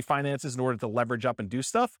cash out refinances in order to leverage up and do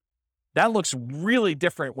stuff, that looks really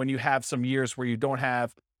different when you have some years where you don't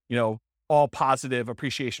have, you know, all positive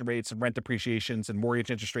appreciation rates and rent appreciations and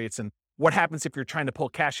mortgage interest rates. And what happens if you're trying to pull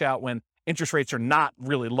cash out when interest rates are not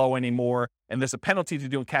really low anymore and there's a penalty to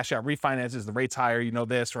doing cash out refinances, the rate's higher, you know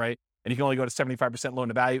this, right? And you can only go to 75% loan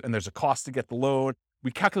to value and there's a cost to get the loan.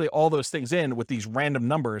 We calculate all those things in with these random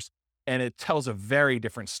numbers and it tells a very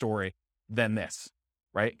different story than this,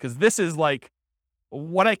 right? Because this is like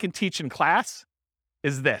what I can teach in class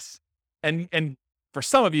is this. And for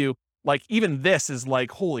some of you, like even this is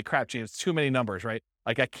like, holy crap, James, too many numbers, right?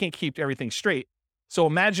 Like I can't keep everything straight. So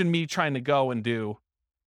imagine me trying to go and do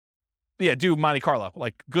Monte Carlo,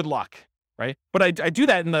 like good luck, right? But I do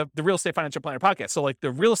that in the Real Estate Financial Planner podcast. So like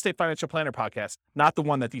the Real Estate Financial Planner podcast, not the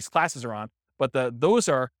one that these classes are on, but those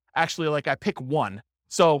are actually like I pick one.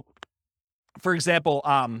 So for example,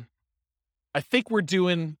 I think we're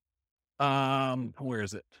doing, where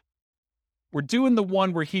is it? We're doing the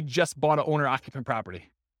one where he just bought an owner occupant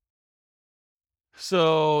property.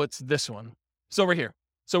 So it's this one. So over here.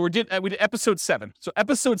 So we did episode 7. So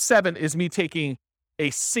episode 7 is me taking a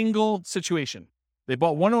single situation. They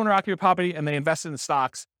bought one owner occupant property and they invested in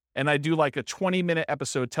stocks. And I do like a 20-minute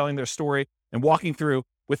episode telling their story and walking through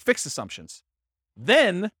with fixed assumptions.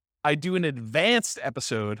 Then I do an advanced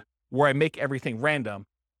episode where I make everything random.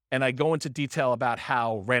 And I go into detail about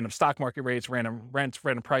how random stock market rates, random rent,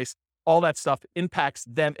 random price, all that stuff impacts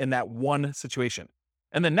them in that one situation.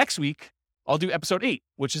 And then next week, I'll do episode 8,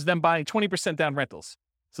 which is them buying 20% down rentals.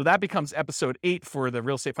 So that becomes episode 8 for the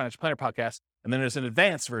Real Estate Financial Planner podcast. And then there's an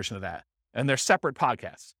advanced version of that. And they're separate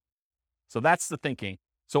podcasts. So that's the thinking.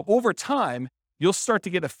 So over time, you'll start to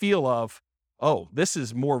get a feel of, oh, this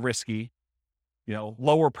is more risky, you know,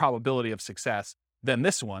 lower probability of success than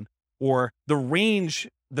this one. Or the range,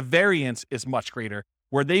 the variance is much greater,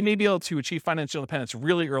 where they may be able to achieve financial independence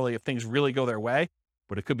really early if things really go their way,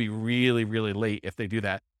 but it could be really, really late if they do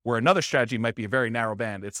that. Where another strategy might be a very narrow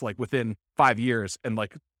band. It's like within 5 years and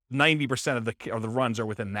like 90% of the runs are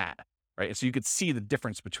within that, right? And so you could see the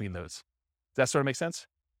difference between those. Does that sort of make sense?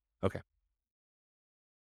 Okay.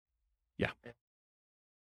 Yeah.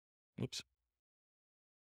 Oops.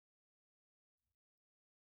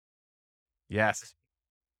 Yes.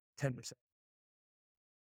 10%.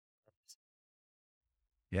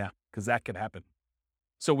 Yeah, because that could happen.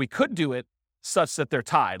 So we could do it such that they're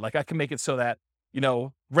tied. Like I can make it so that, you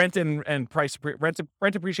know, rent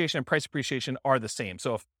appreciation and price appreciation are the same.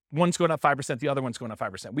 So if one's going up 5%, the other one's going up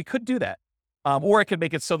 5%. We could do that. Or I could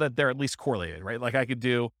make it so that they're at least correlated, right? Like I could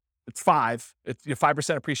do, it's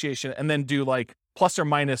 5% appreciation, and then do like plus or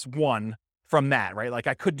minus 1 from that, right? Like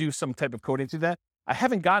I could do some type of coding to that. I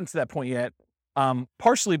haven't gotten to that point yet,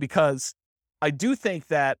 partially because I do think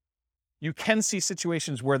that you can see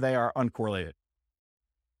situations where they are uncorrelated.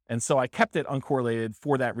 And so I kept it uncorrelated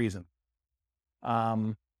for that reason.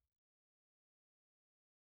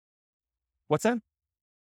 What's that?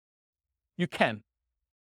 You can.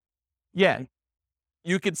 Yeah.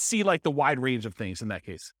 You could see like the wide range of things in that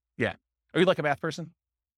case. Yeah. Are you like a math person?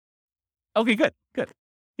 Okay, good.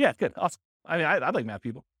 Yeah, good. Awesome. I mean, I like math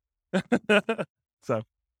people. So,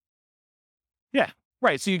 yeah.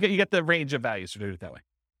 Right. So you get the range of values to do it that way.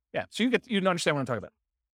 Yeah. So you understand what I'm talking about.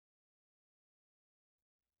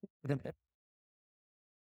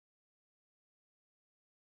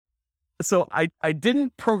 So I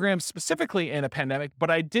didn't program specifically in a pandemic, but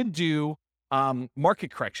I did do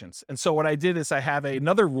market corrections. And so what I did is I have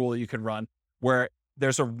another rule you can run where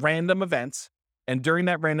there's a random event. And during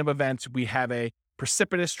that random event, we have a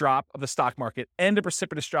precipitous drop of the stock market and a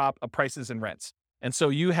precipitous drop of prices and rents. And so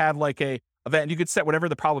you have like a event, you could set whatever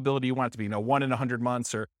the probability you want it to be, 1 in 100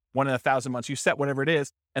 months or 1 in 1,000 months, you set whatever it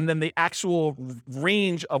is. And then the actual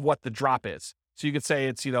range of what the drop is. So you could say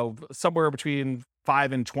it's, somewhere between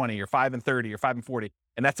 5 and 20 or 5 and 30 or 5 and 40,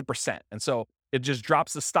 and that's a percent. And so it just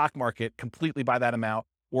drops the stock market completely by that amount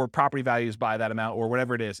or property values by that amount or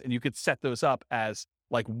whatever it is. And you could set those up as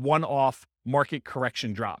like one-off market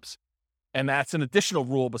correction drops. And that's an additional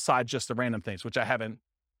rule besides just the random things, which I haven't,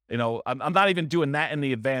 I'm not even doing that in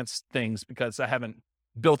the advanced things because I haven't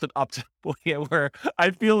built it up to where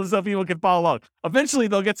I feel as though people can follow along. Eventually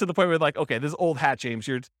they'll get to the point where like, okay, this is old hat, James,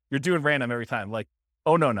 you're doing random every time. Like,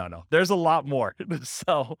 oh, no. There's a lot more.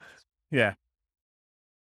 So yeah.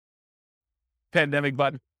 Pandemic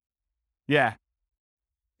button. Yeah.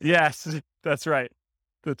 Yes, that's right.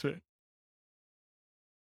 That's right.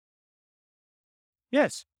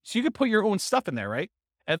 Yes. So you could put your own stuff in there, right?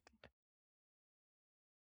 And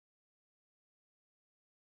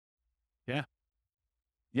yeah.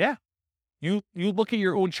 Yeah. You look at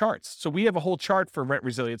your own charts. So we have a whole chart for rent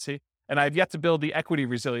resiliency, and I've yet to build the equity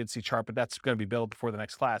resiliency chart, but that's going to be built before the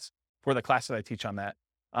next class, for the class that I teach on that.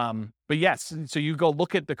 But yes, so you go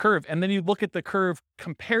look at the curve, and then you look at the curve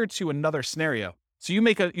compared to another scenario. So you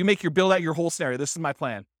build out your whole scenario. This is my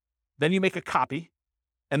plan. Then you make a copy,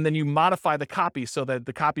 and then you modify the copy so that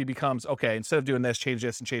the copy becomes, okay, instead of doing this, change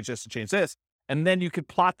this and change this and change this. And then you could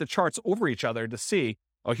plot the charts over each other to see,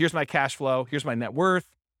 oh, here's my cash flow, here's my net worth,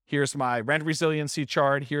 here's my rent resiliency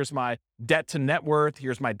chart, here's my debt to net worth,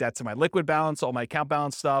 here's my debt to my liquid balance, all my account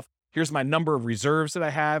balance stuff, here's my number of reserves that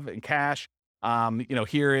I have in cash.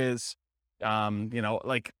 Here is,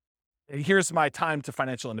 here's my time to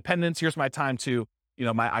financial independence, here's my time to,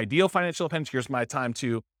 my ideal financial independence, here's my time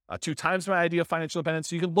to 2 times my ideal financial independence.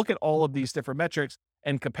 So you can look at all of these different metrics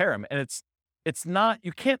and compare them. And it's not,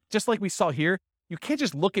 you can't, just like we saw here, you can't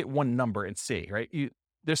just look at one number and see, right?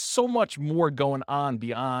 There's so much more going on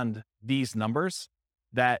beyond these numbers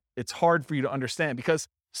that it's hard for you to understand, because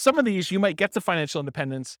some of these you might get to financial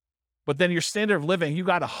independence, but then your standard of living, you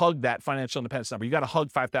got to hug that financial independence number. You got to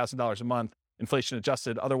hug $5,000 a month, inflation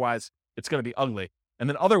adjusted. Otherwise, it's going to be ugly. And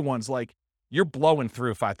then other ones, like you're blowing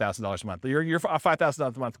through $5,000 a month. You're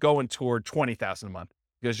 $5,000 a month going toward $20,000 a month,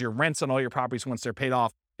 because your rents on all your properties once they're paid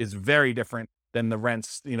off is very different than the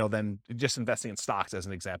rents, than just investing in stocks as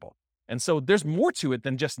an example. And so there's more to it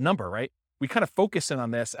than just number, right? We kind of focus in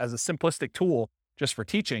on this as a simplistic tool just for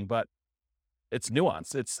teaching, but it's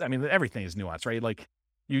nuanced. Everything is nuanced, right? Like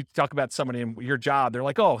you talk about somebody in your job, they're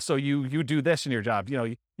like, oh, so you do this in your job.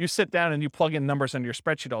 You sit down and you plug in numbers on your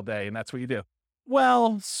spreadsheet all day and that's what you do.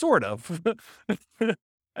 Well, sort of.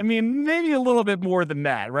 Maybe a little bit more than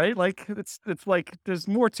that, right? Like it's like there's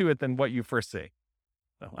more to it than what you first see.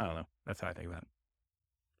 So I don't know. That's how I think about it.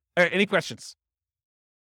 All right. Any questions?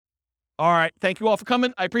 All right. Thank you all for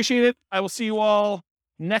coming. I appreciate it. I will see you all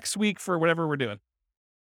next week for whatever we're doing.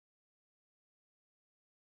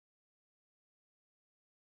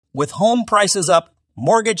 With home prices up,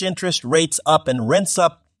 mortgage interest rates up, and rents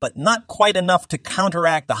up, but not quite enough to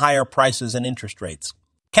counteract the higher prices and interest rates,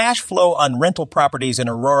 cash flow on rental properties in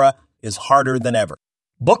Aurora is harder than ever.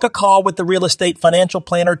 Book a call with the Real Estate Financial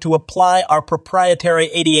Planner to apply our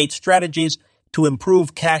proprietary 88 strategies to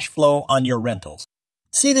improve cash flow on your rentals.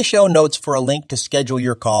 See the show notes for a link to schedule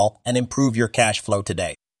your call and improve your cash flow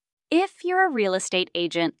today. If you're a real estate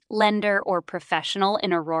agent, lender, or professional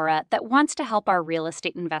in Aurora that wants to help our real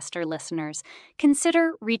estate investor listeners,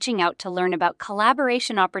 consider reaching out to learn about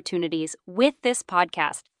collaboration opportunities with this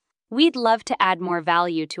podcast. We'd love to add more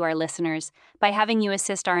value to our listeners by having you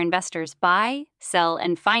assist our investors buy, sell,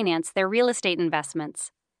 and finance their real estate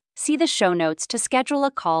investments. See the show notes to schedule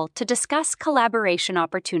a call to discuss collaboration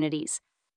opportunities.